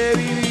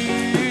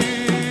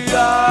sobrevivir.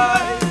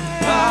 Ay,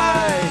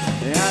 ay.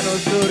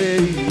 Déjanos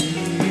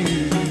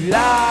sobrevivir,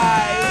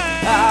 ay,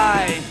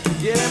 ay,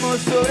 queremos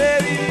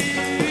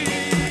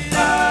sobrevivir,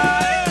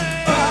 ay,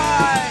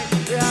 ay,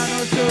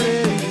 déjanos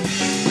sobrevivir.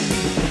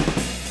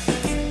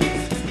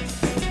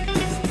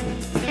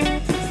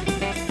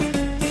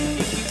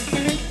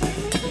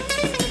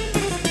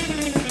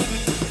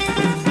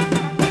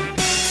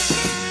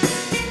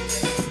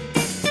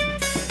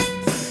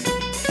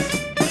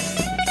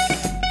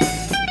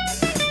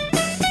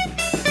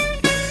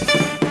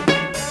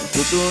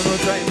 Nosotros no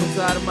traemos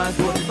armas,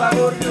 por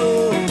favor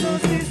no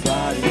nos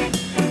disparen.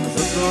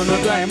 Nosotros no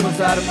traemos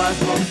armas,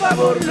 por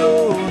favor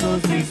no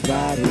nos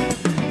disparen.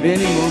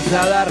 Venimos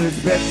a dar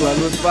respeto a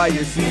los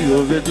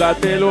fallecidos de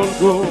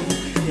Tlatelolco.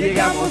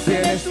 Llegamos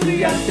 100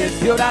 estudiantes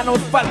y ahora nos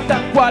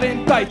faltan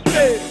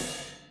 43.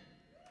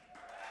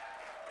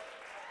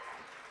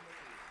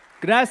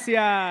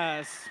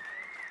 Gracias.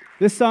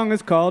 This song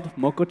is called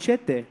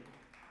Mocochete.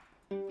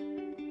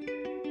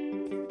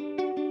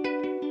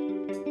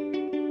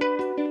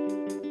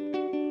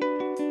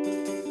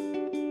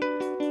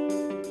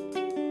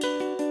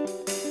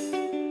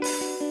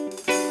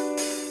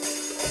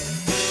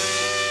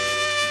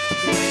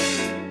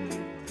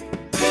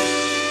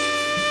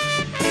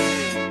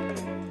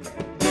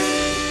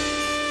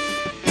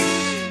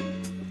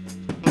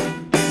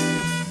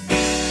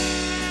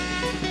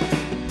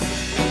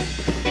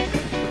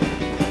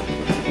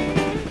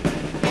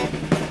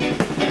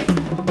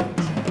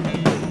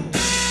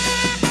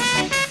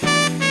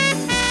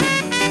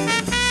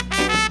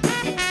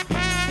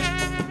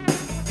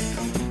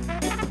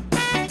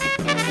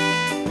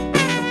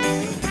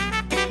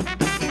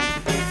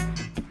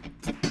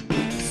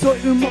 Soy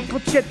un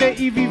mocochete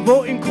y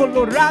vivo en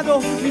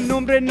Colorado. Mi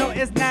nombre no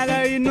es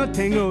nada y no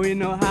tengo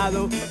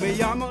enojado. Me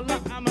llamo la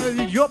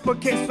amarillo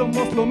porque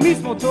somos lo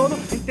mismo todo.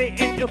 Gente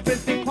en el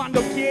frente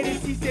cuando quieres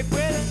y se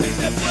puede. Si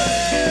se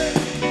puede.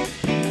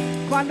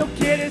 Cuando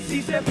quieres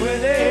y se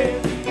puede.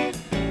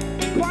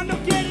 Cuando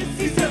quieres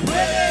y se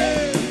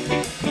puede.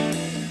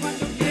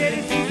 Cuando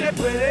quieres y se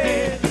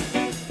puede.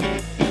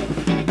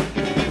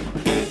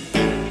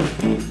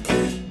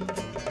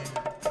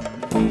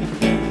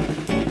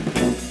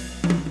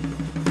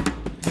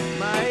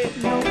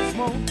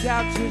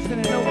 Couches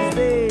and those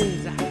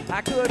beds.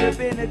 I could have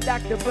been a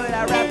doctor, but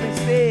I rap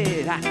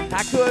instead.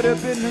 I could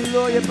have been a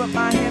lawyer, but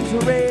my hands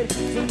were red.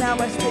 So now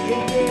I stay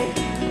in bed,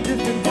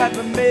 different type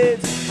of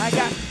meds. I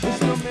got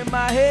wisdom in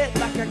my head,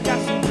 like I got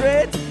some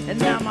dreads. And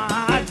now my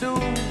heart do,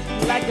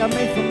 like I'm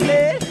made from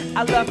lead. I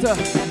I love to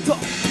talk.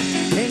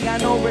 Ain't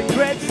got no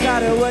regrets,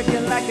 started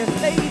working like a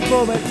slave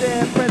for a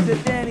damn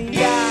president. Y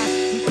ya,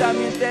 y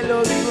también te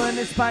lo digo en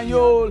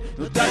español.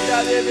 No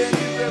trata de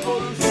venir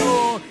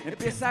revolución.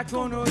 Empieza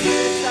con oír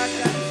esta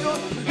canción.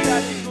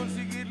 Luchar y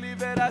conseguir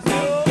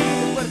liberación.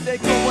 Fuerte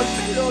como el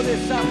pelo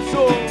de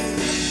Samson.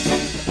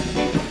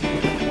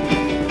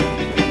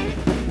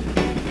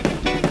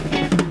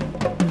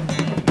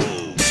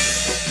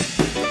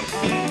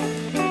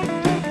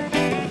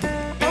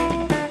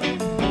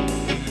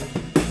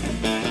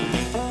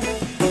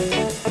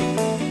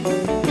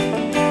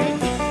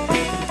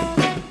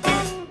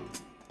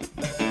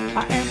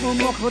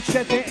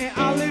 Mocochete and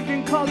I live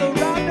in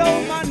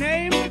Colorado. My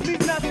name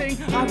means nothing.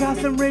 I got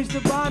some raised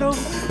the bottle.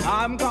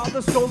 I'm called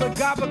the solar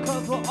god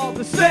because we're all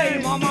the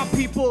same. All my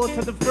people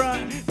to the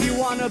front. If you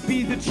wanna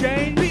be the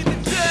change, be the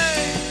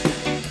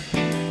change.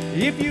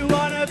 If you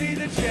wanna be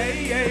the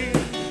change.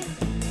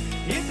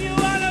 If you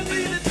wanna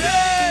be the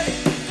change.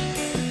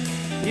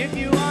 If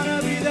you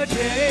wanna be the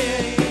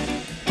change.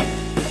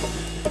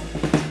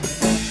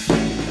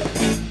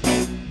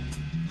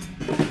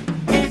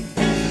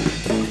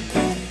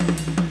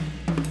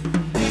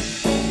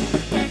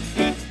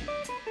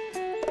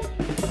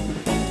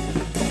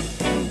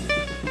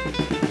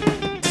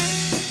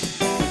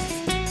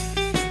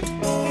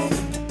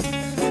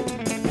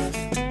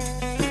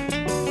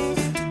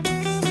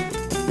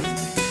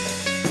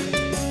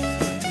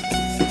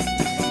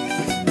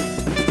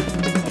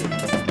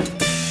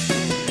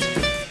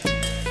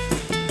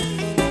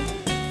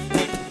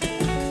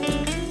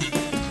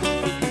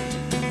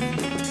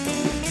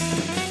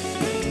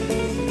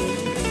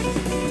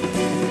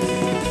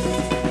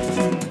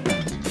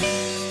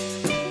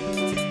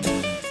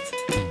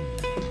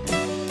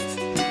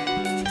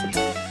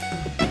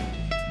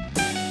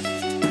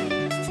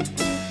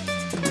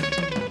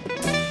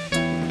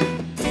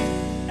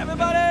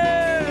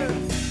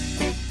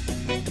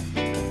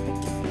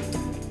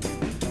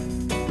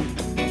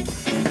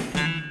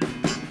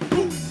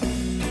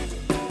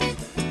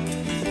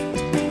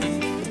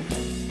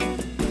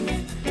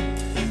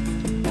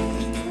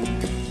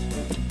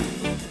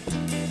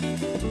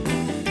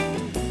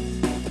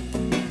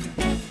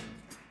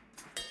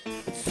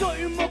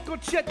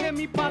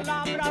 Mi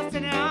palabras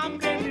tiene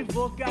hambre, mi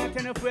boca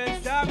tiene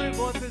fuerza, mi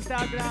voz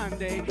está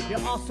grande. You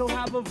also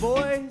have a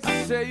voice.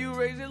 I say you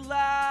raise it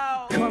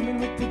loud. Coming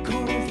with the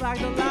chorus like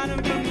the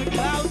line from the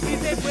clouds. Si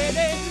se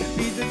puede,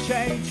 be the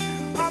change.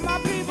 All my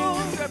people,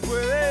 se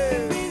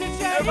puede. Be the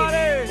change.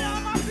 Everybody,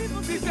 all my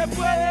people, si se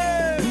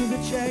puede. Be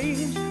the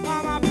change.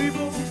 All my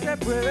people, si se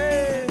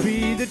puede.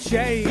 Be the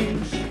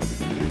change.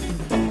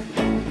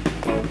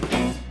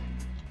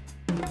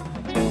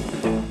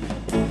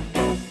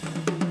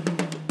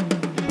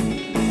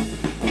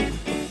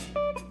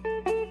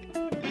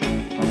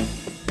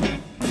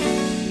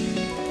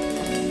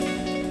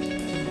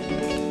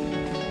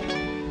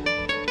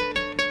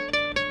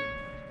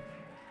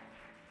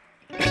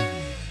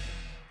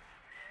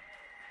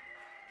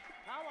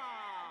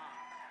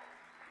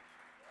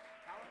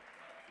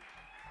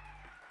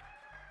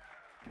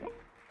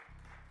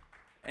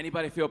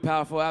 Anybody feel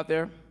powerful out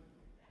there?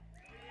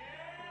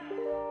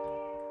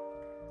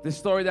 The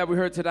story that we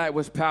heard tonight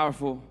was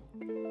powerful,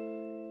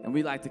 and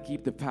we like to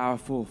keep the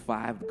powerful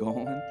vibe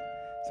going.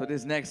 So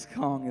this next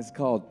song is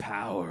called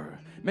Power.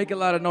 Make a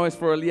lot of noise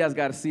for Elias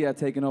Garcia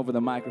taking over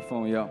the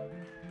microphone, yo.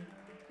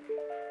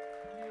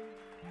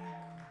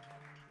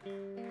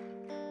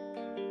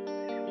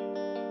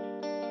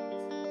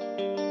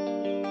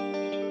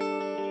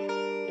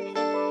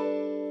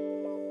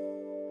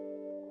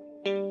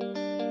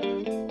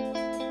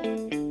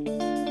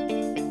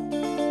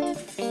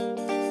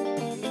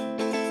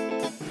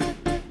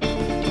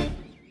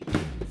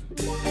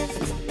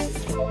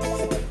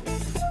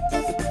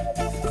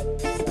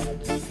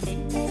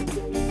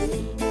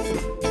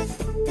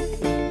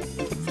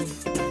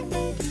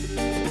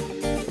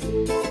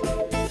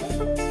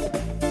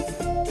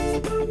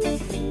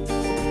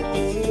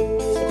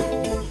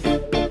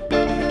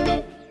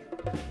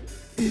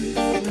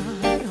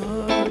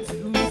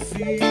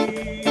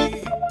 City.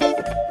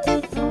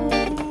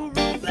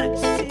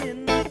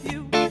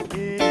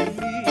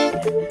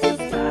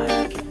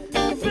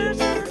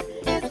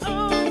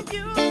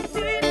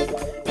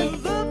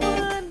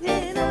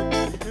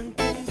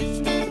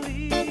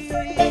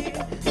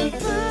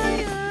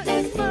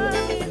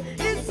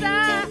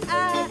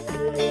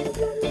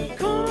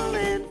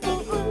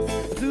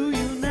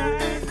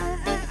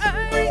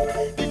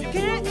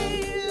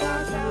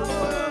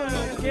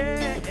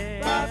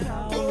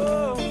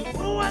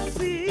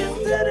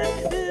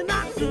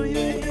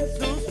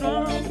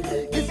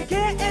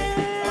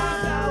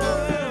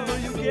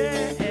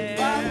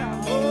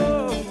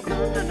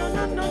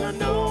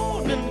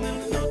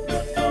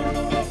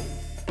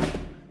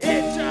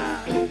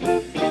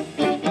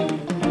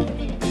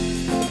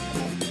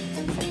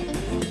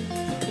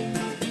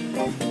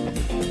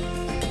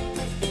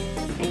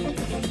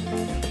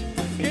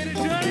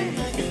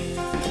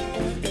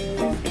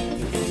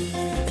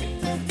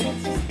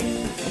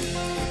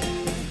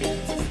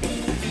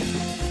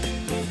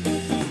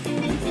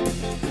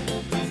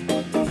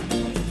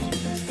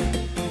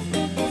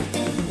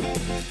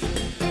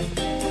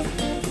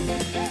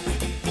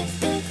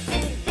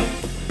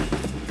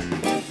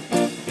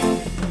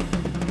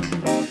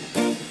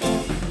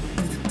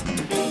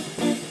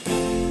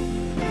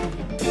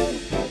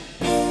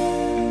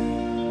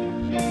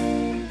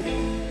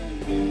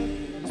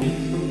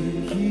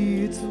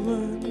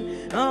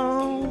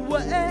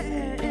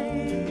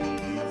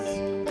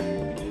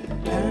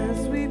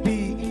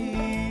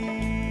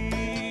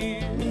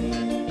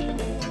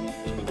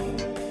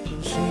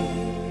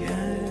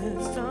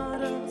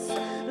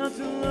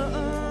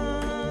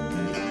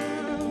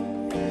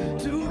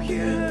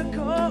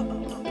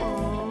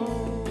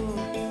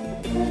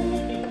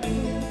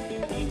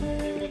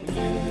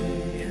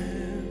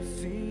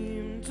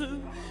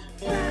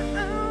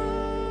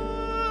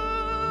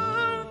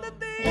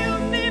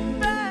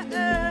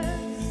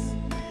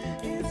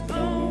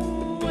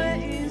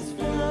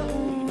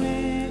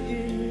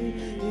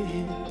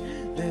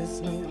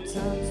 no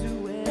time to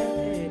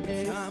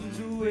wait. Time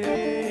to wait.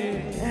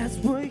 As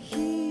we're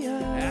here.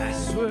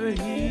 As we're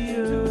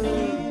here. To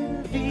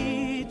give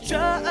each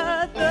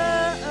other.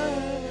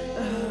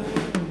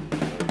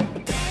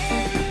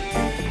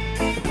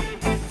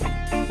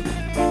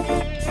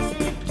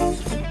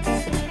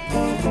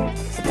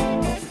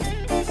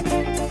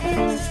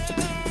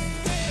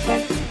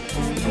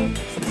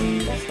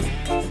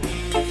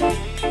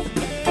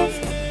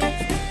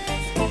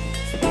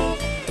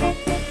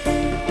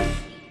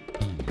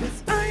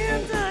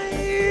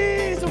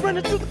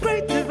 Running to the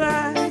great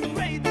divide.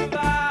 Great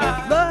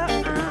divide.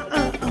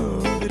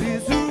 Love, it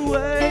is a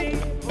way.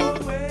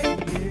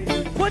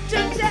 What you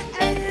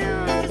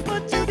change is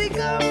what you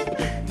become.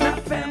 My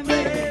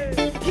family,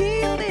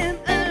 healing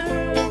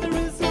earth, there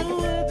is no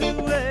other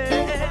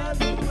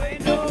way.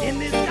 In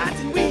this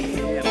garden we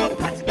have a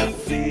practical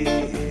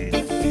seed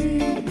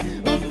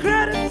of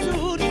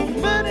gratitude,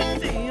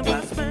 humanity, and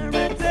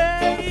prosperity.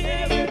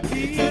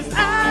 Because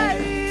I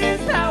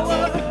is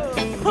power,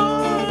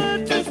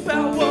 heart is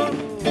power.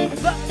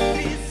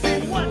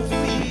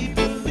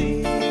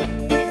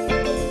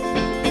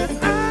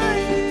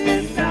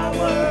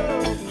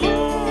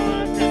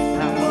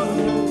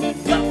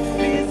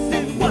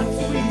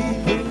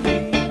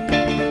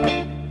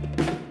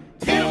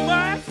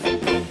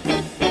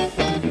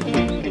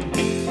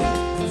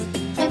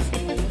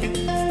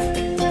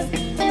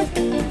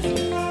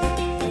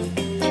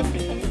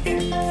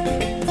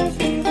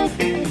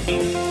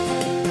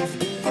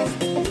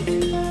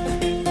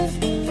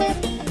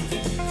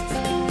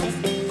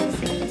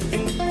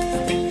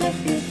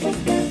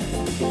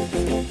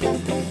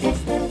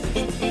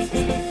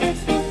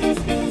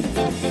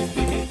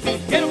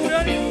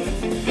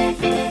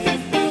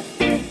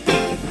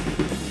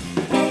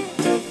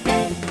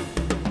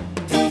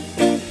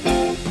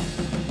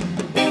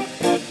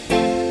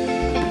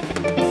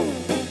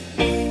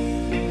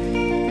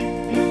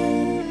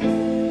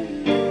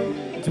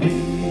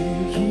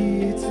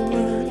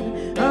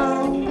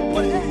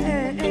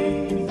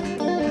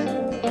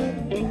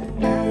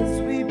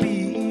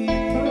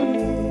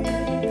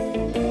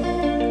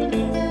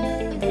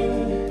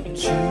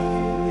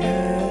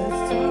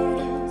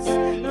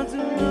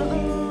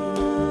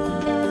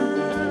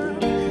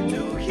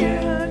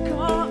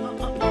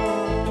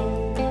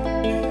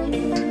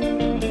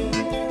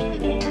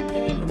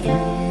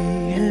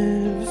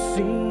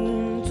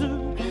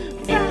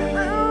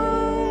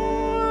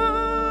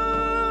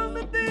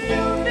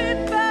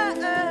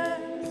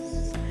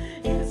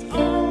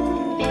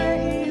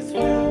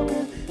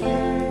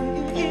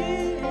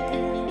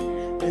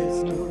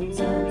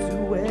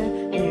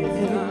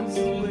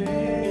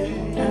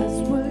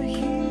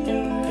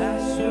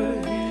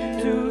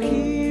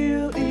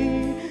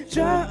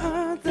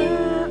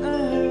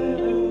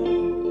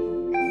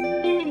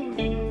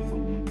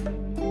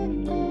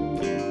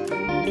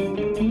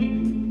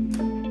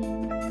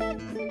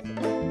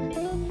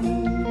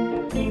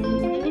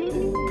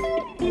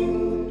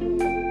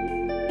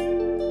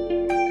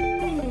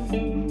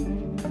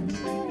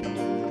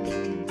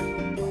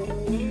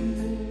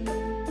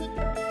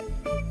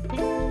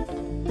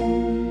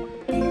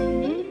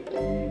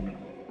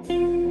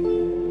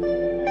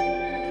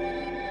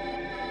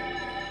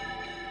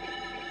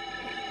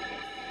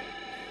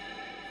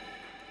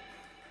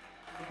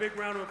 Big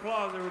round of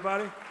applause,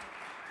 everybody.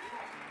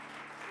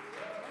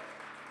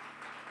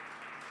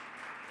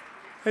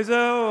 Hey,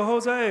 so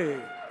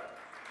Jose,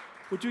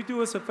 would you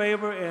do us a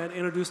favor and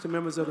introduce the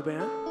members of the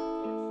band?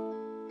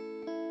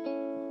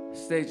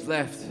 Stage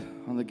left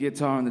on the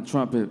guitar and the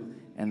trumpet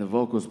and the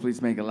vocals.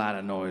 Please make a lot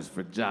of noise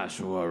for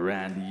Joshua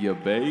Randy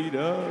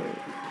Abeda.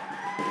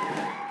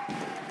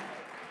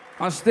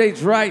 On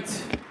stage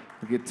right,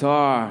 the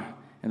guitar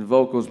and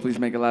vocals. Please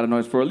make a lot of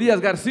noise for Elias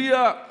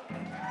Garcia.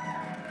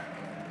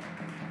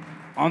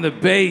 On the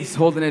bass,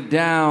 holding it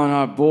down,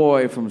 our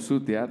boy from Su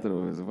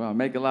Teatro as well.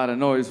 Make a lot of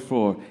noise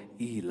for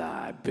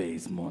Eli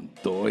Bass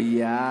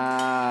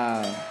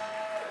Montoya.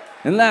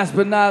 And last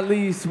but not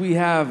least, we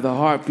have the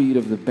heartbeat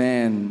of the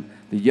band,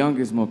 the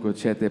youngest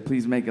Mocochete.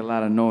 Please make a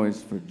lot of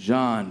noise for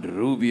John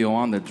Rubio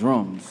on the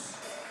drums.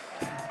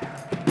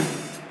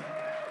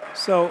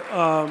 So,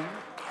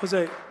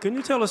 Jose, can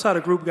you tell us how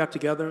the group got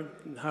together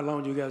and how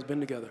long you guys been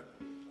together?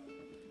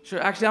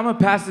 Sure. Actually, I'm going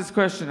to pass this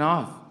question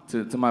off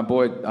to my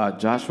boy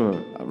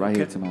Joshua right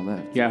here to my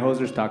left. Yeah,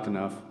 Hoser's talked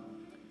enough.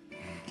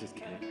 Just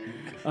kidding.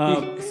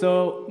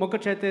 So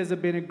Mocochete has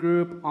been a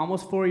group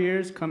almost 4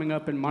 years, coming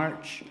up in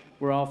March.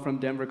 We're all from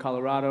Denver,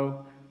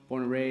 Colorado,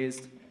 born and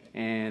raised.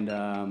 And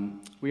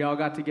we all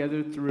got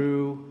together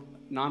through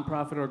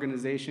nonprofit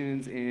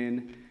organizations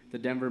in the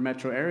Denver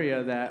metro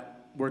area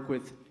that work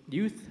with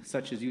youth,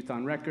 such as Youth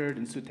on Record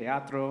and Su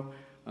Teatro,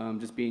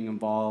 just being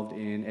involved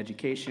in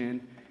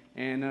education.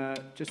 And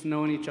just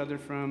knowing each other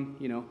from,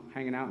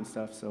 hanging out and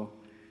stuff. So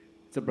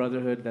it's a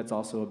brotherhood that's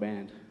also a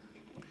band.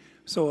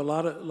 So a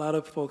lot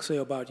of folks say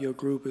about your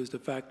group is the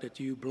fact that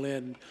you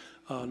blend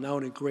not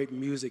only great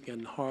music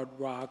and hard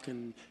rock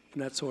and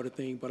that sort of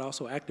thing, but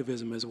also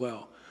activism as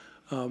well.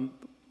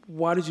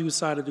 why did you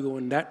decide to go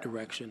in that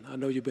direction? I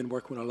know you've been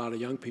working with a lot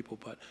of young people,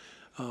 but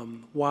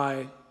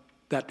why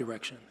that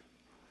direction?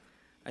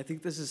 I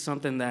think this is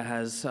something that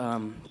has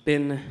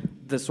been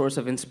the source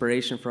of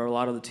inspiration for a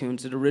lot of the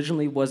tunes. It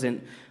originally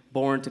wasn't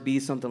born to be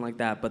something like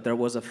that, but there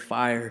was a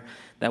fire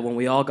that when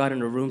we all got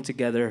in a room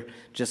together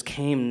just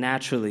came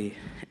naturally,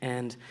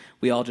 and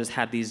we all just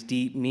had these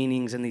deep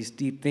meanings and these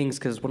deep things,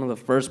 because one of the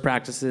first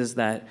practices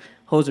that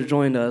Hoser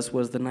joined us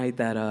was the night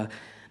that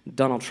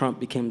Donald Trump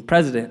became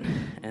president,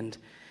 and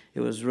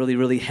it was really,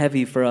 really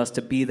heavy for us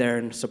to be there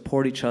and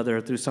support each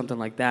other through something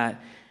like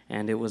that,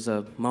 and it was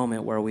a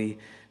moment where we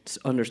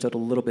understood a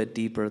little bit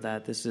deeper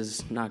that this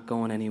is not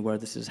going anywhere,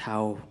 this is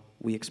how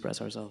we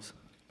express ourselves.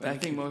 But I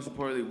think most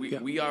importantly,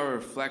 we are a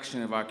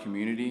reflection of our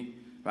community,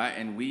 right?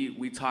 And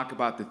we talk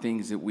about the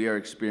things that we are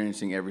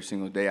experiencing every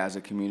single day as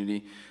a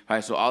community,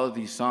 right? So all of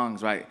these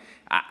songs, right?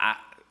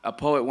 A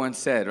poet once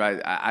said,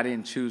 right? I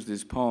didn't choose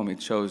this poem; it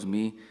chose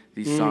me.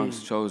 These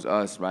songs chose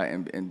us, right?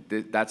 And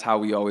that's how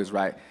we always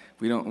write.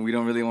 We don't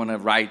really want to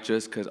write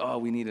just because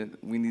we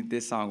need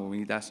this song or we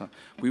need that song.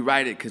 We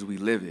write it because we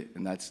live it,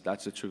 and that's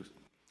the truth.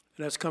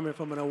 And that's coming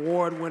from an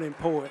award-winning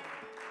poet.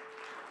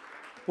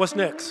 What's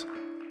next?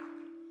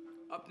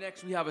 Up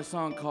next, we have a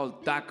song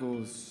called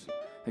Tacos.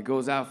 It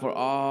goes out for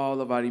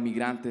all of our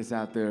inmigrantes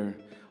out there,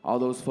 all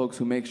those folks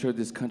who make sure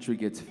this country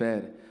gets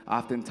fed.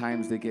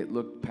 Oftentimes, they get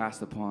looked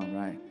past upon,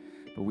 right?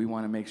 But we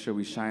want to make sure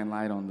we shine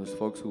light on those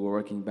folks who are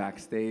working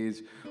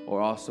backstage or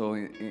also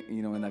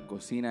in the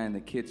cocina, in the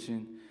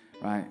kitchen,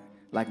 right?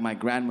 Like my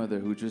grandmother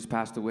who just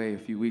passed away a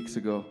few weeks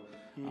ago.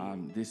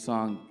 This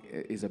song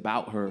is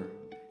about her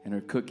and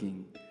her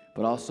cooking,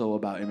 but also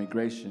about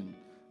immigration,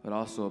 but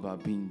also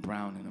about being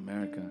brown in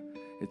America.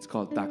 It's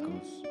called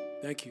Tacos.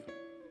 Thank you.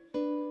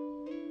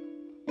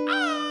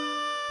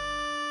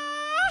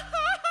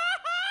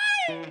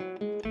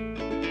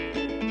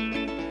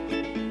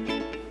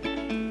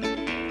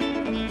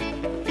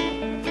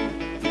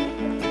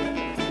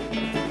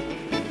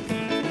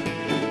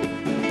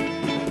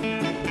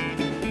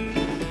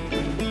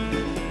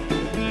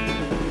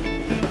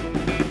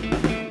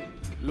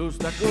 Los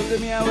tacos de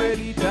mi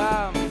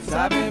abuelita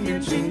saben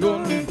bien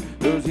chingón.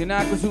 Los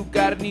llena con su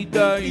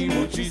carnita y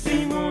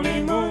muchísimo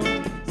limón.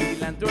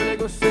 Cilantro,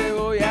 luego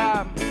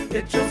cebolla,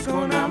 hechos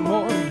con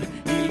amor.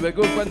 Y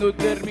luego cuando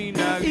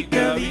termina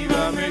grita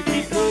 ¡Viva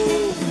México!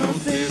 No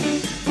sé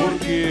por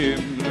qué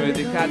no he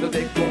dejado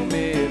de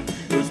comer.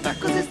 Los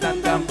tacos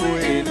están tan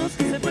buenos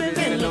que se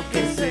pueden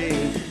enloquecer.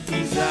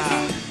 Quizá,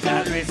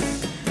 tal vez,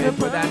 me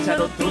pueda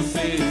echar otros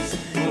 6.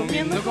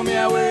 Comiendo con mi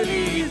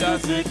abuelita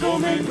se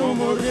come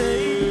como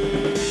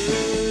rey.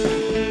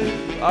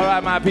 All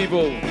right, my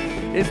people.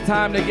 It's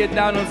time to get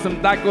down on some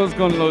tacos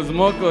con los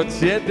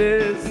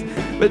mocochetes.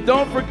 But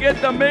don't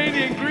forget the main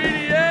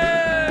ingredient,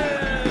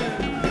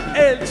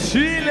 el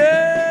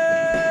chile.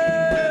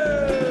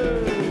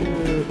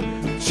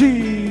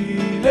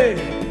 Chile,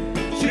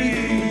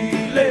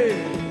 chile,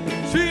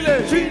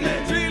 chile,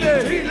 chile,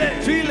 chile,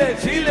 chile,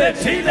 chile,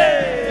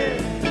 chile.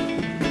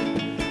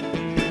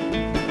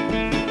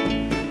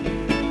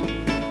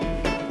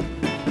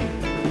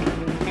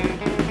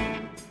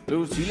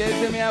 Los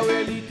chiles de mi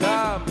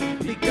abuelita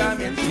pican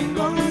bien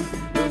chingón.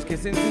 Los que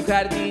es en su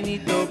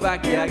jardinito pa'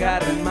 que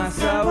agarren más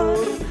sabor.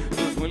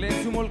 Los muele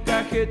en su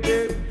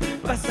molcajete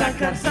pa'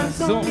 sacar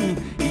sazón.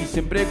 Y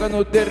siempre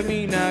cuando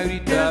termina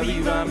grita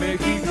 ¡Viva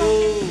México!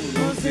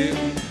 No sé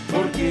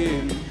por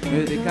qué no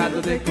he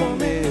dejado de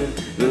comer.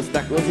 Los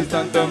tacos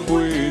están tan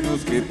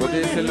buenos que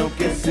puedes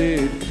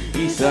enloquecer.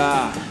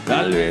 Quizá,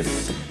 tal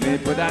vez, me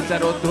pueda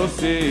echar otros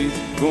 6.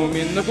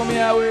 Comiendo con mi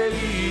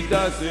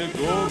abuelita se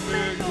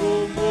come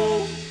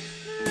como...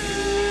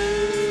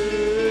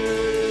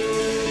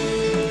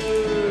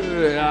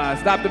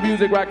 Stop the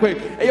music right quick.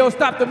 Hey, yo,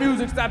 stop the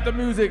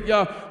music,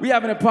 y'all. We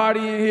having a party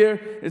in here.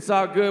 It's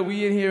all good.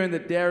 We in here in the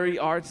Dairy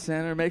Arts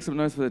Center. Make some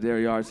noise for the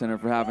Dairy Arts Center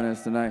for having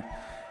us tonight.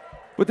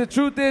 But the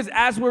truth is,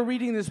 as we're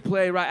reading this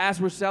play, right, as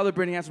we're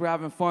celebrating, as we're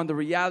having fun, the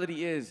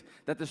reality is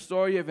that the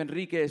story of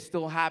Enrique is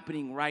still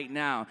happening right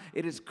now.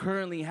 It is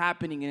currently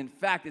happening, and in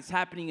fact, it's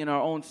happening in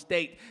our own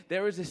state.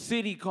 There is a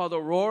city called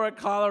Aurora,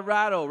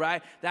 Colorado,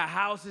 right, that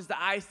houses the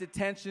ICE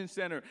detention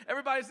center.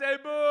 Everybody say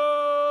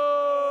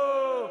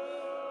boo!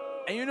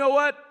 And you know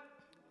what?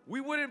 We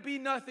wouldn't be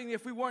nothing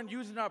if we weren't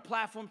using our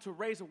platform to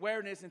raise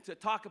awareness and to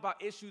talk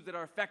about issues that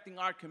are affecting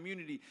our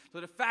community. So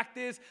the fact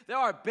is, there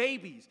are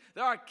babies.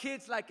 There are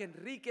kids like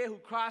Enrique who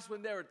crossed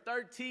when they were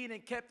 13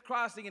 and kept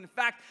crossing. In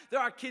fact, there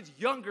are kids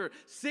younger,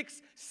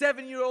 6,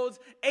 7-year-olds,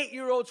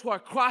 8-year-olds who are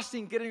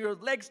crossing, getting their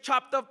legs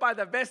chopped up by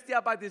the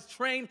bestia, by this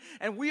train,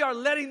 and we are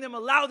letting them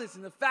allow this.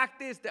 And the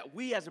fact is that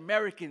we as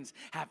Americans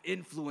have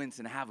influence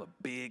and have a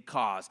big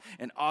cause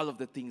in all of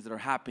the things that are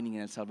happening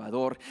in El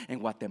Salvador, in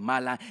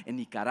Guatemala, in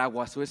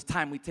Nicaragua. So it's it's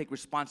time we take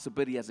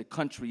responsibility as a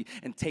country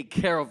and take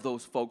care of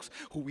those folks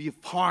who we've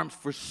harmed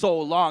for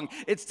so long.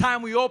 It's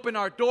time we open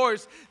our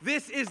doors.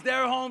 This is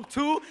their home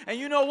too. And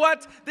you know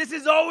what? This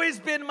has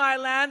always been my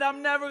land.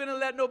 I'm never going to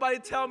let nobody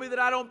tell me that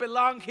I don't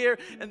belong here.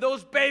 And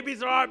those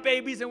babies are our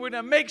babies, and we're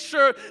going to make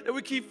sure that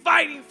we keep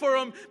fighting for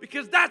them,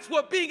 because that's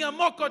what being a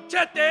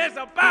mocochete is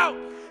about.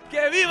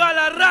 ¡Que viva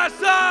la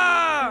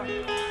raza!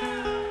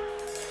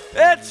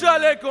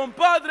 ¡Échale,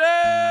 compadre!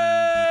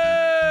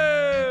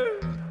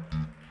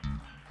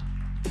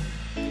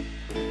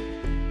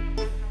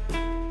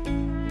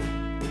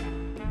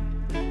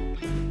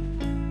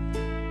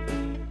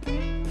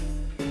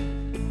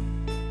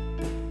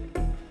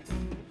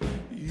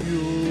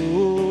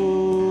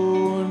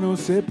 Yo no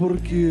sé por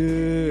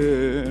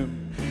qué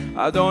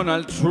a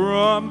Donald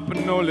Trump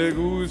no le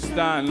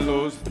gustan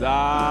los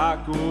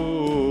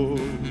tacos,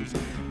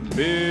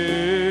 pero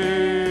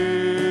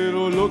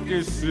lo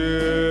que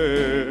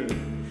sé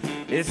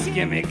es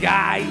que me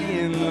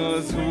caen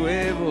los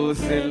huevos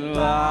el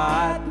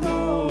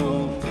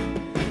vato.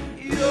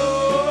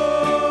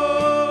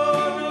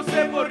 Yo no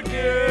sé por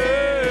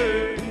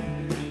qué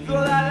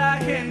toda la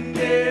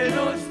gente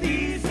nos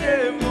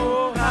dice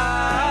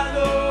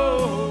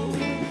mojados,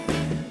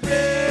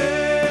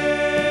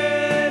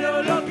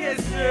 pero lo que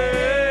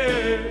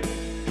sé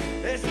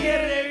es que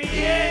re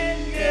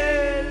bien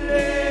que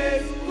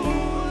les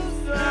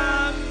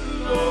gustan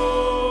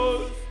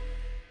los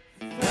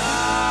tacos.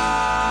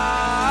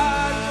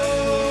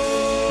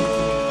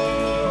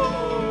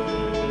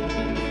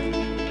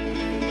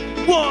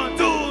 1,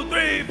 2,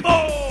 3,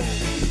 4.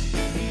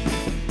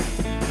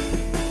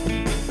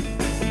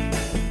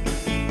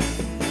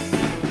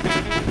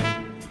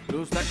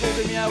 Los tacos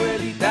de mi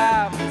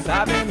abuelita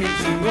saben bien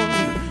chingón,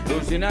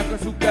 los llena con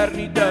su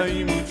carnita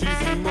y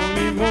muchísimo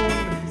limón,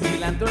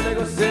 cilantro,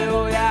 luego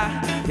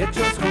cebolla y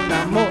hechos con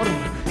amor,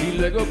 y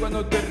luego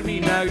cuando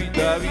termina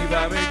grita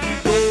viva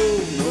México.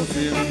 No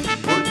sé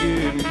por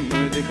qué no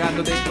he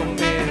dejado de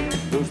comer,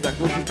 los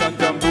tacos están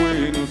tan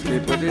buenos que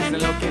puedes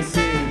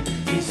enloquecer.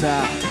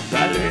 Quizá,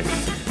 tal vez,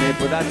 me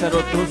pueda echar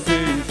otros 6,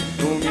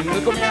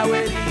 comiendo con mi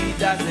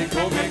abuelita se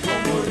come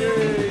como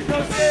rey.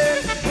 No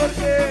sé por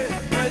qué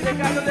no he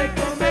dejado de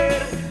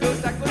comer, los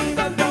tacos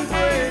están tan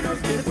buenos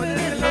que pueden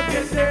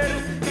enloquecer.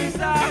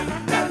 Quizá,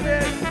 tal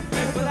vez,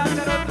 me pueda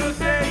echar otros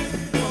 6,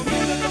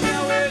 comiendo con mi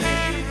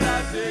abuelita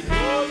se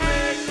come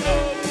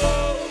como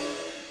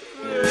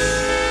rey.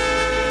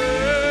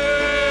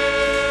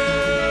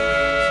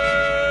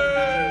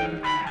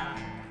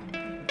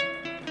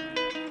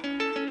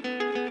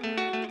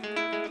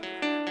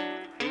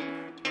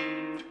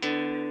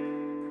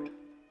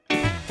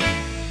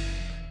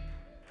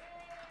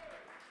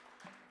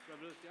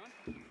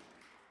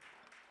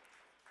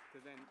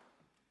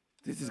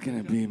 This is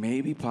gonna be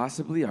maybe,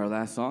 possibly our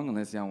last song,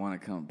 unless y'all want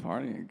to come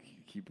party and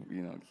keep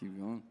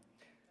going.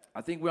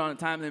 I think we're on a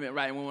time limit,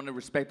 right? And we want to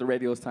respect the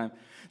radio's time.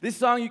 This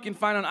song you can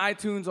find on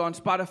iTunes, on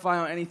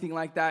Spotify, on anything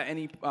like that,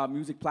 any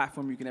music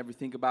platform you can ever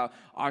think about.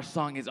 Our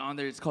song is on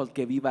there. It's called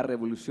Que Viva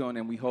Revolución,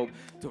 and we hope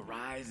to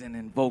rise and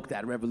invoke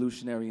that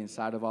revolutionary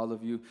inside of all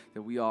of you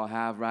that we all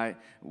have, right?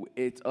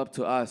 It's up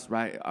to us,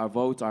 right? Our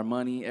votes, our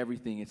money,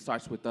 everything. It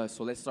starts with us.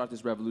 So let's start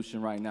this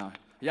revolution right now.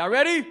 Y'all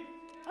ready?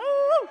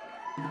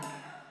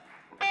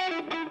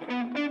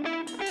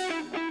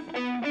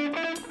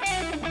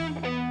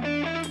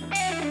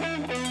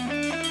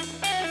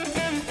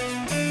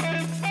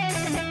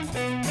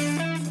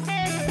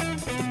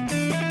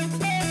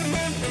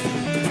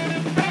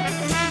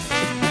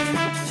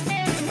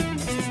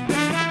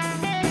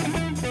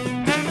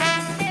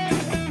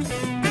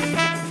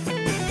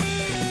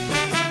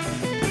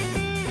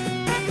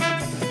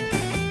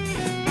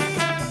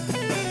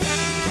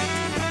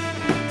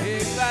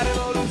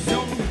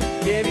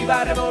 Que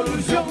viva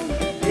revolución,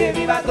 que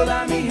viva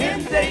toda mi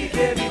gente y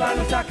que viva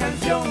nuestra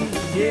canción.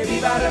 Que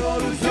viva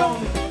revolución,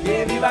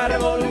 que viva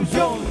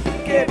revolución,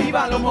 que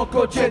viva los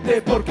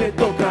mocochetes porque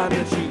toca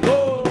bien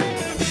chingón.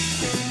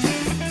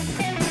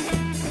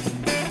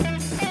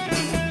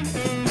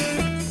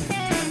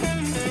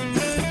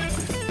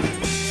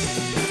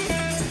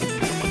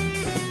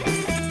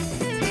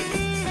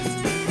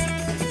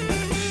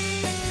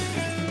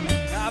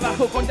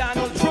 Abajo con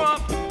Donald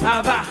Trump,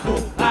 abajo,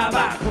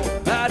 abajo.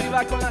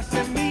 Arriba con la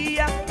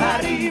semilla,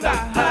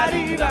 arriba,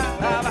 arriba.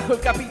 Abajo el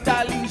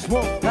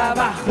capitalismo,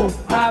 abajo,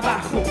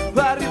 abajo.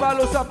 Arriba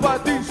los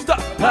zapatistas,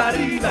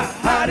 arriba,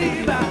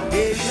 arriba.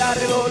 Que viva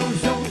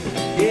revolución,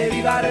 que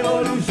viva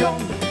revolución,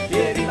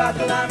 que viva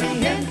toda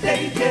mi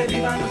gente y que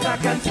viva nuestra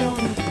canción.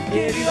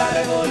 Que viva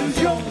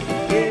revolución,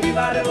 que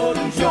viva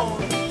revolución,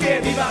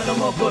 que viva los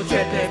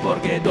mocochetes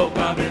porque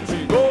toca bien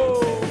chingón.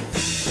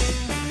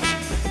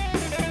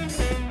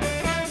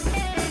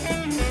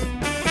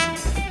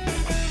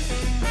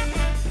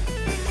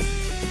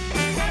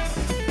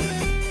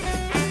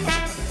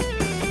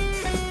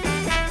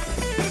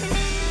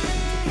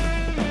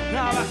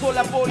 Abajo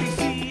la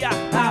policía,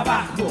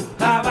 abajo,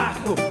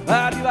 abajo.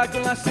 Arriba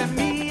con la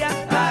semilla,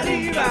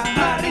 arriba,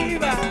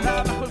 arriba.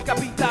 Abajo el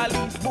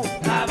capitalismo,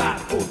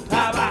 abajo,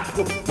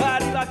 abajo.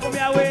 Arriba con mi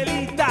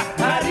abuelita,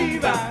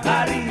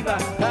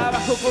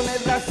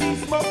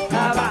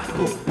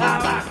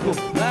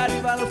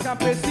 los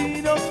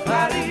campesinos,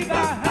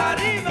 arriba,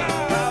 arriba.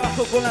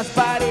 Abajo con las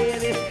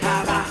paredes,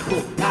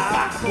 abajo,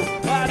 abajo.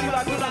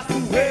 Arriba con las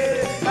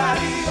mujeres,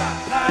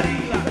 arriba,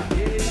 arriba.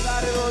 Que viva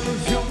la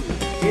revolución,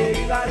 que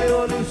viva la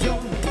revolución.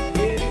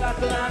 Que viva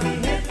toda mi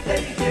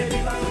gente y que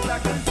viva nuestra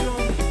canción.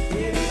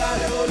 Que viva la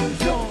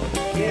revolución,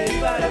 que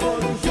viva la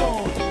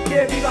revolución.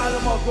 Que viva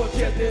los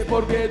mocochetes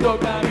porque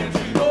tocan el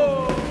chingón.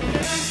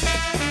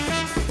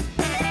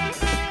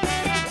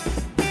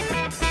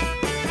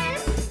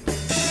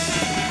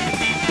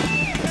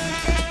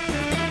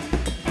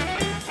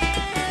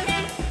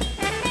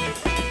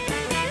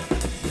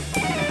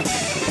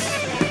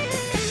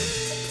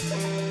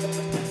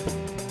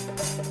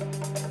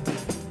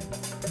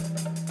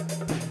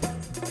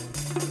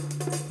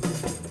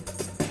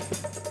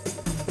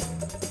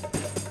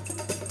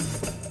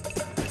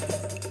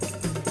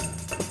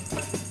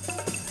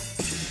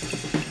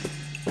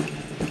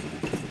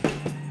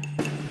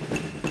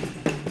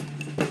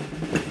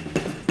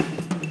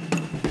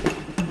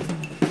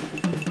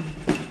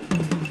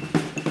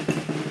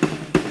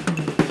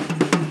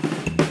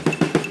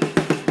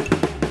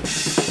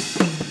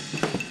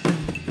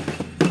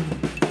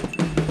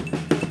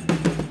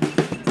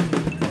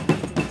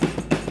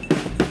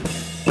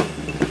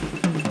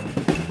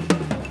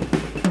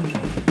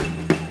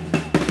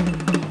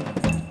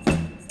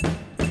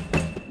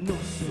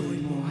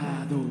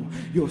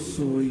 Yo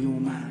soy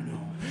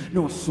humano,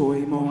 no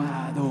soy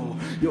mojado,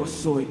 yo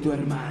soy tu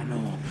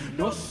hermano.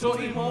 No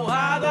soy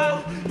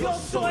mojado, yo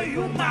soy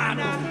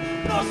humano,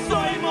 no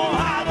soy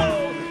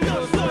mojado,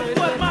 yo soy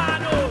tu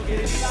hermano. Que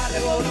viva la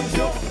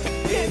revolución,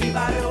 que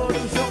viva la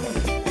revolución,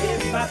 que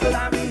viva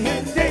toda mi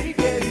gente y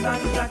que viva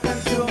nuestra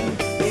canción.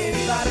 Que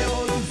viva la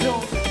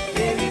revolución,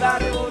 que viva la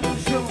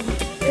revolución,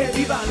 que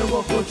viva los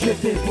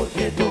mocochetes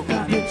porque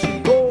tocan bien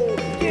chingón.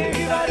 Que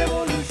viva la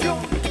revolución,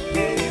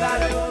 que viva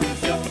la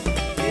revolución.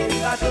 Que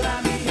viva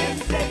toda mi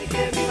gente y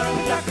que viva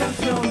nuestra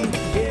canción.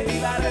 Que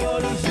viva la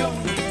revolución,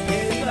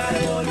 que viva la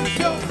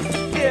revolución.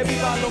 Que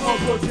viva los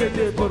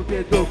mocochetes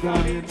porque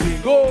tocan bien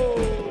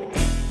chingón.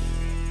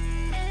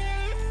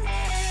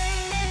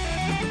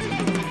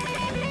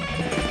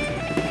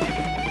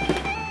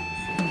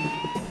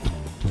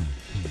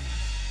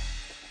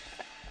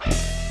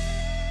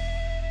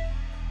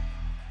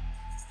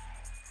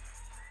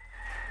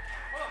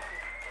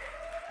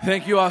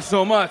 Thank you all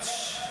so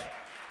much.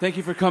 Thank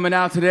you for coming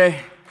out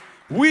today.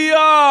 We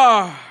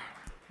are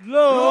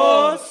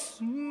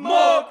Los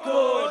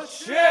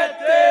Mocochetes.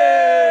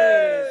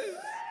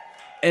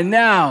 And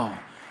now,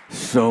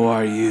 so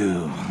are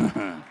you.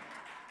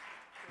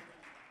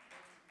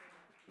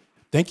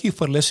 Thank you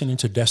for listening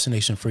to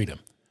Destination Freedom.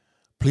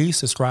 Please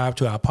subscribe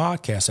to our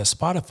podcast at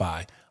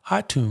Spotify,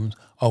 iTunes,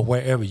 or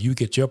wherever you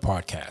get your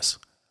podcasts.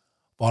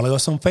 Follow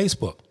us on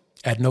Facebook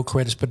at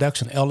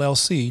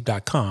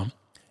NoCreditsProductionLLC.com,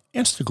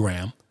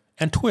 Instagram,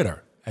 and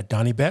Twitter at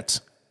Donnie Betts,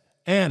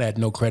 and at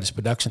No Credits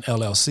Production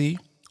LLC,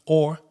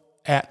 or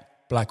at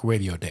Black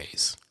Radio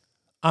Days.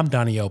 I'm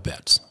Donnie L.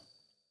 Betts.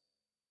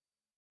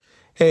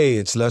 Hey,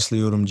 it's Leslie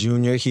Odom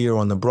Jr. here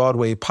on the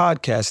Broadway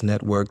Podcast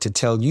Network to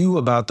tell you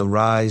about the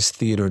Rise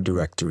Theater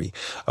Directory,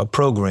 a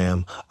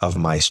program of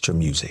Maestro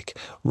Music.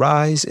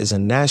 Rise is a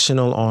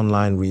national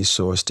online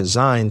resource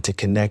designed to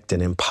connect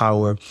and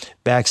empower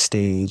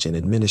backstage and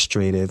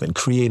administrative and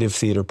creative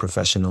theater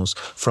professionals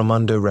from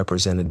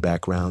underrepresented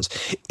backgrounds.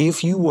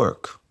 If you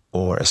work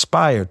or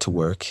aspire to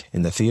work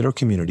in the theater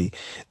community,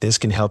 this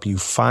can help you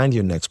find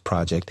your next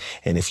project.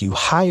 And if you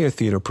hire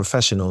theater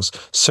professionals,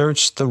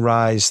 search the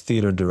Rise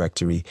Theater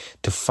Directory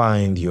to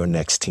find your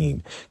next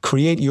team.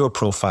 Create your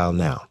profile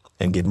now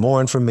and get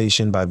more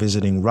information by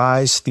visiting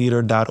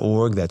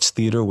risetheater.org. That's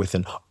theater with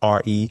an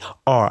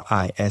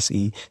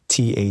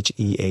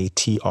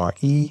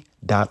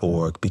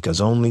RISETHEATRE.org, because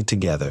only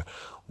together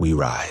we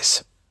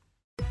rise.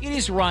 It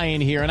is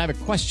Ryan here, and I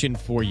have a question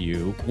for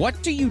you.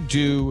 What do you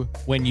do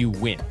when you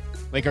win?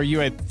 Like, are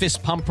you a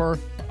fist pumper,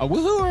 a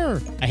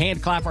woo-hooer, a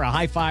hand clapper, a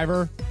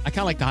high-fiver? I kind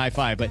of like the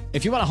high-five, but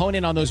if you want to hone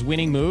in on those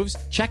winning moves,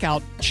 check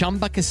out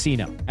Chumba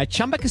Casino. At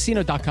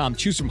ChumbaCasino.com,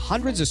 choose from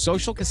hundreds of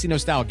social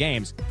casino-style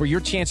games for your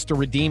chance to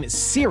redeem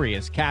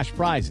serious cash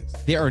prizes.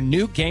 There are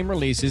new game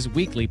releases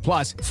weekly,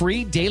 plus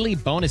free daily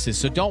bonuses,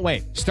 so don't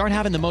wait. Start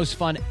having the most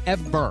fun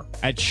ever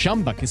at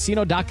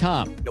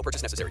ChumbaCasino.com. No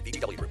purchase necessary.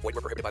 VGW Group. Void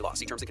where prohibited by law.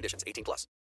 See terms and conditions. 18+.